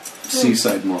for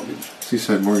Seaside Mortgage.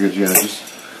 Seaside Mortgage. Yeah,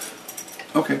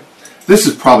 Okay. this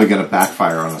is probably going to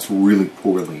backfire on us really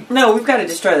poorly. No, we've got to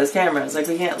destroy those cameras. Like,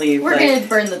 we can't leave. We're like... going to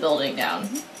burn the building down.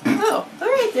 Oh,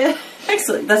 alright, yeah.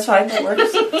 Excellent. That's fine. That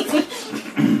works.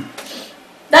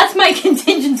 That's my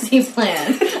contingency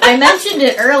plan. I mentioned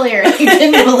it earlier and you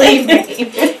didn't believe me.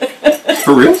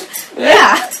 For real?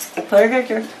 Yeah. Player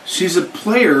character. She's a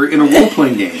player in a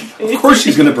role-playing game. Of course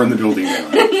she's going to burn the building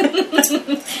down.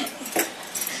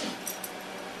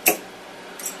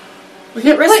 We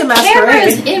can't risk Put the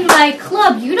cameras masquerade. in my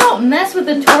club. You don't mess with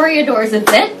the Toreador's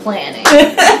event planning.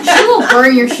 She will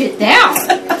burn your shit down.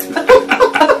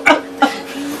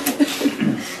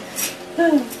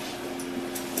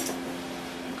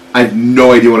 I have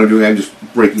no idea what I'm doing. I'm just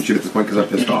breaking shit at this point because I'm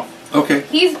pissed off. Okay.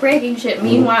 He's breaking shit.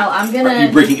 Meanwhile, I'm Are gonna...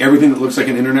 you breaking everything that looks like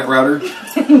an internet router?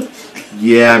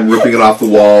 Yeah, I'm ripping it off the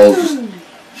walls, just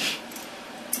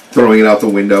throwing it out the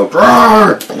window.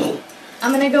 Roar!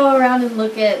 I'm gonna go around and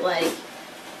look at, like,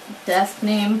 desk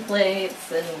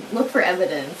nameplates and look for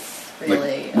evidence,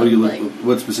 really. Like, what do you look? like,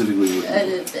 What specifically? Would you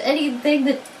look? anything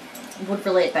that would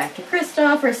relate back to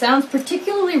Kristoff or sounds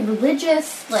particularly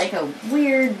religious, like a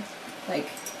weird, like,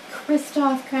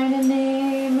 Kristoff kind of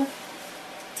name.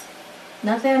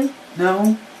 Nothing?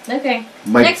 No. Okay.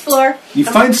 My- Next floor. You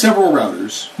find several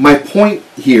routers. My point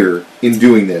here in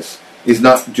doing this is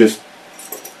not just...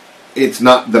 It's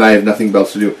not that I have nothing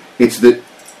else to do. It's that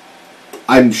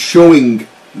I'm showing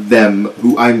them,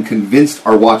 who I'm convinced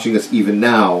are watching us even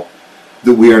now,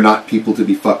 that we are not people to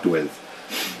be fucked with.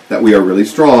 That we are really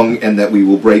strong and that we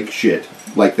will break shit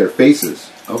like their faces.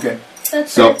 Okay.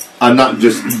 That's So it. I'm not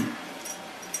just...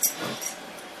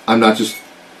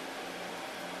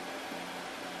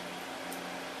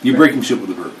 You're breaking shit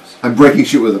with a purpose. I'm breaking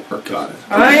shit with a purpose. Got it.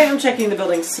 I am checking the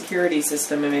building's security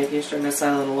system and making sure no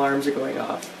silent alarms are going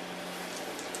off.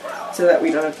 So that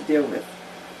we don't have to deal with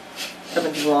a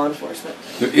bunch of law enforcement.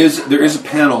 There is a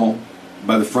panel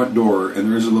by the front door,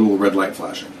 and there is a little red light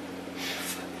flashing.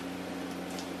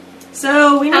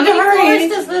 So we need How to many hurry.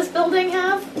 floors does this building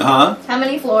have? Huh? How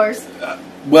many floors?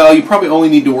 Well, you probably only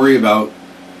need to worry about,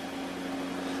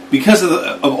 because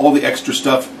of all the extra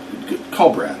stuff.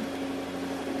 Call Brad.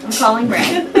 I'm calling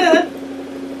Brad.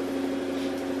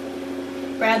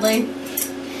 Bradley.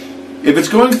 If it's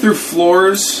going through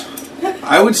floors,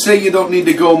 I would say you don't need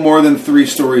to go more than 3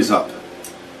 stories up.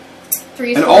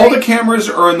 3 And stories. all the cameras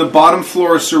are in the bottom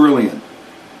floor of Cerulean.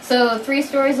 So 3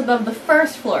 stories above the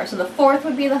first floor. So the 4th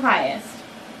would be the highest.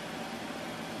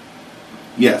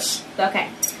 Yes. Okay.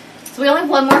 So we only have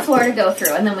 1 more floor to go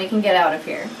through, and then we can get out of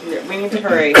here. Yeah, we need to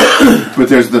hurry. But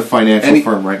there's the financial And he-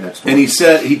 firm right next door. And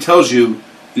he tells you,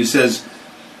 he says,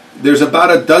 there's about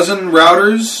a dozen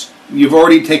routers. You've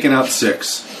already taken out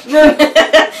 6. To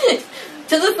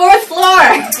the 4th floor!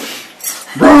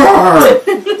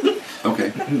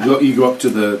 Okay. You go up to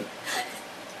the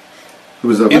It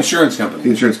was the insurance company.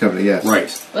 insurance company, yes. Right.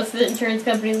 What's the insurance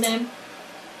company's name?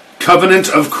 Covenant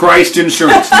of Christ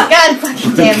Insurance. God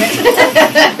fucking damn it.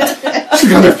 She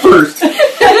got there first.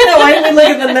 Why did we look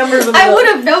at the numbers of the I would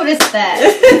have noticed that.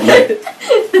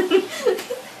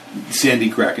 Sandy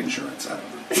Crack Insurance. I don't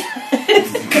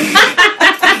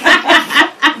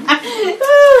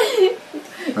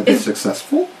know. Are they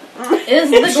successful? Is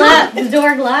the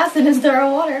door glass, and is there a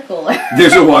water cooler?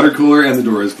 There's a water cooler and the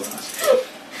door is glass.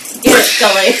 Get it,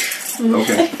 Scully.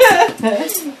 Okay.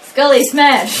 Scully,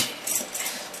 smash.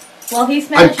 While he I'm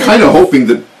smashes, kind of hoping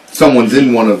that someone's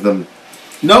in one of them.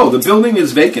 No, the building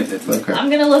is vacant. Okay. I'm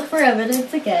gonna look for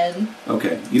evidence again.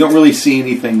 Okay. You don't really see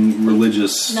anything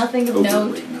religious. Nothing of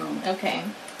overtly, note. No. Okay.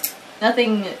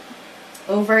 Nothing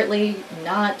overtly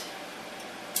not,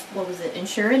 what was it,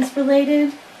 insurance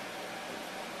related?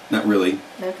 Not really.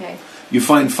 Okay. You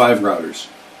find 5 routers.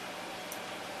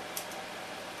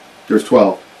 There's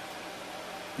 12.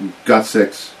 We've got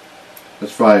 6.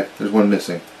 That's 5. There's 1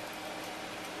 missing.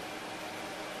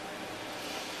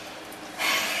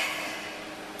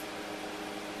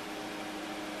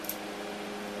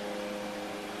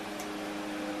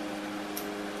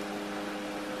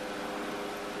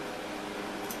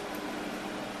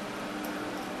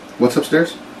 What's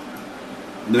upstairs?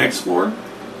 The next floor?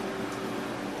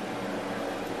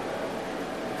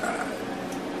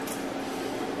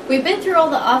 We've been through all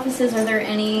the offices. Are there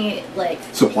any, like...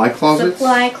 Supply closets?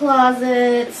 Supply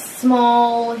closets,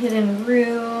 small hidden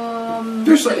rooms?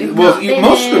 There's that we've most not been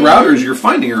of the in? routers you're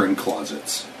finding are in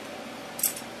closets.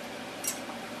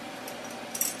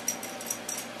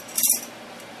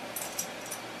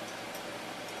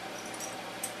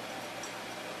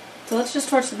 So let's just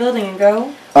torch the building and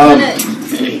go. I'm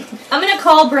gonna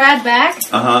call Brad back.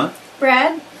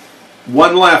 Brad,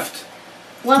 One left.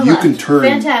 one You left. can turn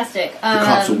Fantastic.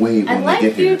 cops away when I'd they like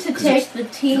get you here, to 'cause take it's- the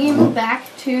team back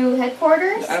to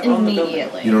headquarters I don't own the building.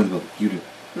 immediately. You don't know. You do.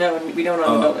 No, we don't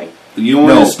own the building. You don't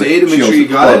No, want to stay to but make she sure you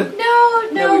owns got the it? No,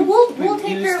 No, we'll we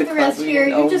take used care of the the rest club. We here.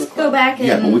 didn't You own just the go club. back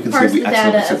Yeah, but we and can say parse we the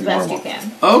accidentally data set as the best alarm you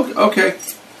off. can. Okay.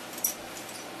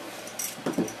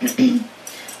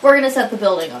 We're gonna set the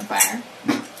building on fire.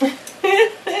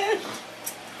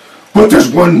 But there's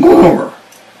one more.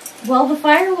 Well, the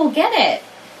fire will get it.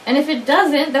 And if it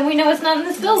doesn't, then we know it's not in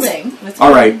this building.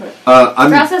 All right.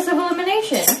 I'm Process of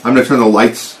elimination. going to turn the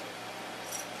lights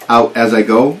out as I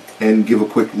go and give a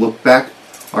quick look back.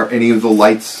 Are any of the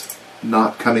lights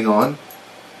not coming on?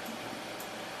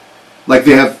 Like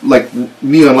they have like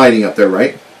neon lighting up there,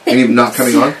 right? Any of them not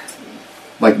coming on?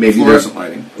 Like maybe there's Fluorescent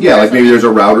lighting. yeah, like maybe there's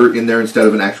a router in there instead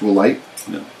of an actual light.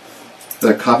 No.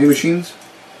 The copy machines.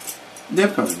 They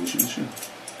have coffee machines, sure.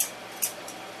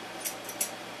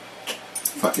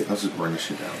 Fuck it, let's just burn this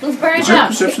shit down. Let's burn Is it there down.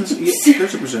 perceptions? Yeah,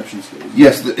 there's a perception skill.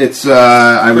 Yes, it's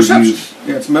I would Perception. use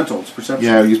Yeah, it's mental. It's perception.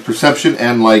 I would use perception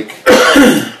and like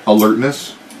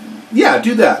alertness. Yeah,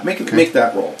 do that. Make Okay.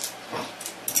 that roll.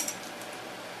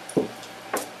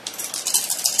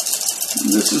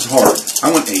 This is hard.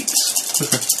 I want 8s.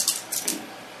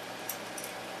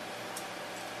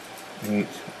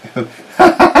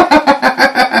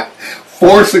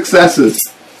 4 successes.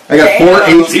 I got 4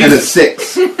 Damn. 8s and a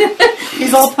 6.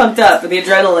 He's all pumped up, but the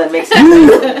adrenaline makes him.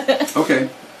 Okay.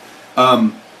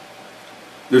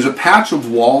 There's a patch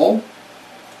of wall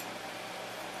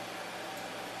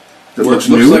That where looks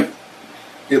it looks new. like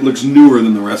it looks newer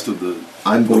than the rest of the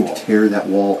I'm going wall. to tear that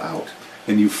wall out.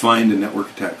 And you find a network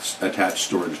attached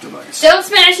storage device. Don't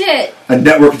smash it! A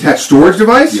network attached storage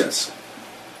device? Yes.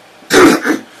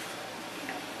 A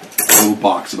little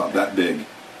box about that big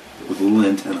with a little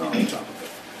antenna on the top of it.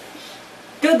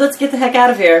 Good, let's get the heck out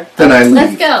of here. Then I leave.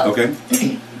 Let's go. Okay.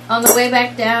 On the way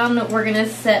back down, we're gonna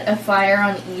set a fire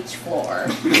on each floor.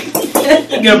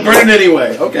 You're gonna burn it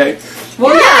anyway. Okay.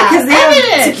 Well, yeah, because they have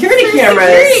evidence security for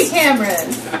cameras. Security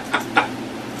cameras.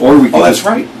 Or we could Oh, that's just,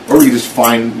 right. Or we could just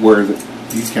find where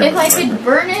these cameras If I are. could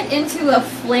burn it into a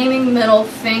flaming middle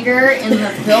finger in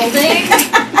the building,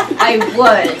 I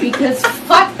would, because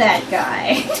fuck that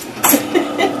guy.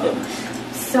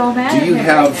 So mad Do at you him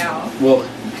have right now. well?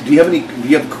 Do you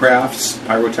have crafts,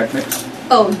 pyrotechnics?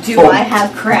 Oh, do Oh. I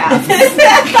have craft?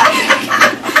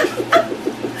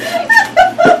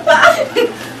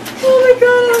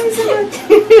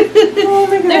 Oh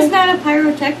my god. There's not a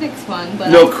pyrotechnics one, but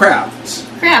No crafts.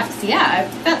 crafts. Yeah,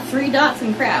 I've got 3 dots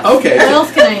in crafts. Okay. What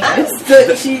else can I use?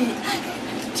 So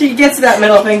she gets that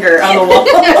middle finger on the wall.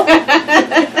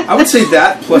 I would say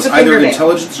that plus With a either fingernail.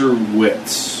 intelligence or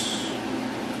wits.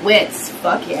 Wits.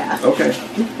 Fuck yeah. Okay.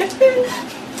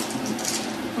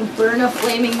 Burn a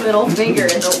flaming middle finger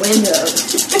in the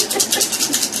windows.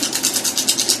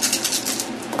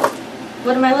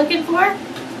 What am I looking for?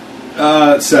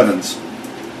 7s.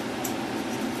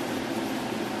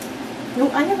 No,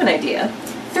 I have an idea.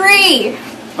 3.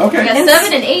 I Okay. got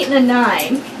 7, an 8, and a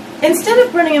 9. Instead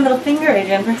of burning a middle finger,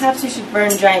 Adrian, perhaps you should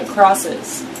burn giant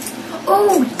crosses.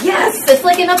 Oh yes, it's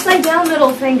like an upside down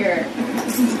middle finger.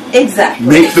 Exactly.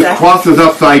 Make the crosses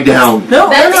upside down. No,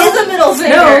 That no, is a middle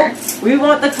finger. no. We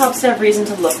want the cops to have reason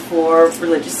to look for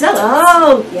religious zealots.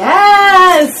 Oh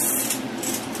yes.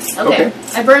 Okay. Okay.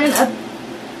 I burn it up in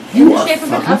You the are shape of an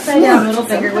fucking upside down smart. middle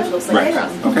finger, which looks like Right. a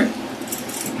cross. Okay.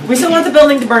 We still want the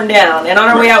building to burn down, and on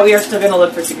our way out, we are still going to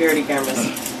look for security cameras.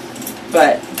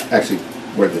 But Actually,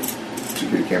 where the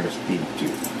security cameras feed to.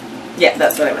 yeah,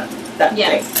 that's what I meant. That Yeah.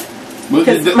 thing. Well,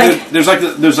 'Cause there's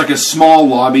like a small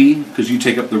lobby because you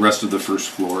take up the rest of the first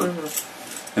floor,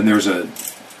 and there's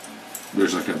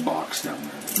like a box down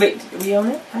there. Wait, do we own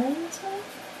it? I own this one?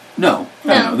 No,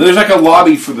 No. There's like a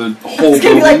lobby for the whole It's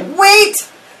gonna be building. like, wait,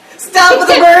 stop with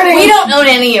the burning. We don't own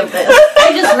any of this.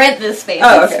 I just rent this space.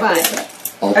 Oh, it's okay. fine.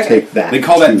 I'll Okay. take that. They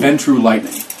call that too. Ventru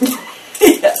Lightning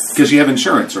Yes. because you have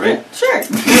insurance, right? Sure.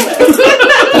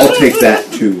 I'll take that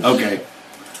too. Okay.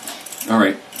 All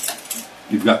right.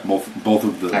 You've got both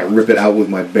of the. I rip it out with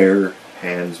my bare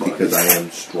hands because I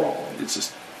am strong. It's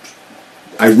just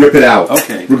I rip it out.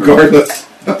 Okay. Regardless.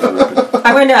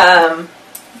 I'm going to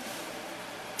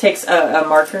takes a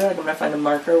marker. Like I'm going to find a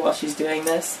marker while she's doing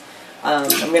this. I'm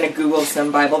going to Google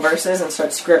some Bible verses and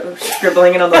start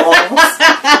scribbling it on the walls.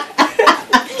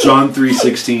 John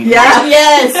 3:16. Yeah.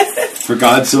 Yes. For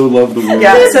God so loved the world.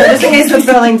 Yeah, so just in case the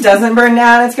building doesn't burn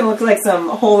down, it's going to look like some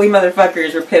holy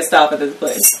motherfuckers were pissed off at this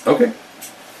place. Okay.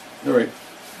 All right.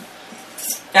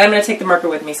 And I'm going to take the marker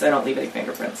with me so I don't leave any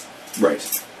fingerprints. Right.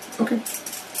 Okay.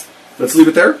 Let's leave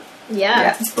it there.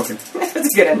 Yeah. Okay. That's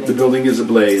a good ending. The building is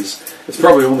ablaze. It's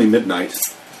probably only midnight.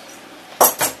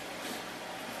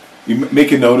 You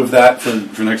make a note of that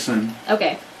for next time.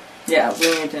 Okay. Yeah, we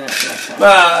need to know for next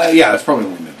time. Yeah, it's probably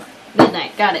only midnight.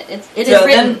 Midnight. Got it. It is So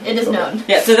written. then- It is known.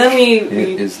 Yeah, so then we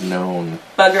It is known.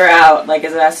 bugger out like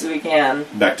as fast as we can.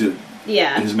 Back to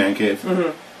Yeah. his man cave.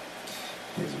 Mm-hmm.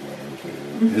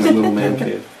 His little man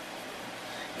cave.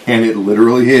 And it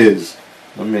literally is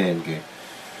a man game.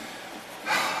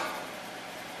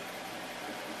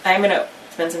 I'm gonna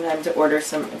spend some time to order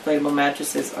some inflatable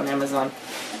mattresses on Amazon.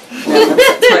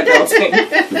 That's my girl thing.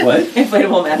 What?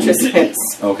 Inflatable mattresses.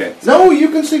 Okay. No, you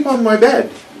can sleep on my bed.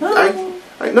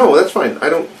 I no, that's fine.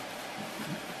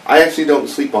 I actually don't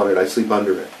sleep on it. I sleep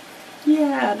under it.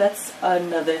 Yeah, that's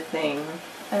another thing.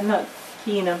 I'm not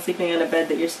keen on sleeping on a bed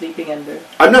that you're sleeping under.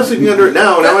 I'm not sleeping under it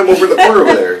now. Now I'm over in the corner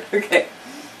over there. Okay.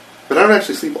 But I don't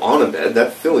actually sleep on a bed.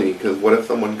 That's silly, because what if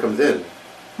someone comes in?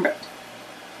 Right.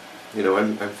 You know,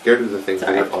 I'm scared of the things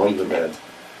Sorry, that are on the reconnect. bed.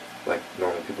 Like,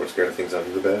 normal people are scared of things under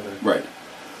the bed. Right.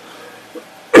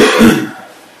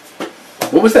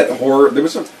 What was that horror? There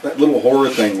was that little horror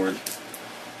thing where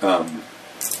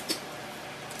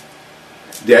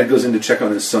Dad goes in to check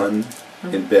on his son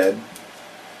in bed,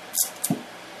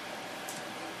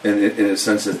 and in a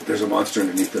sense that there's a monster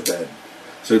underneath the bed.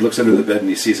 So he looks under the bed and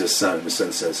he sees his son, and his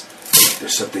son says,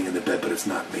 "There's something in the bed, but it's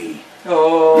not me."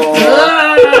 Oh.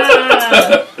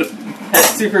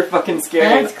 That's super fucking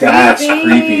scary. That's That's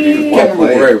creepy, dude. I Well can't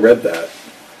remember where I played. read that.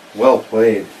 Well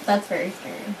played. That's very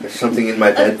scary. There's something in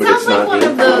my bed, That but sounds it's like not one me.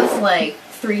 of those like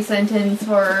 3-sentence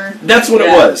horror That's what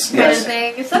Yeah. it was. kind Yes. of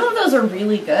thing. Some of those are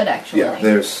really good, actually. Yeah.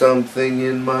 There's something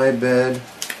in my bed,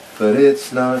 but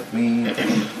it's not me.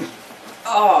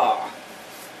 Oh.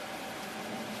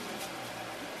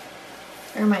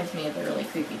 It reminds me of a really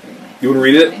creepy dream. You want to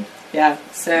read it? Yeah,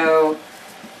 so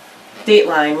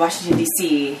Dateline, Washington,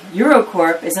 D.C.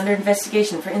 Eurocorp is under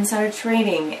investigation for insider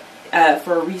trading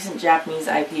for a recent Japanese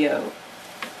IPO.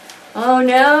 Oh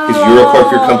no! Is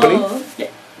Eurocorp your company? Yeah.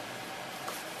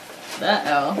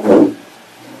 Uh-oh.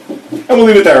 And we'll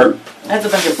leave it there. That's a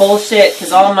bunch of bullshit,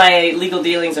 because all my legal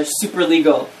dealings are super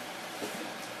legal.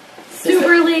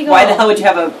 Super legal. Why the hell would you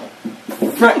have a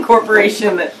front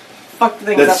corporation that fucked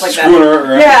things That's up like screwing that?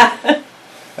 her. Yeah.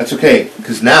 That's okay,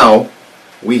 because now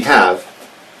we have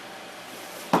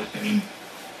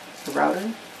The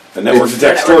router? The network It's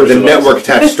attached storage the device. network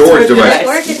attached storage device.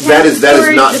 Network attached That is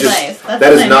storage not device. just That's that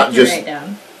what is I not meant to just write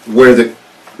down. where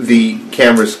the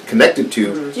camera's connected to.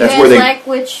 Do you That's guys where they. like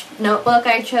which notebook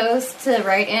I chose to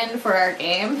write in for our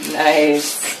game?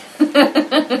 Nice.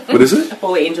 What is it?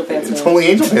 Holy angel pants. It's man. Holy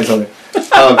Angel Pants on it.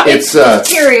 It's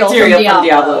Tyrael from Tyrael from Diablo,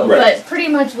 Diablo. Right. but pretty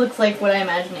much looks like what I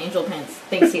imagine Angel Pants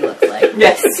thinks he looks like.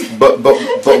 Yes.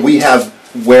 but we have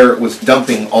where it was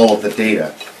dumping all of the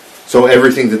data. So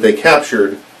everything that they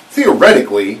captured,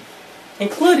 theoretically.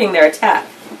 Including their attack.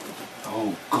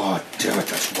 Oh God damn it!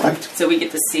 That's right. So we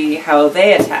get to see how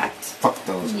they attacked. Fuck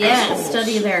those Yeah, assholes.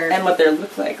 study their And what they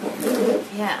look like.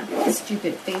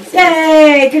 stupid faces.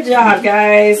 Yay! Good job,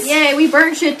 guys. Yay, we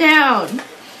burned shit down.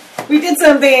 We did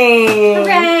something.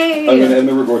 Hooray! I'm going to end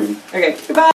the recording. Okay,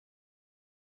 goodbye.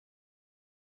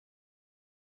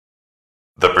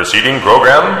 The preceding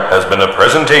program has been a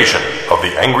presentation of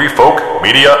the Angry Folk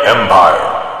Media Empire.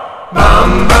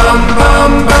 Bum, bum,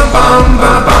 bum, bum, bum,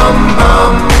 bum, bum,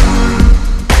 bum.